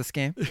accents with this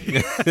game.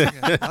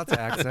 Yeah, lots of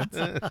accents.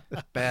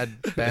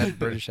 Bad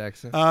British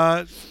accent.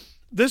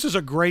 This is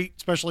a great,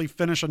 especially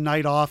finish a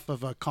night off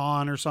of a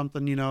con or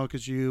something,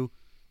 because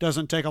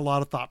doesn't take a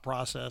lot of thought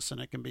process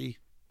and it can be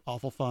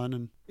awful fun.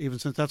 And even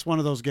since that's one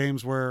of those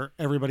games where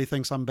everybody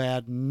thinks I'm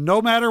bad,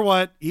 no matter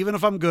what, even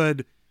if I'm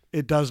good,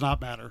 it does not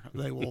matter.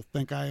 They will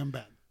think I am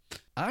bad.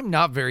 I'm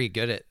not very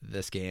good at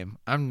this game.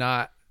 I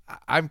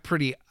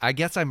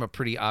guess I'm a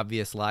pretty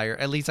obvious liar.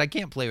 At least I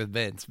can't play with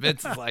Vince.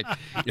 Vince is like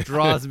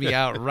draws me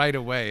out right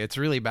away. It's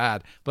really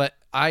bad. But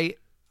I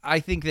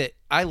think that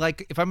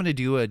if I'm going to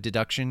do a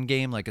deduction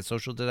game, like a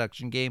social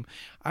deduction game,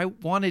 I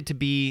want it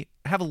to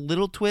have a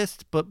little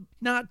twist, but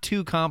not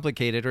too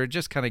complicated, or it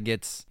just kind of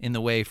gets in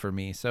the way for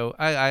me. So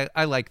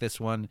I like this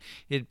one.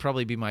 It'd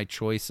probably be my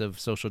choice of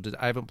social.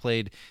 I haven't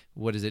played,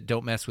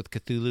 Don't Mess with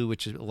Cthulhu,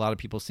 which a lot of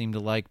people seem to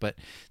like, but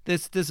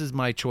this is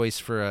my choice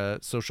for a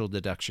social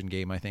deduction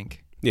game, I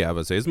think. Yeah, I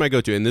would say it's my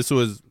go-to. And this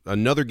was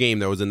another game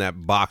that was in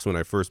that box when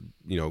I first,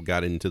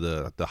 got into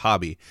the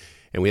hobby.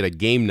 And we had a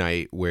game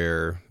night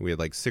where we had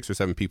like 6 or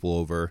 7 people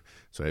over.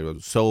 So I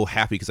was so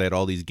happy because I had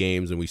all these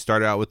games. And we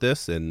started out with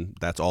this, and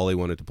that's all they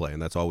wanted to play.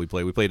 And that's all we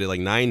played. We played it like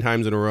 9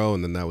 times in a row,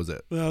 and then that was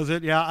it. That was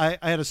it. Yeah,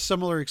 I had a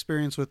similar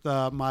experience with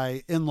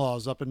my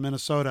in-laws up in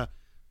Minnesota.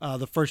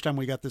 the first time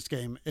we got this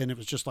game, and it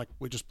was just like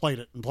we just played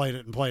it and played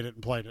it and played it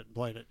and played it and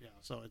played it. Yeah,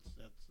 so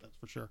that's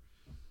for sure.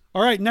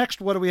 All right,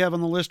 next, what do we have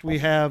on the list? We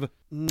have,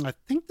 I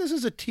think this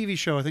is a TV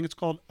show. I think it's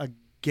called A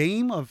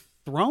Game of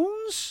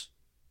Thrones.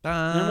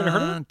 Anybody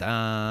heard of it?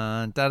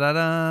 Dun, da, da,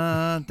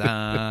 da,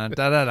 dun,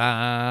 da, da,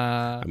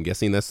 da. I'm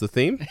guessing that's the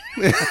theme.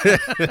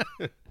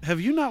 Have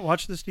you not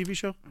watched this TV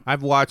show?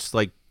 I've watched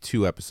like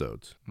 2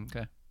 episodes.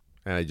 Okay.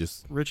 And I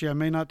just... Richie, I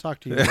may not talk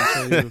to you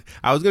until you...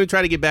 I was going to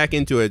try to get back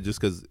into it just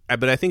because...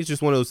 But I think it's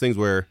just one of those things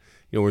where,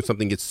 you know, when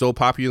something gets so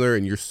popular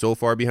and you're so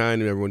far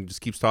behind and everyone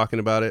just keeps talking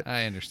about it.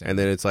 I understand. And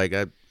then it's like...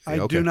 I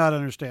okay. do not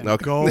understand.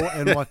 Okay. Go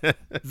and watch.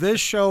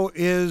 This show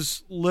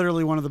is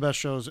literally one of the best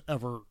shows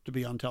ever to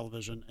be on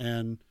television,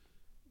 and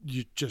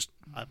you just,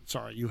 I'm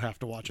sorry, you have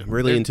to watch it. I'm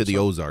really into the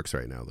Ozarks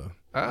right now, though.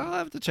 I'll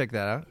have to check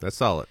that out. That's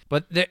solid.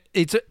 But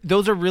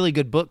those are really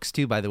good books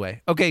too, by the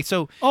way. Okay,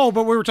 so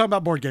but we were talking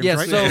about board games,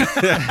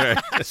 right?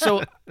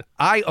 So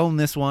I own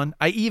this one.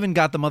 I even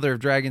got the Mother of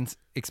Dragons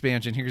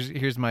expansion.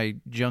 Here's my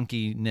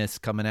junkiness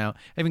coming out.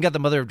 I even got the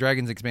Mother of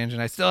Dragons expansion.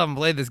 I still haven't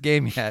played this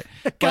game yet.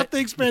 Got the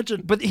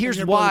expansion. But here's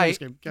You're why. playing this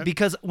game. Okay.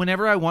 Because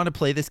whenever I want to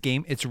play this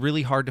game, it's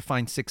really hard to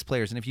find 6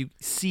 players. And if you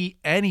see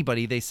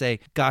anybody, they say,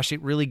 gosh,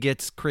 it really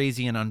gets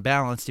crazy and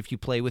unbalanced if you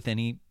play with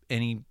any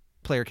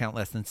player count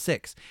less than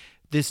 6.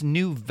 This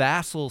new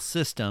vassal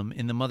system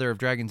in the Mother of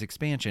Dragons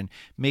expansion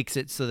makes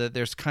it so that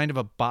there's kind of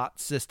a bot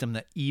system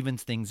that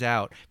evens things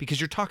out because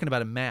you're talking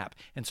about a map.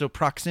 And so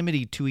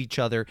proximity to each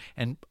other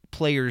and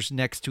players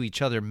next to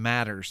each other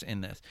matters in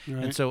this.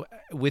 Right. And so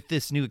with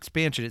this new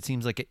expansion, it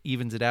seems like it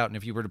evens it out. And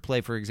if you were to play,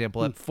 for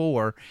example, at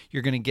 4,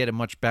 you're going to get a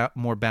much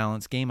more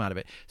balanced game out of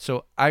it.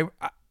 So I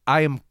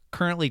am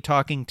currently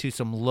talking to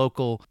some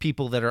local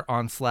people that are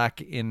on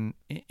Slack in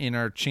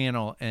our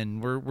channel,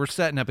 and we're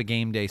setting up a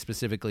game day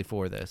specifically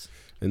for this.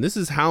 And this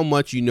is how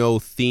much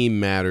theme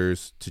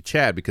matters to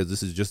Chad, because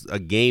this is just a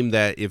game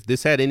that if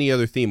this had any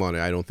other theme on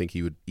it, I don't think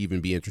he would even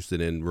be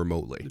interested in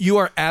remotely. You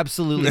are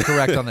absolutely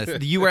correct on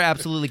this. You are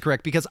absolutely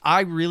correct, because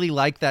I really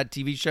like that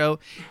TV show,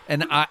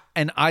 and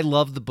I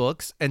love the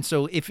books. And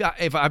so if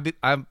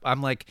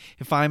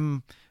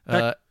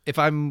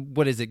I'm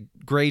what is it,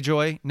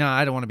 Greyjoy? No,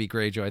 I don't want to be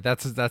Greyjoy.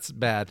 That's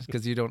bad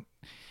because you don't.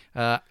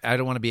 I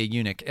don't want to be a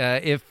eunuch.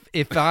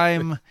 If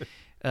I'm,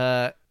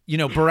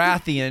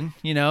 Baratheon,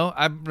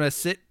 I'm gonna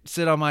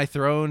sit on my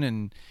throne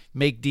and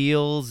make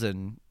deals,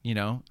 and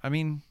I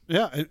mean,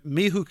 yeah,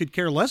 me who could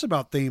care less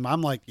about theme,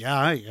 I'm like,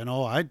 yeah,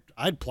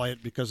 I'd play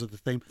it because of the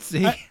theme.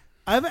 See,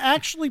 I've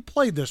actually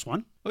played this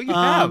one. Oh, you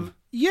have?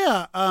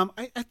 Yeah.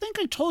 I think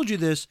I told you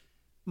this.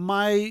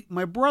 My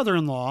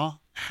brother-in-law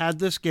had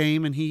this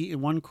game, and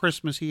one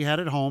Christmas he had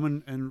it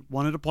home and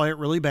wanted to play it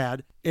really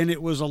bad. And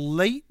it was a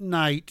late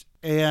night,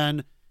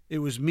 and it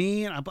was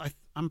me, and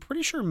I'm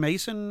pretty sure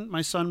Mason,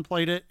 my son,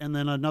 played it, and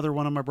then another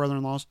one of my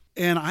brother-in-laws.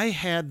 And I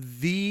had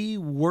the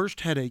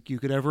worst headache you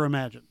could ever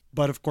imagine.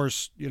 But of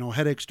course,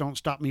 headaches don't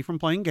stop me from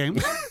playing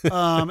games.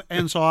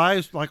 And so I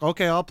was like,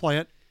 okay, I'll play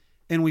it.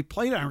 And we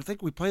played it. I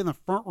think we played in the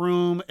front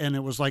room, and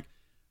it was like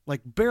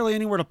barely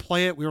anywhere to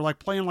play it. We were like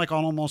playing like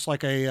on almost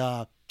like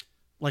a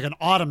like an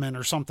ottoman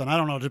or something. I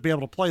don't know, to be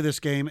able to play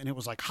this game. And it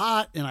was like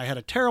hot, and I had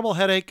a terrible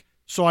headache.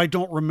 So I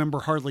don't remember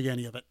hardly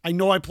any of it. I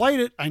know I played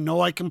it. I know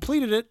I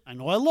completed it. I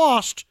know I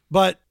lost,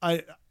 but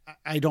I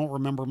don't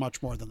remember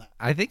much more than that.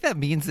 I think that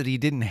means that he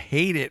didn't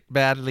hate it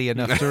badly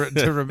enough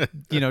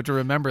to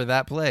remember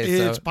that play.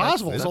 It's so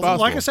possible. It's So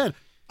possible. like I said,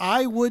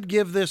 I would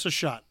give this a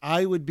shot.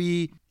 I would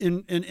be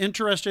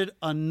interested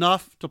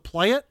enough to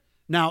play it.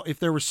 Now, if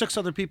there were 6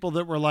 other people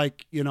that were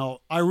like,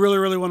 I really,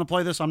 really want to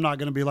play this, I'm not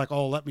going to be like,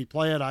 oh, let me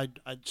play it.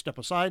 I'd step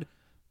aside.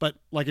 But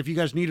like, if you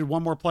guys needed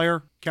one more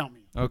player, count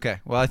me.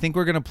 Okay. Well, I think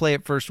we're going to play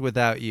it first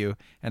without you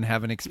and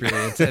have an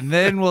experience, and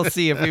then we'll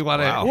see if we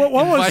want to. Wow.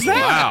 What was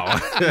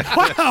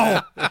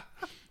that?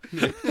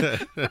 Wow.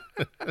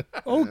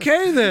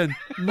 Okay, then.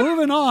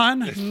 Moving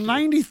on.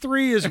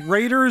 93 is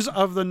Raiders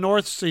of the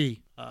North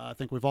Sea. I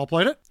think we've all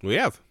played it. We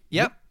have.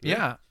 Yep.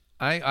 Yeah.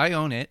 I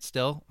own it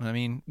still. I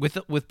mean, with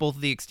both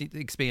of the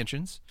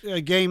expansions.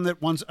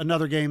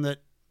 Another game that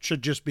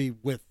should just be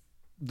with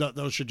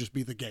those should just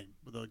be the game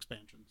with the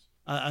expansions.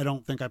 I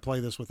don't think I play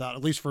this without,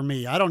 at least for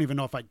me. I don't even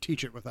know if I'd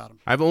teach it without them.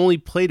 I've only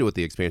played it with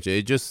the expansion.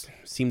 It just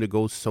seemed to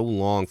go so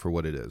long for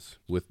what it is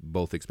with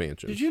both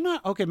expansions. Did you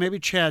not? Okay, maybe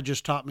Chad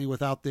just taught me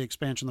without the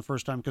expansion the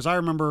first time, because I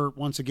remember,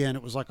 once again,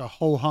 it was like a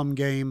ho-hum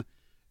game,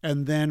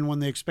 and then when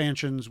we got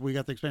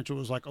the expansion, it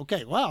was like,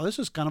 okay, wow, this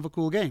is kind of a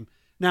cool game.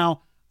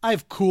 Now,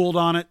 I've cooled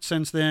on it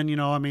since then,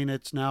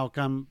 it's now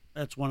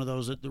it's one of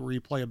those that the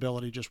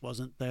replayability just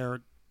wasn't there.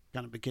 It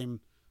kind of became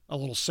a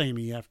little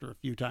samey after a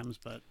few times,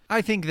 but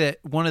I think that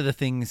one of the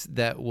things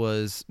that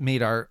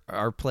made our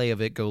play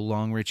of it go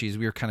long, Richie, is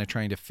we were kind of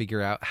trying to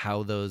figure out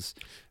how those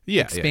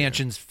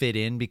expansions fit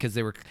in, because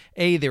they were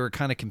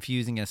kind of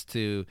confusing us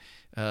to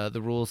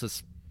the rules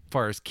as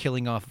far as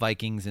killing off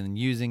Vikings and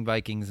using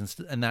Vikings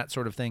and that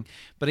sort of thing.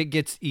 But it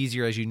gets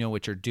easier as you know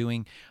what you're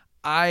doing.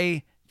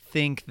 I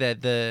think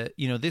that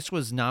this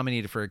was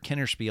nominated for a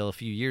Kennerspiel a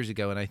few years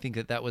ago, and I think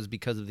that was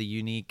because of the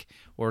unique,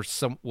 or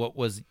what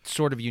was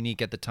sort of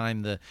unique at the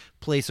time, the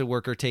place a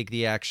worker, take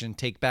the action,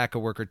 take back a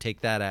worker,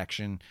 take that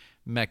action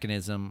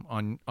mechanism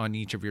on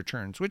each of your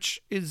turns, which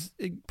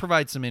it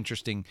provides some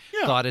interesting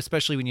thought,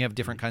 especially when you have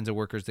different kinds of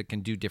workers that can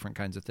do different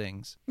kinds of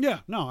things. Yeah,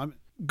 no,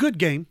 good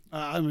game.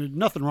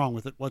 Nothing wrong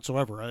with it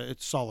whatsoever.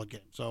 It's a solid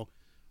game. So,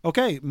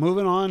 okay,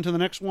 moving on to the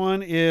next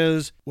one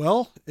is,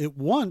 well, it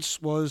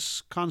once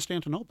was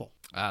Constantinople.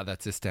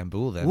 That's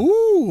Istanbul then.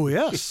 Ooh,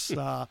 yes.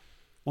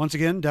 Once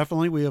again,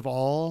 definitely we have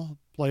all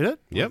played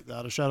it. Yep.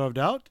 Without a shadow of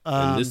doubt.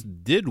 And this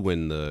did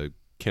win the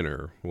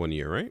Kenner one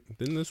year, right?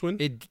 Didn't this win?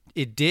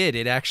 It did.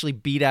 It actually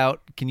beat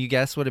out. Can you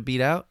guess what it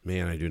beat out?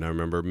 Man, I do not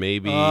remember.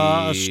 Maybe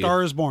A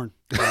Star is Born.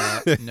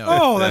 No.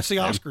 Oh, that's the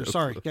Oscars.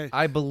 Sorry. Okay.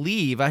 I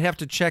believe I have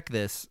to check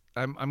this.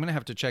 I'm going to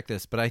have to check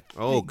this, but I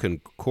think,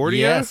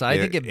 Concordia? Yes, I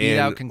think it beat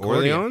out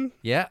Concordia. Orleans?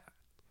 Yeah.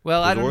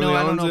 Well, I don't know.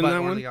 I don't know in about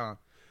that one? Orleans.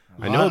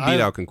 I know it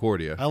beat out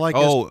Concordia. I like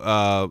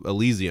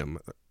Elysium.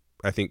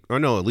 I think. Oh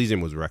no, Elysium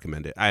was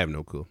recommended. I have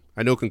no clue.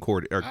 I know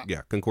Concordia.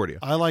 Concordia.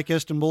 I like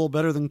Istanbul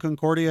better than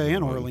Concordia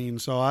and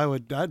Orleans, so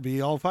I'd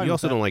be all fine. You with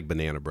also that. don't like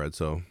banana bread,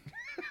 so.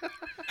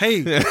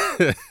 Hey,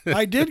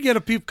 I did get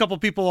a couple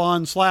people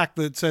on Slack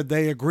that said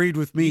they agreed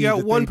with me. You got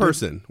that one they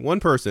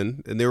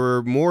person, and there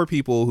were more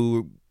people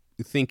who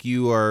think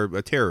you are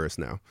a terrorist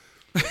now.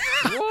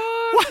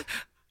 What?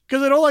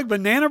 Because I don't like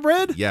banana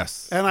bread?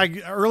 Yes.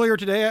 And earlier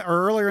in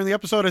the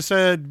episode, I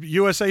said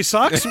USA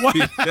sucks? What?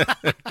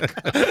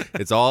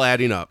 It's all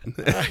adding up.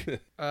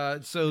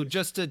 So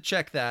just to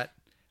check that,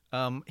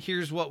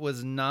 here's what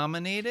was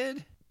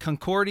nominated: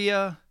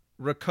 Concordia,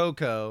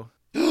 Rococo,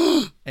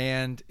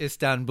 and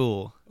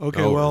Istanbul.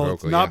 Okay, Oh, well, Rococo,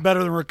 it's not yeah.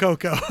 better than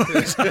Rococo.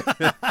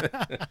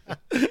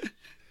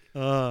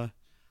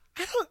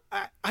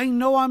 I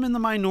know I'm in the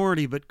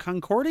minority, but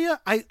Concordia,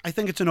 I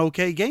think it's an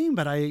okay game,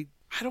 but I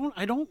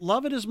don't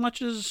love it as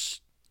much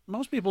as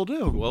most people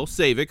do. Well,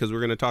 save it because we're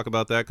going to talk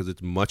about that because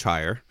it's much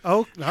higher. Oh,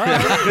 all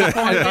right. Good point.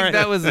 I think All right.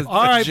 that was a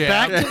All right,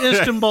 jab. back to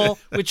Istanbul.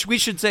 Which we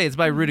should say is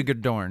by Rudiger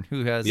Dorn,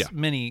 who has Yeah.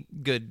 many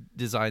good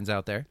designs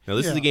out there. Now,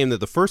 this is Yeah. a game that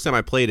the first time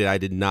I played it, I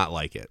did not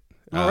like it.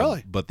 Oh,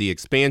 really? But the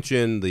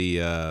expansion, the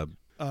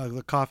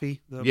Coffee.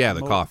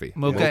 the coffee,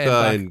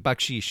 Mocha and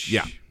Bakshish.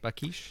 Yeah.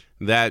 Bakshish.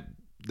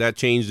 that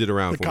changed it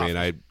around The for me, and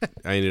I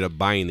ended up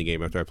buying the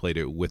game after I played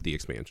it with the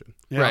expansion.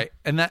 Yeah. Right.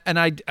 And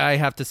I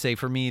have to say,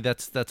 for me,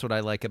 that's what I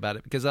like about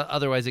it, because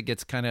otherwise it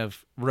gets kind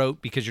of rote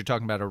because you're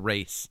talking about a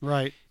race.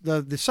 Right.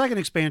 The second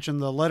expansion,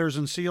 the Letters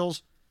and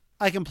Seals,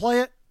 I can play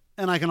it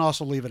and I can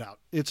also leave it out.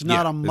 It's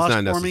not Yeah, a must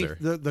it's not for me.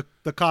 necessary.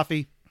 The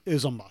coffee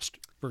is a must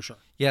for sure.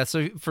 Yeah,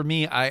 so for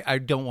me, I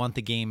don't want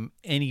the game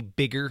any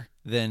bigger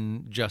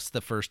than just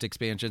the first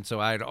expansion, so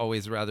I'd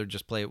always rather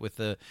just play it with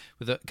the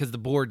because the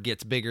board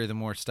gets bigger the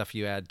more stuff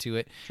you add to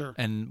it, Sure.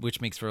 and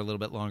which makes for a little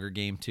bit longer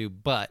game too.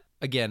 But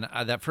again,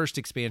 that first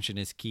expansion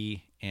is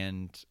key,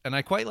 and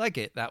I quite like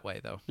it that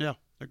way though. Yeah,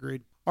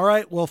 agreed. All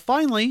right. Well,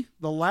 finally,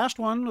 the last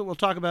one that we'll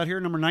talk about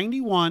here, number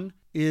 91,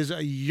 is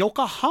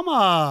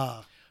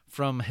Yokohama.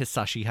 From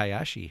Hisashi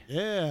Hayashi.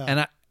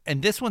 Yeah.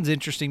 And this one's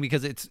interesting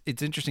because it's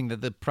interesting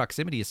that the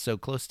proximity is so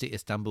close to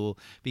Istanbul,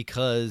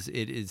 because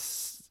it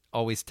is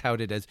always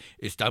touted as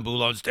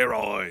Istanbul on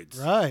steroids.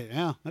 Right.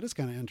 Yeah. That is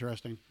kind of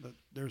interesting that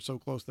they're so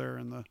close there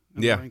in the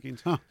Yeah.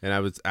 rankings. Huh. And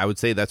I would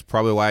say that's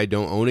probably why I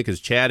don't own it, because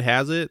Chad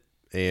has it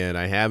and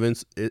I have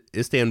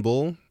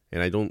Istanbul,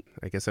 and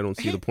I guess I don't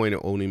see the point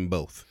of owning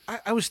both.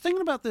 I was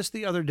thinking about this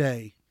the other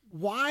day.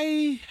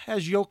 Why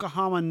has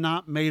Yokohama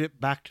not made it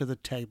back to the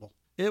table?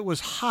 It was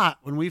hot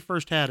when we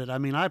first had it. I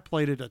mean, I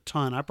played it a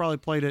ton. I probably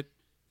played it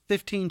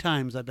 15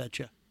 times, I bet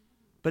you.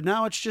 But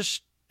now it's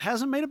just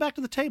hasn't made it back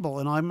to the table,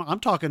 and I'm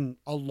talking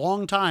a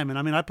long time. And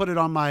I mean, I put it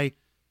on my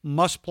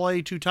must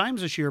play 2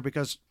 times this year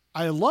because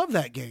I love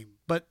that game.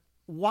 But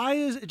why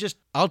is it just?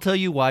 I'll tell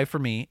you why for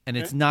me, and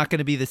it's not going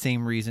to be the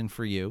same reason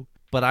for you,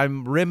 but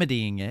I'm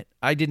remedying it.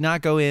 I did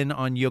not go in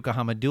on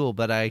Yokohama Duel,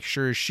 but I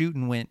sure as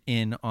shooting went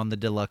in on the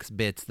deluxe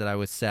bits that I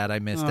was sad I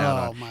missed out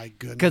on. Oh my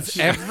goodness! Because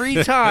every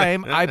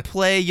time I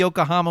play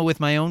Yokohama with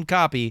my own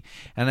copy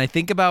and I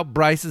think about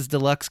Bryce's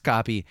deluxe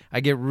copy, I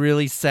get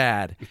really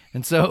sad.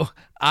 And so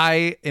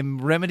I am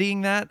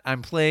remedying that.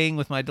 I'm playing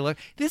with my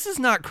deluxe. This is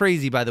not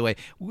crazy, by the way.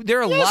 There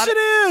are a Yes, lot. it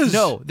is!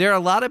 No, there are a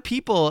lot of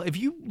people. If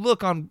you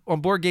look on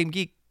Board Game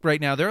Geek right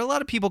now, there are a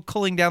lot of people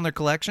culling down their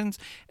collections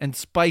and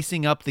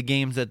spicing up the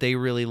games that they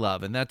really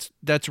love, and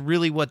that's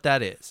really what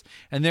that is.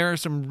 And there are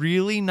some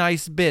really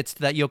nice bits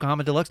to that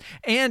Yokohama Deluxe,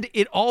 and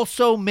it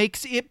also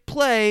makes it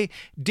play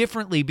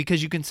differently,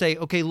 because you can say,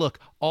 okay, look,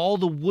 all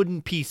the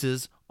wooden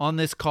pieces on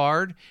this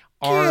card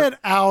are Get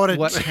out of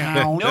what-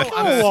 town. No, Go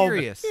I'm over-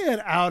 serious. Get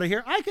out of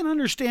here. I can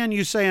understand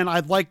you saying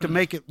I'd like to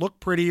make it look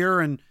prettier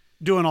and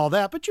doing all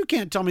that, but you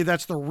can't tell me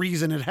that's the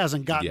reason it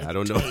hasn't gotten Yeah, to I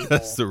don't the know table. if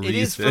that's the reason. It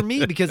is for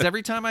me, because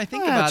every time I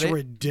think That's about it,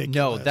 ridiculous.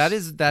 No, that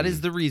is the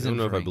I reason. don't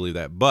know for if I me. believe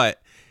that, but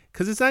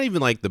because it's not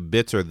even like the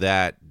bits are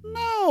that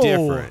No.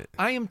 different.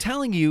 I am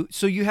telling you,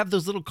 so you have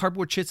those little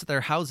cardboard chits at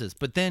their houses,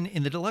 but then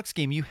in the deluxe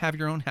game, you have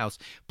your own house.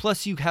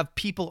 Plus, you have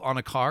people on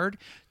a card.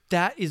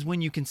 That is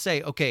when you can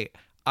say, okay,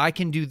 I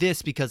can do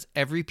this because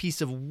every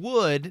piece of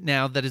wood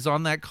now that is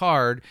on that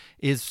card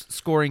is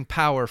scoring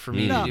power for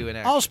me to do an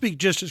action. I'll speak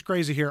just as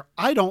crazy here.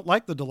 I don't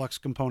like the deluxe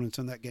components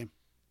in that game.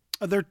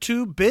 They're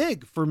too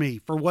big for me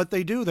for what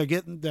they do.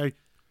 They're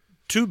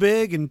too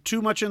big and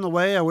too much in the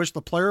way. I wish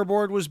the player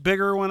board was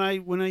bigger when I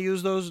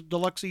use those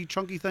deluxe-y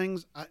chunky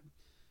things.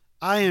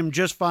 I am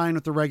just fine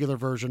with the regular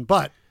version,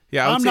 but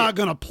I'm not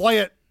going to play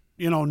it,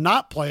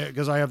 not play it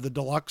because I have the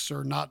deluxe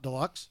or not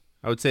deluxe.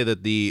 I would say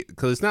that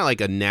because it's not like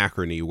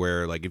Anachrony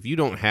where like if you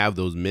don't have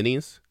those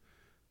minis,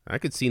 I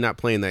could see not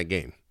playing that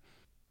game.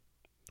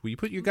 Will you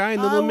put your guy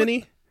in the little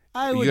mini?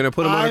 Are you going to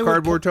put him on a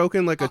cardboard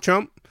token like a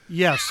chump?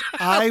 Yes,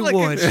 I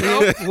would.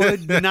 It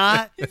would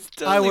not.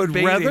 I would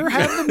rather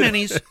have the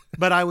minis,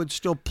 but I would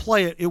still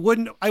play it.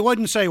 I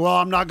wouldn't say, well,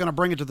 I'm not going to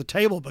bring it to the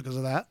table because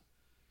of that.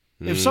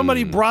 If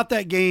somebody brought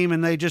that game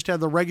and they just had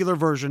the regular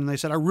version and they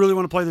said, I really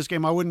want to play this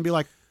game, I wouldn't be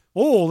like,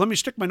 oh, let me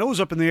stick my nose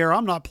up in the air.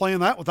 I'm not playing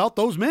that without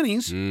those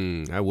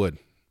minis. I would.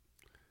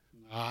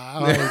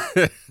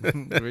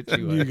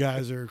 You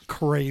guys are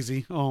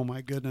crazy. Oh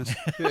my goodness.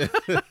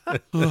 All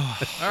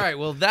right,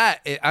 well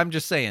I'm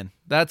just saying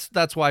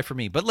that's why for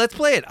me. But let's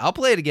play it. I'll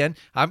play it again.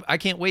 I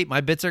can't wait.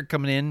 My bits are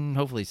coming in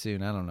hopefully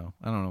soon. I don't know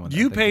when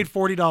you paid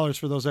 $40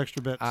 for those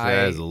extra bits.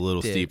 That is a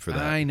little steep for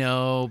that. I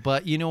know,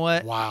 but you know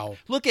what? Wow.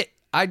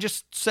 I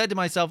just said to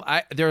myself,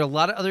 there are a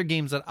lot of other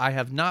games that I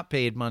have not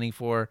paid money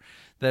for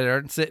that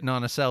aren't sitting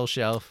on a sell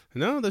shelf.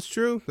 No, that's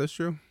true. That's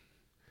true.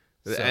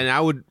 So. And I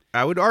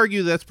would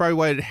argue that's probably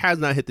why it has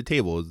not hit the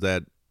table, is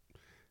that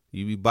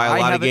you buy a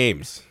lot of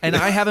games. And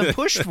I haven't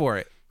pushed for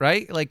it,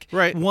 right? Like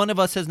one of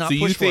us has not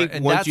pushed for it,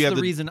 and that's the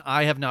reason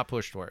I have not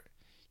pushed for it.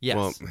 Yes.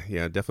 Well,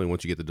 yeah, definitely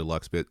once you get the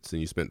deluxe bits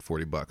and you spent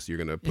 $40, you're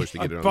going to push to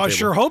get it on the table. I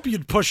sure hope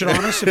you'd push it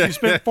on us if you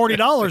spent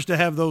 $40 to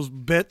have those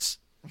bits.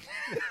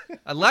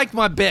 I like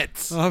my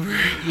bits.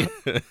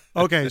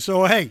 Okay,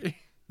 so hey,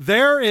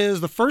 there is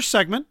the first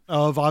segment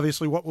of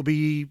obviously what will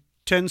be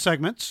 10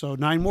 segments, so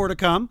 9 more to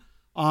come.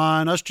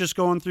 On us just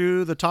going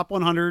through the top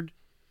 100.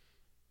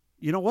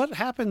 You know what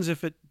happens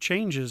if it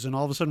changes and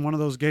all of a sudden one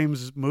of those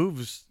games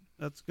moves?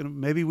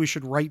 Maybe we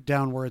should write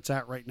down where it's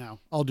at right now.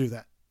 I'll do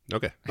that.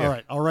 Okay. All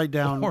right. I'll write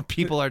down. Or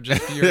people are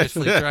just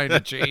furiously trying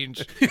to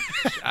change.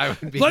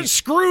 Let's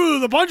screw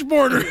the bunch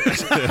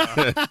borders.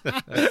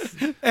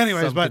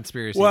 Anyways,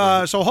 conspiracy.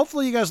 So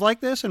hopefully you guys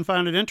like this and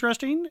found it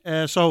interesting.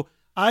 So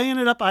I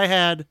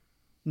had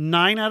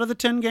 9 out of the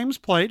 10 games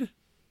played.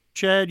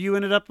 Chad, you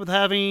ended up with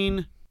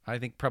having... I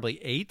think probably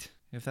 8,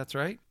 if that's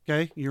right.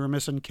 Okay, you were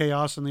missing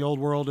Chaos in the Old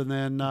World, and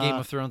then... Game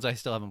of Thrones I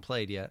still haven't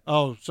played yet.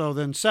 Oh, so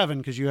then 7,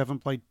 because you haven't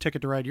played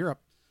Ticket to Ride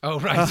Europe. Oh,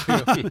 right.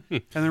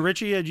 And then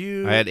Richie, had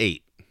you... I had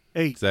 8.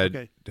 8,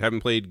 okay. I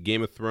haven't played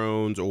Game of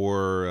Thrones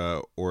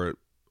or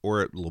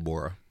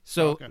Labora.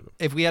 So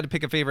if we had to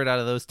pick a favorite out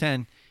of those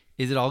 10,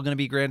 is it all going to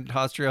be Grand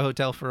Austria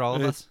Hotel for all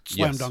of us?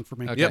 Slam dunk for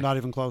me. Okay. Not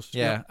even close.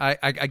 Yeah,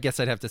 I guess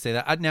I'd have to say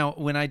that. Now,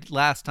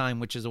 last time,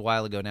 which is a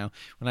while ago now,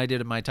 when I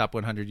did my top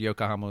 100,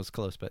 Yokohama was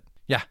close, but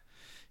yeah.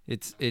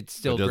 It's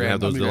still it doesn't Grand have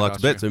those Austria.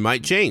 deluxe bits. It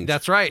might change.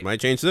 That's right. It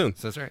might change soon.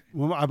 That's right.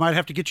 Well, I might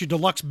have to get you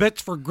deluxe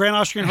bits for Grand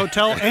Austrian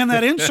Hotel and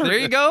that insert. There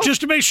you go. Just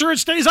to make sure it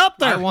stays up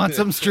there. I want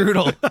some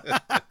strudel.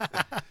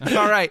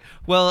 All right.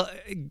 Well,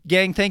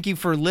 gang, thank you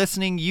for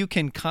listening. You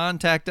can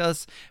contact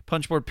us,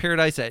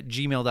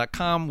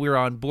 punchboardparadise@gmail.com. We're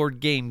on Board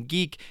Game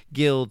Geek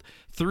Guild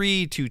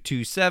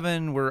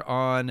 3227. We're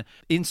on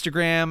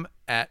Instagram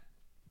at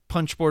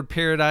Punchboard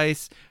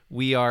Paradise.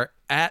 We are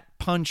at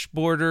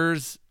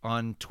Punchboarders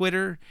on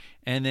Twitter.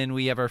 And then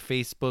we have our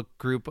Facebook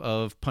group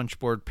of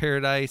Punchboard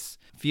Paradise.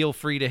 Feel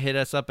free to hit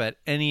us up at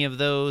any of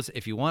those.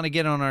 If you want to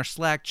get on our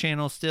Slack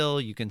channel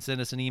still, you can send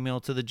us an email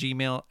to the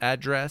Gmail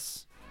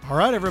address. All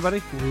right,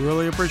 everybody. We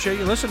really appreciate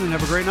you listening.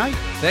 Have a great night.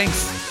 Thanks.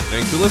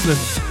 Thanks for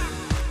listening.